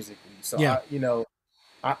say musically. So Yeah.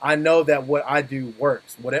 I know that what I do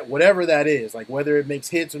works. Whatever that is, like whether it makes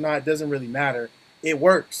hits or not, it doesn't really matter. It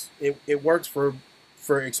works. It works for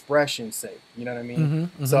expression's sake. You know what I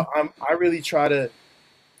mean? So I really try to.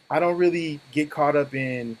 I don't really get caught up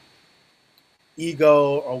in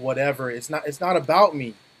ego or whatever. It's not about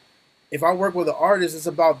me. If I work with an artist, it's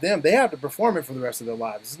about them. They have to perform it for the rest of their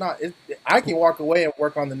lives. It's not. I can walk away and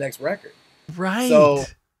work on the next record. So Right.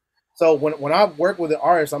 so when I work with an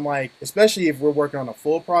artist, I'm like, especially if we're working on a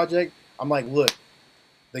full project, I'm like, look,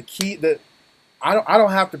 the key that I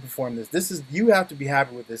don't have to perform this. This is you have to be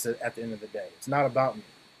happy with this at the end of the day. It's not about me.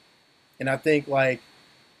 And I think like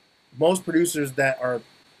most producers that are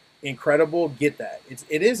incredible get that.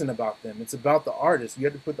 It isn't about them. It's about the artist. You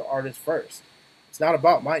have to put the artist first. It's not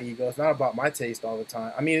about my ego. It's not about my taste all the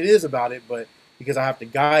time. I mean, it is about it, but because I have to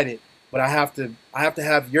guide it, but I have to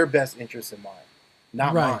have your best interest in mind,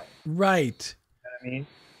 not mine. Right. You know what I mean?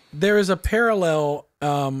 There is a parallel,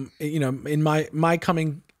 in my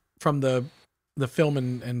coming from the film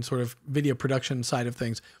and sort of video production side of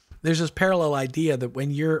things. There's this parallel idea that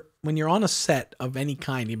when you're on a set of any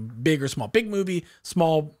kind, big or small, big movie,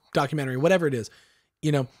 small documentary, whatever it is,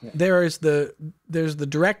 there's the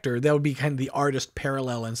director that would be kind of the artist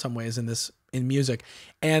parallel in some ways in music,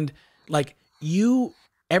 and like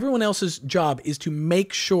everyone else's job is to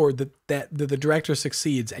make sure that the director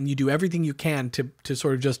succeeds, and you do everything you can to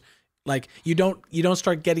sort of just like you don't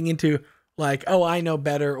start getting into like, oh, I know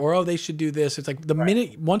better, or oh, they should do this. It's like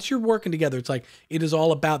minute once you're working together, it's like it is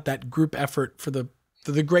all about that group effort for the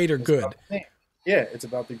greater good. Yeah, it's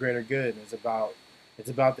about the greater good. It's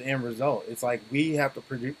about the end result. It's like we have to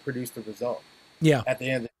produce the result. Yeah. At the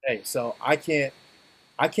end of the day, so I can't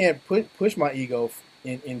push my ego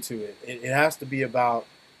into it. It has to be about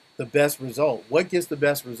the best result. What gets the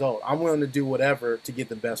best result? I'm willing to do whatever to get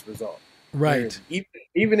the best result. Right.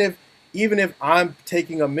 Even if I'm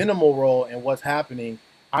taking a minimal role in what's happening,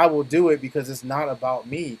 I will do it because it's not about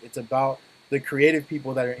me. It's about the creative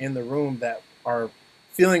people that are in the room that are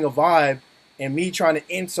feeling a vibe, and me trying to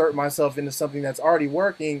insert myself into something that's already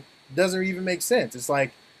working doesn't even make sense. It's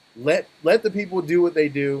like let the people do what they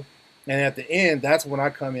do, and at the end, that's when I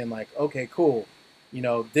come in like, okay, cool.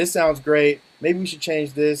 This sounds great. Maybe we should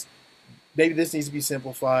change this. Maybe this needs to be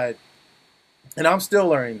simplified. And I'm still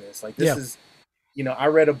learning this. Like this is, I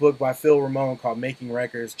read a book by Phil Ramone called Making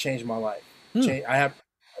Records, changed my life. I have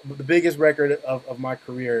the biggest record of my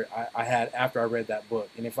career I had after I read that book.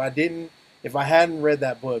 And if I hadn't read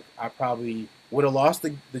that book, I probably would have lost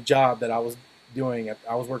the job that I was doing.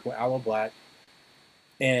 I was working with Aloe Black,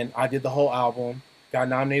 and I did the whole album, got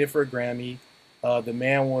nominated for a Grammy. The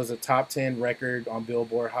Man was a top 10 record on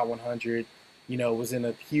Billboard Hot 100, was in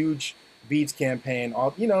a huge Beats campaign.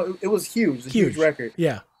 It was huge. It was a huge record.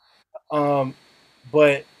 Yeah.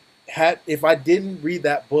 But if I didn't read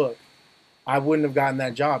that book, I wouldn't have gotten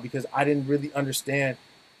that job because I didn't really understand.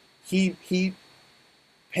 He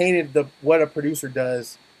painted what a producer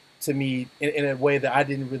does to me in a way that I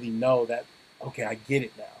didn't really know that, okay, I get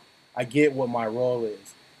it now. I get what my role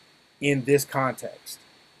is in this context.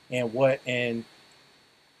 And when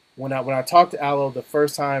I talked to Aloe the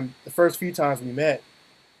first few times we met,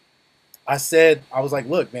 I was like,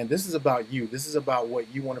 look, man, this is about you. This is about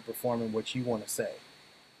what you want to perform and what you want to say.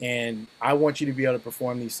 And I want you to be able to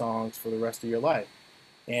perform these songs for the rest of your life.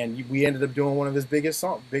 And we ended up doing one of his biggest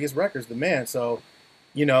records, The Man. So,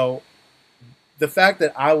 the fact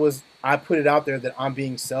that I put it out there that I'm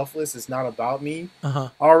being selfless, it's not about me,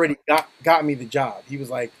 already got me the job. He was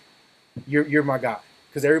like, you're my guy.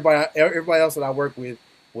 Because everybody else that I work with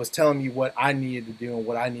was telling me what I needed to do and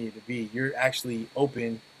what I needed to be. You're actually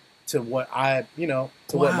open to what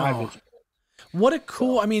what my vision is. What a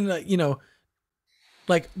cool, I mean,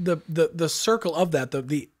 like the circle of that,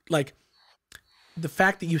 the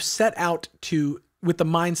fact that you set out with the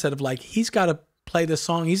mindset of like, he's got to play this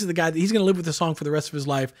song. He's the guy that he's going to live with the song for the rest of his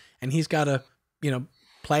life. And he's got to,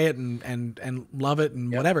 play it and love it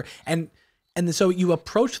and whatever. And so you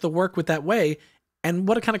approach the work with that way. And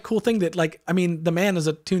what a kind of cool thing that, like, I mean, The Man is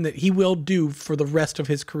a tune that he will do for the rest of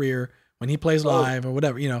his career when he plays live or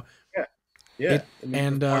whatever, Yeah.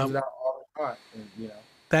 And it out all the time, and,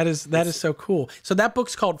 that is so cool. So that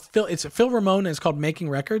book's called Phil Ramone, and it's called Making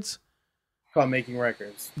Records. Called Making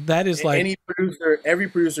Records. That is like every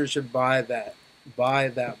producer should buy that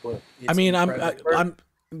book. It's I mean, I'm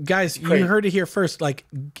guys, you heard it here first. Like,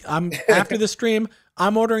 I'm after the stream,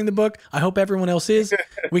 I'm ordering the book. I hope everyone else is.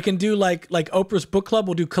 We can do like Oprah's book club.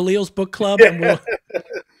 We'll do Khalil's book club, and we'll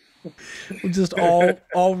just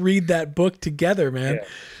all read that book together, man.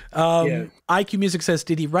 IQ Music says,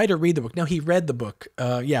 did he write or read the book? No, he read the book.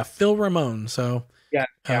 Yeah, Phil Ramone. So yeah,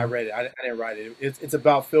 I read it. I didn't write it. It's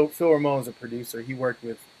about Phil Ramone's a producer. He worked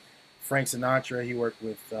with Frank Sinatra. He worked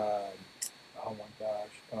with oh my gosh,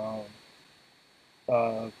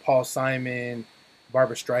 Paul Simon,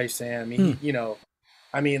 Barbara Streisand. I mean, he,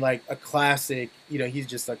 like a classic.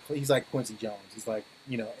 He's like Quincy Jones. He's like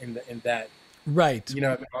in that right.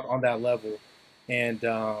 On that level, and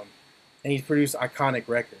he's produced iconic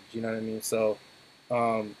records. You know what I mean? So,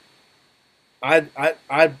 I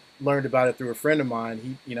learned about it through a friend of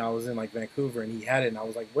mine. I was in like Vancouver, and he had it, and I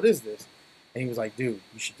was like, "What is this?" And he was like, "Dude,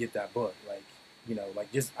 you should get that book."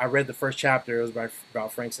 I read the first chapter. It was about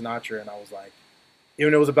Frank Sinatra, and I was like,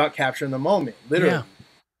 even though it was about capturing the moment, literally. Yeah.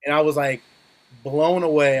 And I was like blown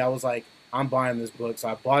away. I was like, I'm buying this book. So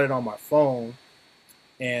I bought it on my phone,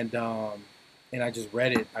 and I just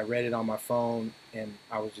read it. I read it on my phone, and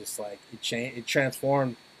I was just like, it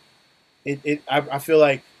transformed. I feel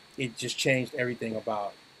like it just changed everything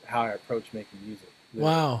about how I approach making music.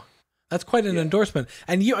 Literally. Wow. That's quite an endorsement.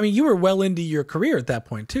 And you were well into your career at that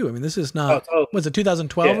point too. I mean, this is not, totally. Was it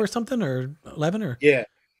 2012 or something, or 11 or? Yeah.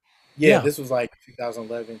 This was like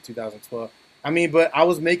 2011, 2012. I mean, but I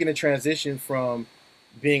was making a transition from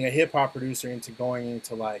being a hip hop producer into going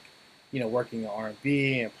into like, working in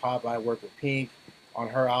R&B and pop. I worked with Pink on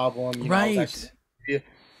her album. Right. I was actually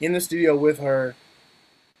in the studio with her,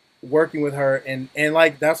 working with her. And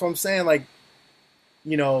like, that's what I'm saying. Like,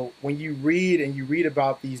 when you read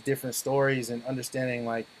about these different stories and understanding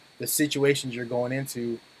like the situations you're going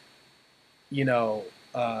into,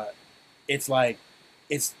 it's like,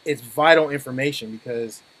 it's vital information,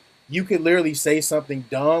 because you could literally say something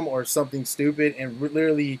dumb or something stupid and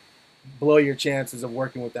literally blow your chances of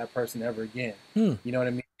working with that person ever again. You know what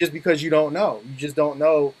I mean? Just because you just don't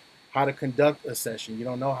know how to conduct a session. You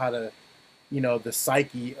don't know how to, the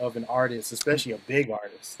psyche of an artist, especially a big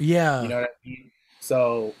artist. Yeah. You know what I mean?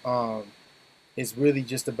 So it's really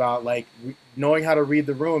just about like knowing how to read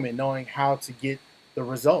the room and knowing how to get the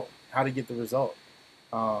result. That's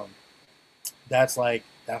the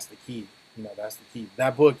key. That's the key.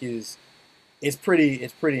 That book it's pretty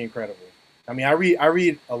incredible. I mean, I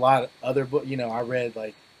read a lot of other books. I read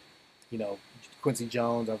like, Quincy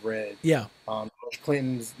Jones. I've read George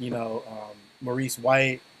Clinton's. Maurice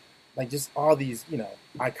White, like just all these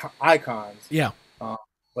icons. Yeah.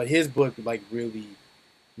 But his book like really,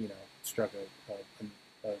 struck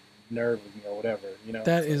a nerve with me or whatever.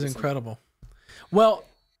 That is incredible. Well,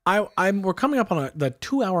 we're coming up on the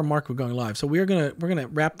 2-hour mark of going live, so we're gonna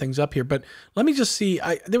wrap things up here. But let me just see.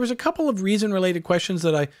 There was a couple of reason related questions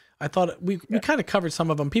that I thought we kind of covered some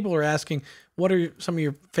of them. People are asking, what are some of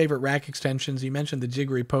your favorite rack extensions? You mentioned the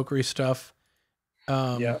jiggery pokery stuff.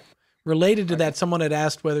 Related to that, someone had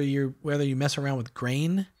asked whether you mess around with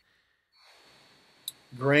grain.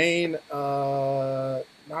 Grain, not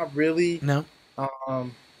really. No.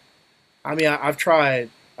 I mean, I've tried.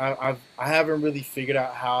 I haven't really figured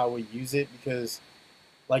out how I would use it, because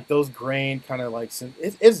like those grain kind of like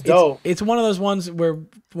it's dope. It's one of those ones where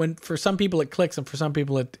when for some people it clicks and for some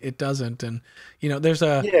people it doesn't. And there's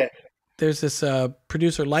this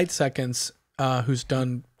producer Light Seconds who's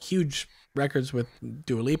done huge records with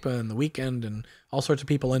Dua Lipa and The Weeknd and all sorts of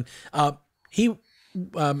people. And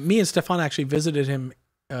me and Stefan actually visited him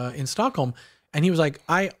in Stockholm, and he was like,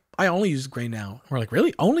 I only use grain now. And we're like,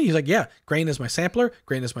 really? Only? He's like, yeah, grain is my sampler,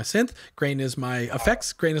 grain is my synth, grain is my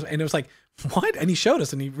effects, and it was like, what? And he showed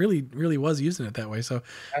us, and he really, really was using it that way. So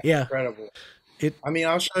that's incredible. I mean,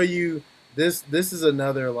 I'll show you this. This is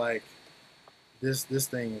another like this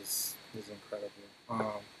thing is incredible.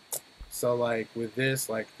 So like with this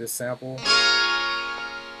sample.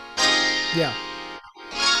 Yeah.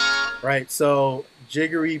 Right. So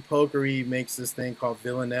Jiggery Pokery makes this thing called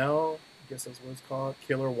Villanelle. I guess that's what it's called.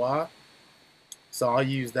 Killer Wah. So I'll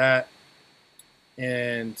use that.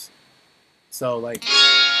 And so like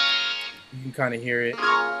you can kind of hear it.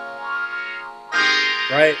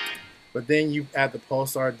 Right? But then you add the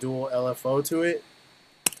Pulsar dual LFO to it.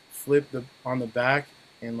 Flip on the back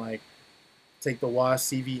and like take the Wah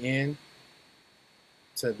CV in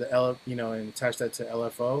to the and attach that to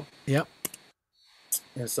LFO. Yep.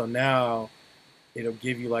 And so now it'll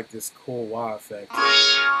give you like this cool wah effect.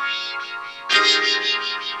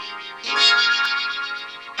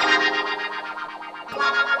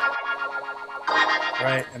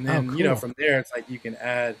 Right, and then cool. From there it's like you can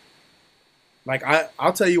add, like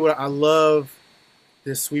I'll tell you what, I love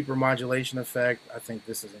this sweeper modulation effect. I think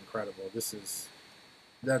this is incredible. This is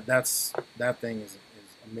that thing is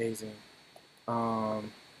amazing.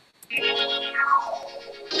 And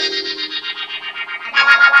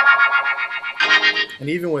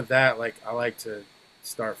even with that, like I like to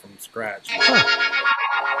start from scratch.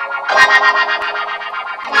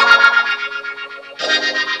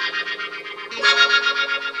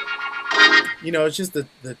 You know, it's just the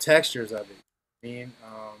textures of it. I mean,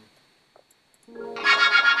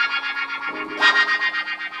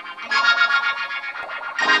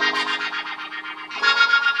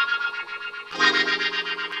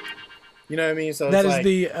 you know what I mean? So that it's is like,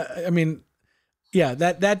 the, I mean, yeah,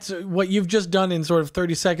 that's what you've just done in sort of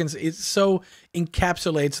 30 seconds. It so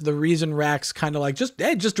encapsulates the reason racks kind of like, just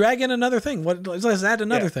drag in another thing. Let's add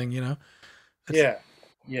another thing, you know? Yeah.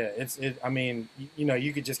 I mean, you know,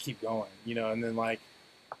 you could just keep going, you know, and then like,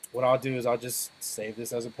 what I'll do is I'll just save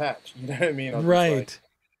this as a patch. You know what I mean? I'll Right. just,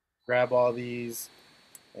 like, grab all these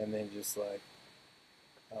and then just like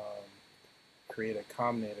create a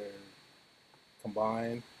combinator,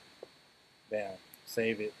 combine, bam,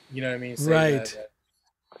 save it. You know what I mean? Save that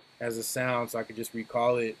as a sound, so I could just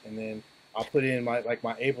recall it, and then I'll put it in my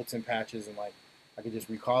Ableton patches, and like I could just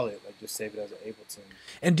recall it, like just save it as an Ableton.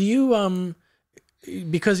 And do you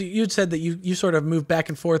because you'd said that you sort of move back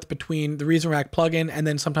and forth between the Reason Rack plugin and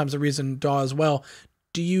then sometimes the Reason DAW as well.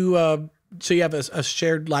 Do you so you have a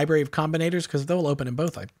shared library of combinators, because they'll open in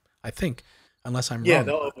both, I think, unless I'm wrong. Yeah,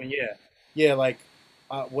 they'll open. Yeah. Like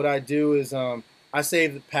what I do is I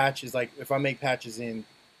save the patches. Like if I make patches in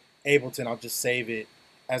Ableton, I'll just save it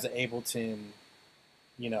as an Ableton,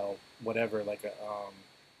 you know, whatever, like a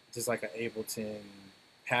just like an Ableton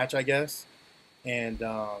patch, I guess. And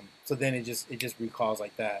so then it just recalls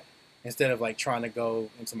like that, instead of like trying to go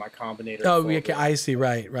into my combinator. Oh, okay, I see.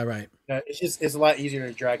 Right. It's a lot easier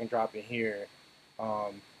to drag and drop in here,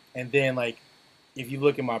 and then like if you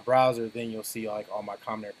look in my browser, then you'll see like all my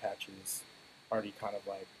combinator patches already kind of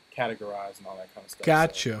like categorized and all that kind of stuff.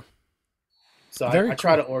 Gotcha. So I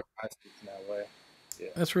try to organize it in that way. Yeah.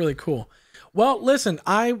 That's really cool. Well, listen,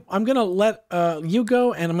 I'm going to let you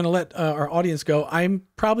go, and I'm going to let our audience go. I'm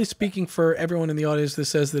probably speaking for everyone in the audience that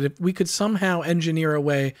says that if we could somehow engineer a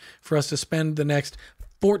way for us to spend the next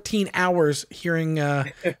 14 hours hearing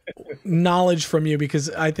knowledge from you, because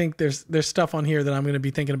I think there's stuff on here that I'm going to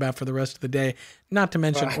be thinking about for the rest of the day, not to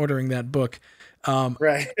mention ordering that book.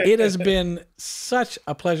 Right. It has been such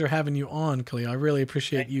a pleasure having you on, Khalil. I really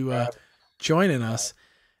appreciate you joining us.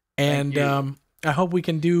 And I hope we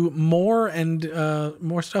can do more and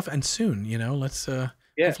more stuff, and soon, you know, let's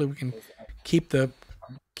hopefully we can keep the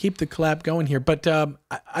collab going here. But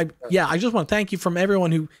I just want to thank you from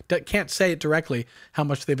everyone who can't say it directly how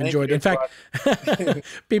much they've enjoyed. In fact,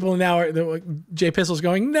 people now are, Jay Pistol's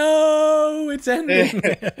going, no, it's ending.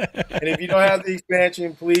 And if you don't have the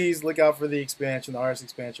expansion, please look out for the expansion, the artist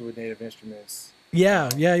expansion with Native Instruments. Yeah.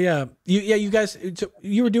 You guys,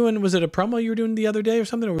 you were doing, was it a promo you were doing the other day or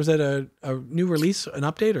something, or was that a new release, an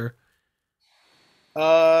update, or?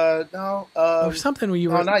 No. Or something where you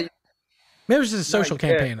were. Not. Maybe it was just a social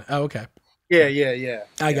campaign. Oh, okay. Yeah.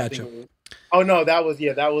 I got you. Oh no, that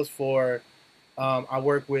was for. I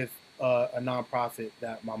work with a nonprofit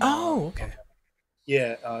that my mom. Oh, okay.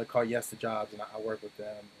 Yeah, called Yes to Jobs, and I work with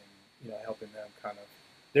them, and you know, helping them kind of.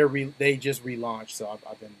 They just relaunched, so I've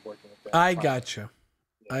been working with them. I got you.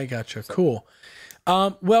 So, cool.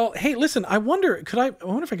 Well, hey, listen, I wonder if I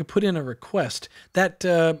could put in a request that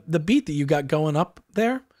the beat that you got going up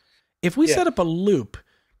there, if we set up a loop,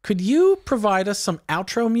 could you provide us some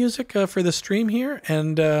outro music for the stream here,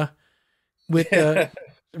 and with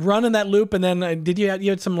running that loop, and then you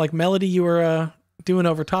had some like melody you were doing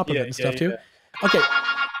over top of it and stuff too? Okay.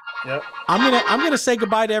 Yep. I'm gonna say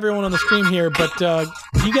goodbye to everyone on the stream here, but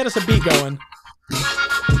you get us a beat going.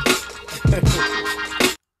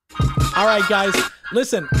 All right, guys,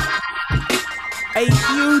 listen. A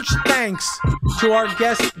huge thanks to our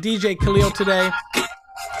guest DJ Khalil today.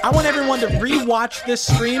 I want everyone to rewatch this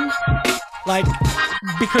stream, like,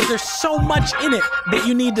 because there's so much in it that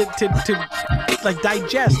you need to like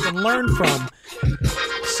digest and learn from.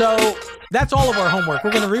 So that's all of our homework.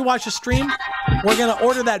 We're gonna rewatch the stream. We're going to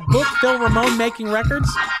order that book, Phil Ramone Making Records.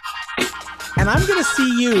 And I'm going to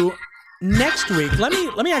see you next week. Let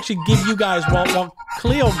me actually give you guys, while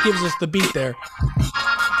Khalil gives us the beat there,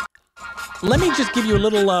 let me just give you a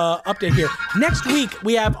little update here. Next week,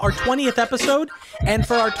 we have our 20th episode. And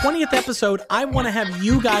for our 20th episode, I want to have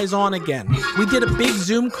you guys on again. We did a big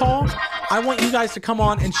Zoom call. I want you guys to come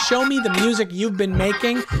on and show me the music you've been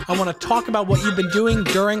making. I want to talk about what you've been doing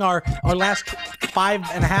during our last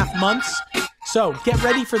 5.5 months. So get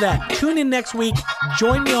ready for that. Tune in next week.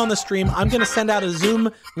 Join me on the stream. I'm going to send out a Zoom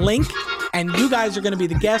link, and you guys are going to be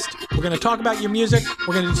the guest. We're going to talk about your music.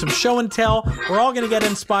 We're going to do some show and tell. We're all going to get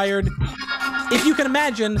inspired. If you can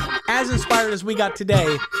imagine, as inspired as we got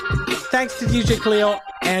today, thanks to DJ Khalil,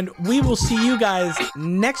 and we will see you guys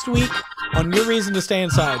next week on Your Reason to Stay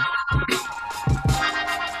Inside.